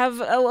movie, have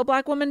a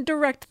Black woman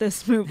direct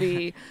this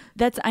movie.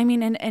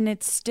 And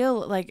it's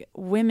still like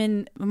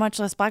women, much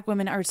less Black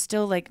women, are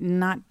still like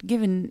not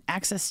given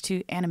access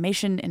to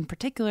animation in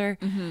particular.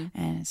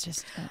 And it's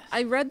just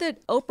I read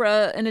that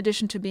Oprah, in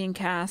addition to being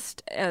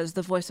cast as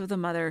the voice of the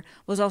mother,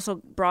 was also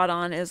brought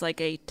on as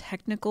like a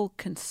technical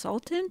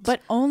consultant,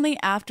 but only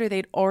after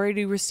they'd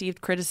already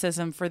received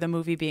criticism for the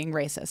movie being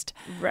racist.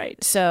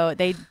 Right. So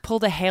they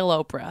pulled a Hail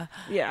Oprah.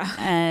 Yeah.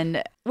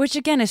 And which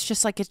again is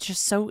just like, it's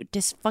just so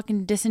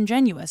fucking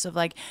disingenuous of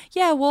like,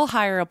 yeah, we'll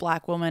hire a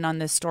Black woman on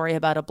this story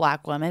about a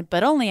Black woman,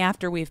 but only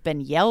after we've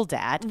been yelled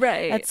at.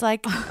 Right. It's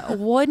like,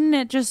 wouldn't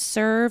it just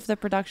serve the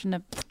production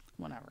of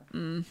whatever?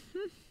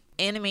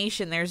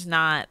 Animation, there's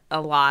not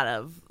a lot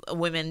of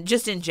women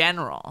just in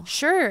general.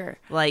 Sure.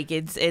 Like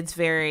it's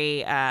very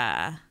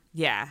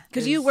yeah.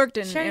 Because you worked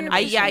in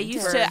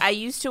animation. I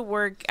used to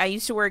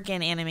work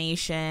in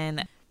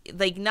animation.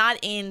 Like not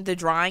in the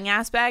drawing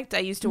aspect. I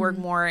used to work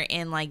more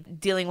in like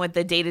dealing with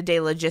the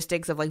day-to-day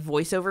logistics of like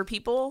voiceover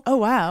people. Oh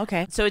wow,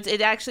 okay. So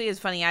it actually is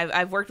funny.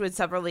 I've worked with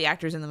several of the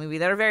actors in the movie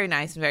that are very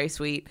nice and very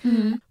sweet.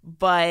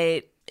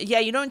 But yeah,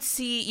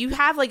 you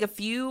have like a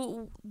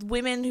few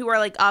women who are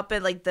like up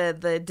at like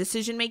the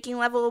decision-making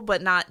level,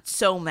 but not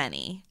so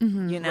many,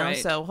 you know? Right.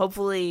 So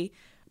hopefully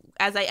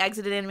as I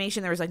exited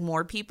animation, there was like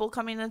more people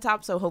coming to the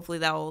top. So hopefully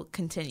that will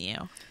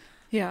continue.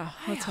 Yeah,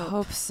 let's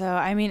hope so.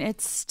 I mean,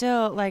 it's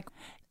still like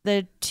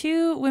the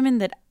two women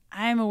that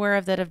I'm aware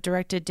of that have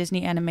directed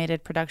Disney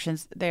animated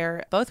productions,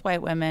 they're both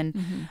white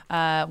women.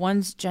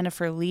 One's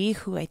Jennifer Lee,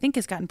 who I think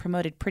has gotten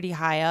promoted pretty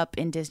high up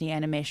in Disney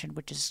animation,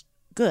 which is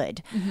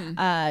good.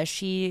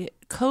 She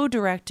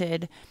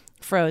co-directed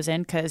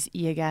Frozen, because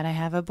you gotta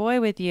have a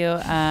boy with you.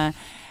 And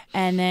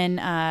then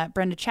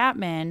Brenda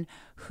Chapman,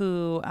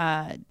 who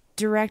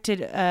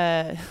directed,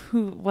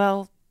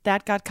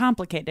 that got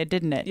complicated,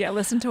 didn't it? Yeah,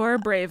 listen to our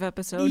Brave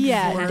episode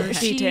for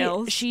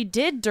details. She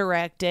did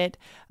direct it,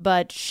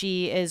 but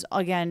she is,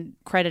 again,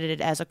 credited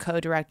as a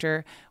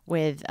co-director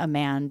with a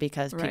man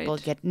because people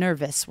get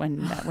nervous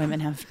when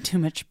women have too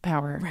much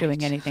power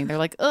doing anything. They're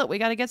like, oh, we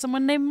got to get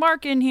someone named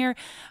Mark in here.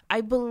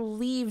 I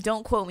believe,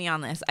 don't quote me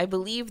on this, I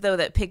believe, though,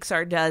 that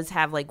Pixar does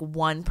have like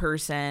one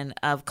person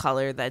of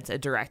color that's a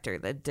director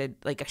that did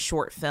like a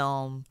short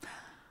film.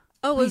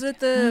 Oh, was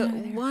it the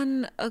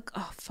one?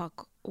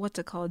 What's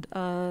it called?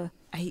 I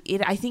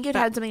think it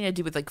had something to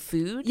do with like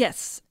food.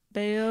 Yes,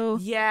 Bayo.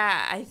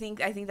 Yeah, I think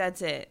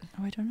that's it.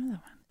 Oh, I don't know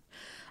that one.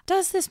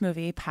 Does this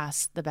movie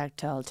pass the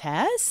Bechdel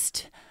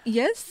test?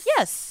 Yes.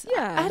 Yes.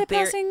 Yeah. I had it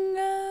passing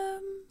a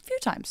few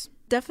times.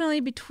 Definitely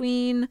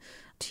between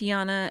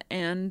Tiana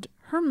and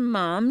her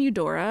mom,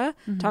 Eudora,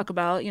 talk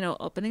about,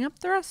 opening up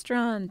the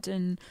restaurant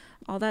and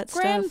all that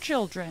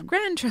Grandchildren.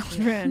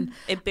 Grandchildren.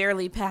 It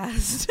barely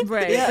passed.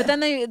 Right. Yeah. But then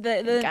they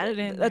got it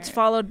in that's there.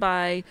 followed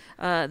by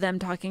them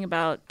talking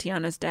about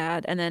Tiana's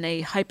dad and then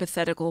a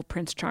hypothetical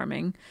Prince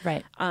Charming.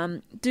 Right.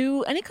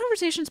 Do any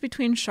conversations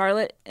between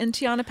Charlotte and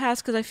Tiana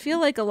pass? Because I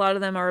feel like a lot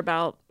of them are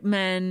about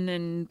men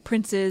and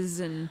princes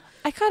and...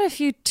 I got a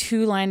few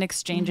 2-line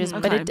exchanges,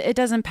 but it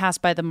doesn't pass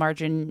by the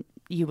margin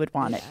you would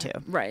want it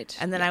to. Right.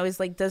 And then I was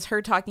like, does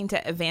her talking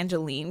to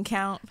Evangeline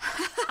count?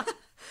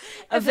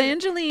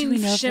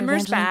 Evangeline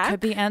shimmers back.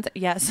 Could be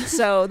yes.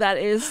 So that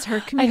is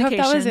her communication.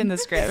 I hope that was in the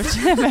script.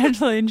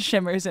 Evangeline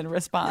shimmers in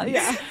response.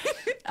 Yeah.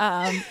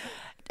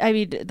 I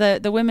mean,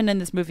 the women in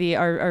this movie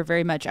are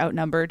very much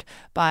outnumbered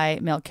by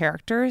male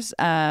characters,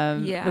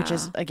 which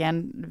is,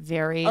 again,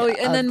 very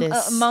and then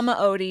Mama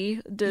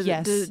Odie.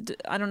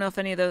 I don't know if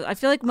any of those... I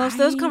feel like most of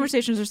those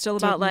conversations are still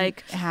about,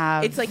 like...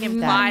 It's, like,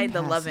 implied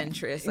the love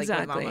interest, like,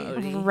 exactly. with Mama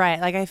Odie. Right.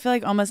 Like, I feel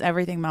like almost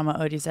everything Mama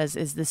Odie says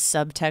is this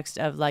subtext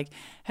of, like,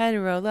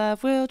 hetero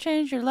love will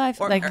change your life.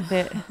 Or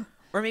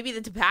maybe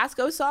the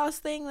Tabasco sauce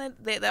thing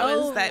that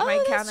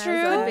might count as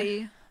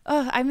true.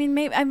 I mean,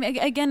 maybe. I mean,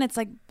 again, it's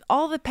like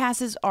all the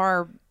passes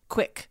are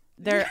quick.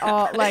 They're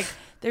all like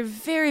they're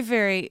very,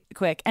 very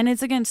quick, and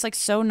it's again, it's like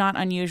so not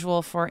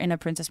unusual for in a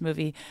princess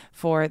movie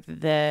for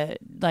the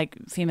like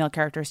female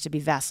characters to be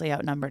vastly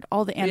outnumbered.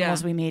 All the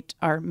animals we meet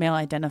are male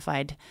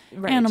identified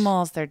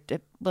animals. They're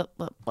blip,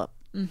 blip, blip.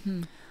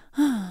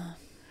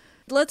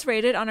 Let's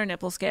rate it on our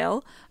nipple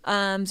scale.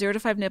 0 to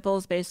 5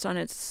 nipples based on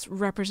its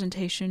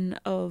representation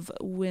of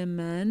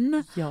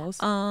women. Yes.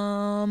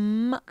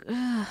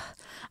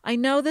 I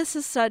know this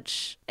is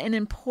such an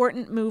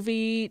important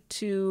movie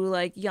to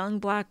like young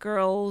Black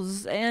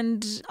girls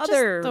and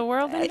other the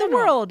world in the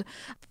world,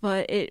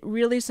 but it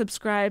really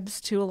subscribes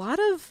to a lot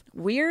of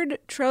weird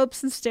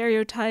tropes and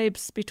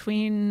stereotypes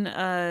between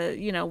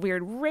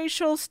weird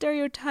racial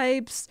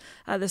stereotypes.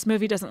 This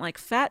movie doesn't like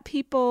fat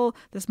people.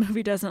 This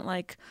movie doesn't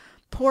like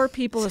poor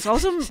people. This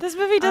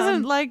movie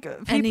doesn't like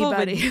people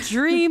with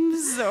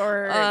dreams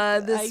or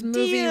this ideas.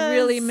 Movie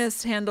really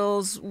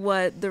mishandles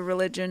what the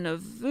religion of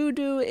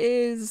voodoo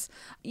is.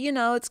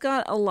 It's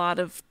got a lot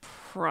of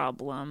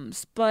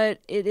problems,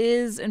 but it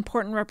is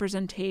important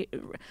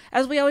representation.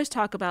 As we always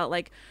talk about,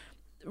 like,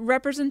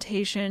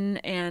 representation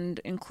and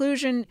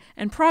inclusion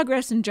and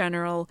progress in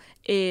general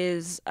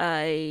is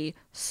a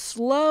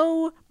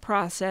slow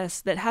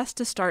process that has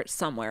to start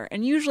somewhere.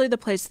 And usually the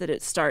place that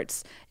it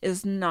starts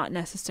is not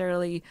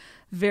necessarily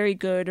very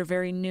good or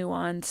very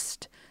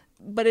nuanced,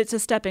 but it's a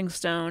stepping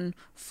stone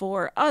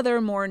for other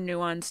more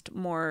nuanced,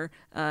 more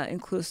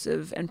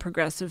inclusive and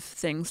progressive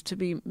things to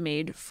be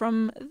made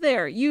from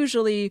there.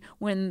 Usually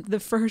when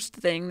the first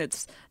thing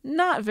that's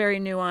not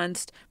very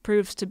nuanced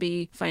proves to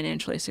be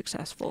financially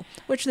successful,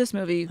 which this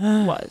movie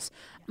was.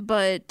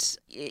 But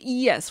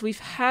yes, we've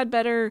had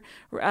better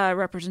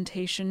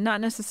representation, not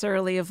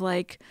necessarily of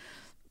like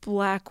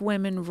Black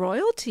women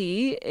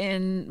royalty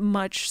in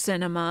much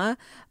cinema,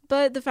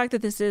 but the fact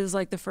that this is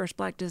like the first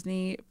Black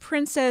Disney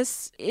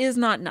princess is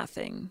not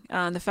nothing.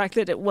 The fact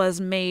that it was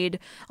made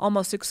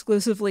almost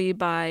exclusively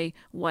by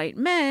white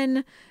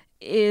men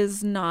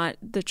is not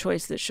the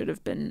choice that should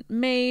have been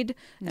made,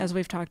 as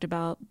we've talked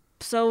about.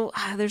 So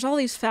there's all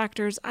these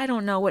factors. I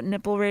don't know what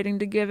nipple rating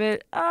to give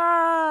it.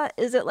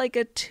 Is it like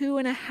a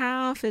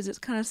 2.5? Is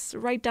it kind of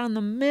right down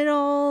the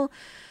middle?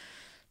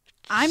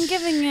 I'm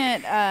giving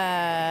it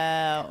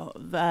I'm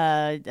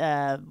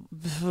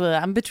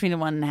between a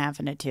 1.5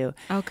 and a 2.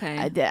 Okay.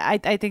 I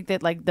think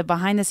that like the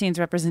behind the scenes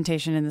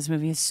representation in this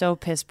movie is so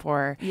piss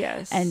poor.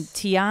 Yes. And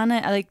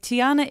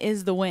Tiana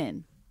is the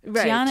win.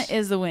 Right. Tiana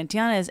is the win.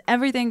 Tiana is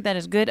everything that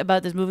is good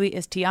about this movie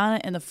is Tiana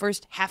in the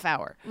first half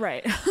hour.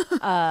 Right.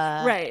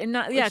 Right. And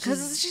not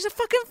because she's a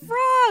fucking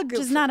frog.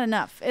 Which is not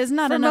enough. It's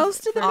not for enough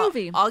most of the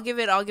movie. I'll give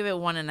it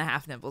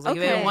 1.5 nipples. I'll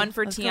give it 1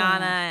 for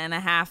Tiana and a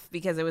half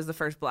because it was the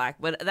first Black.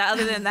 But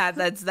other than that,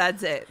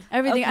 that's it.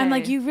 Everything. I'm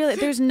like,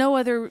 there's no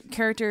other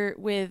character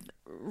with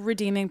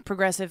redeeming,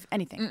 progressive,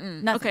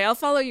 anything. Okay, I'll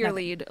follow your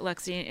lead,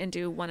 Lexie, and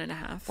do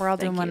 1.5. We're all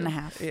doing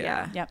 1.5.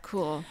 Yeah. Yep.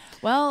 Cool.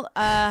 Well,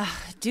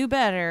 do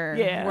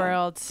better,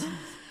 world.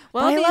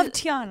 Well, I love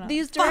Tiana.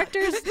 These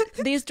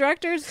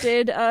directors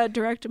did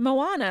direct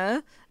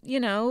Moana,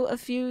 a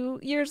few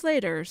years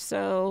later.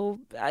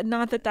 So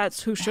not that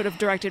that's who should have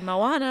directed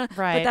Moana,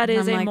 right? But that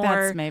is a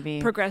more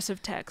maybe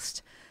progressive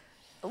text.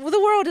 Well,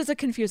 the world is a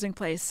confusing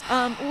place.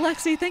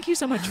 Lexie, thank you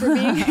so much for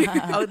being here.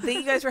 Thank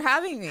you guys for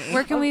having me.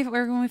 Where can we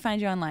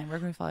find you online? Where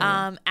can we follow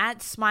you?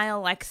 At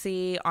Smile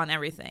Lexie on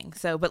everything.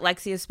 So, but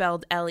Lexie is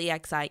spelled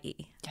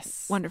Lexie.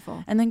 Yes.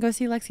 Wonderful. And then go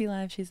see Lexie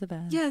live. She's the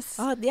best. Yes.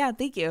 Oh, yeah.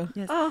 Thank you.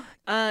 Yes.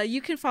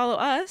 You can follow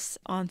us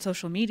on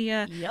social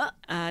media. Yep.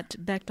 At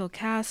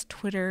Bechdelcast,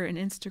 Twitter and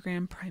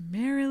Instagram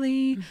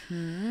primarily.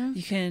 Mm-hmm.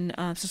 You can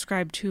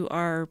subscribe to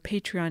our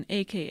Patreon,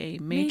 aka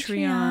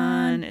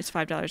Matreon. It's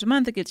 $5 a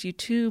month. It gets you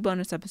 2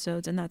 bonus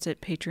episodes, and that's at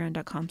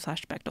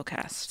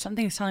patreon.com/Bechdelcast.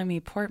 Something's telling me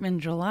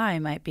Portman July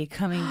might be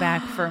coming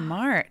back for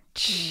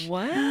March.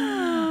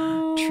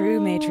 Wow. True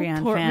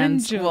Matreon Portman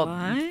fans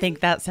July? will think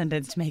that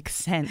sentence makes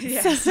sense.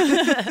 Yes.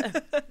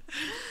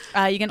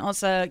 You can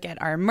also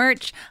get our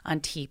merch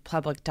on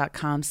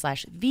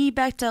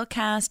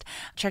tpublic.com/thebechdelcast.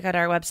 Check out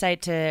our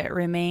website to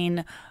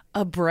remain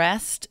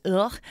abreast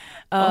of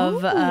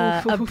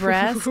abreast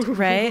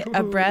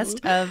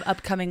of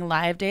upcoming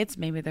live dates.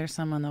 Maybe there's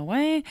some on the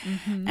way.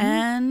 Mm-hmm.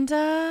 And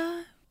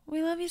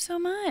we love you so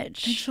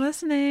much. Thanks for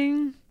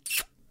listening.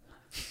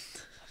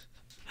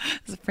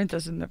 It's a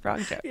Princess and the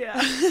Frog joke.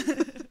 Yeah.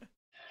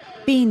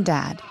 Bean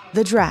Dad,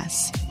 The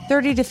Dress,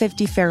 30 to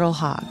 50 Feral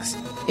Hogs.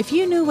 If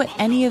you knew what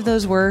any of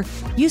those were,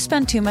 you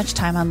spend too much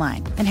time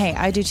online. And hey,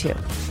 I do too.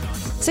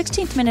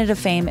 16th Minute of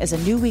Fame is a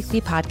new weekly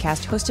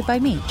podcast hosted by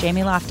me,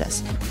 Jamie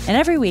Loftus. And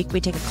every week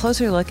we take a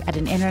closer look at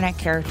an internet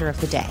character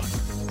of the day.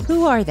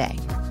 Who are they?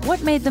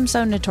 What made them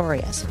so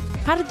notorious?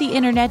 How did the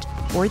internet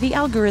or the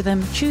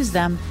algorithm choose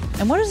them?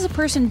 And what does a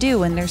person do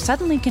when they're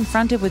suddenly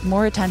confronted with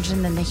more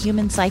attention than the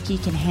human psyche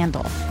can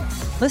handle?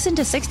 Listen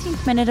to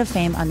 16th Minute of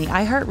Fame on the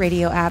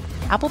iHeartRadio app,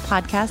 Apple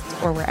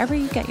Podcasts, or wherever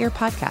you get your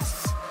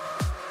podcasts.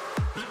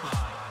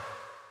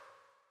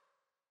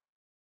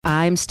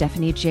 I'm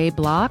Stephanie J.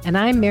 Block. And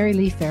I'm Mary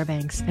Lee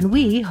Fairbanks. And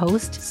we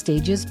host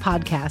Stages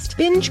Podcast.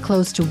 Binge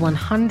close to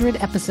 100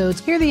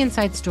 episodes. Hear the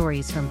inside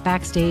stories from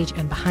backstage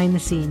and behind the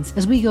scenes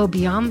as we go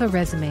beyond the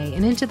resume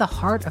and into the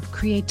heart of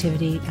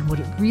creativity and what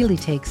it really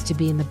takes to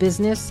be in the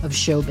business of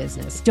show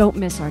business. Don't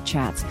miss our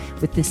chats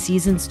with this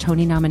season's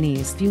Tony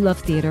nominees. If you love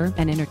theater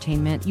and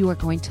entertainment, you are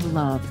going to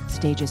love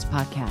Stages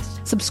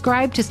Podcast.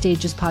 Subscribe to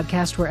Stages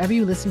Podcast wherever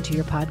you listen to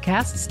your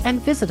podcasts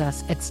and visit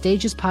us at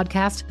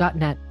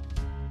stagespodcast.net.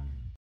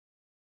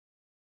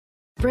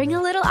 Bring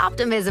a little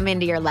optimism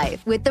into your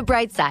life with The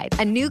Bright Side,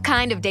 a new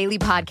kind of daily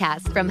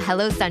podcast from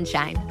Hello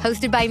Sunshine,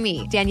 hosted by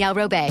me, Danielle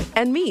Robay.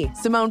 And me,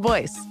 Simone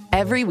Boyce.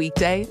 Every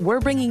weekday,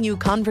 we're bringing you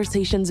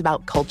conversations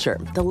about culture,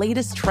 the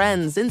latest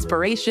trends,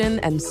 inspiration,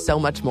 and so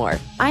much more.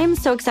 I am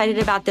so excited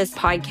about this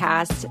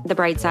podcast, The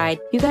Bright Side.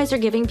 You guys are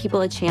giving people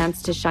a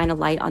chance to shine a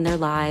light on their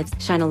lives,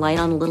 shine a light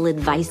on a little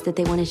advice that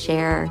they want to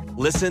share.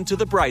 Listen to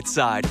The Bright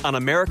Side on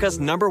America's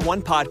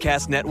 #1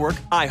 podcast network,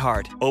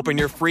 iHeart. Open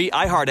your free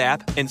iHeart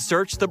app and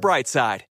search The Bright Side.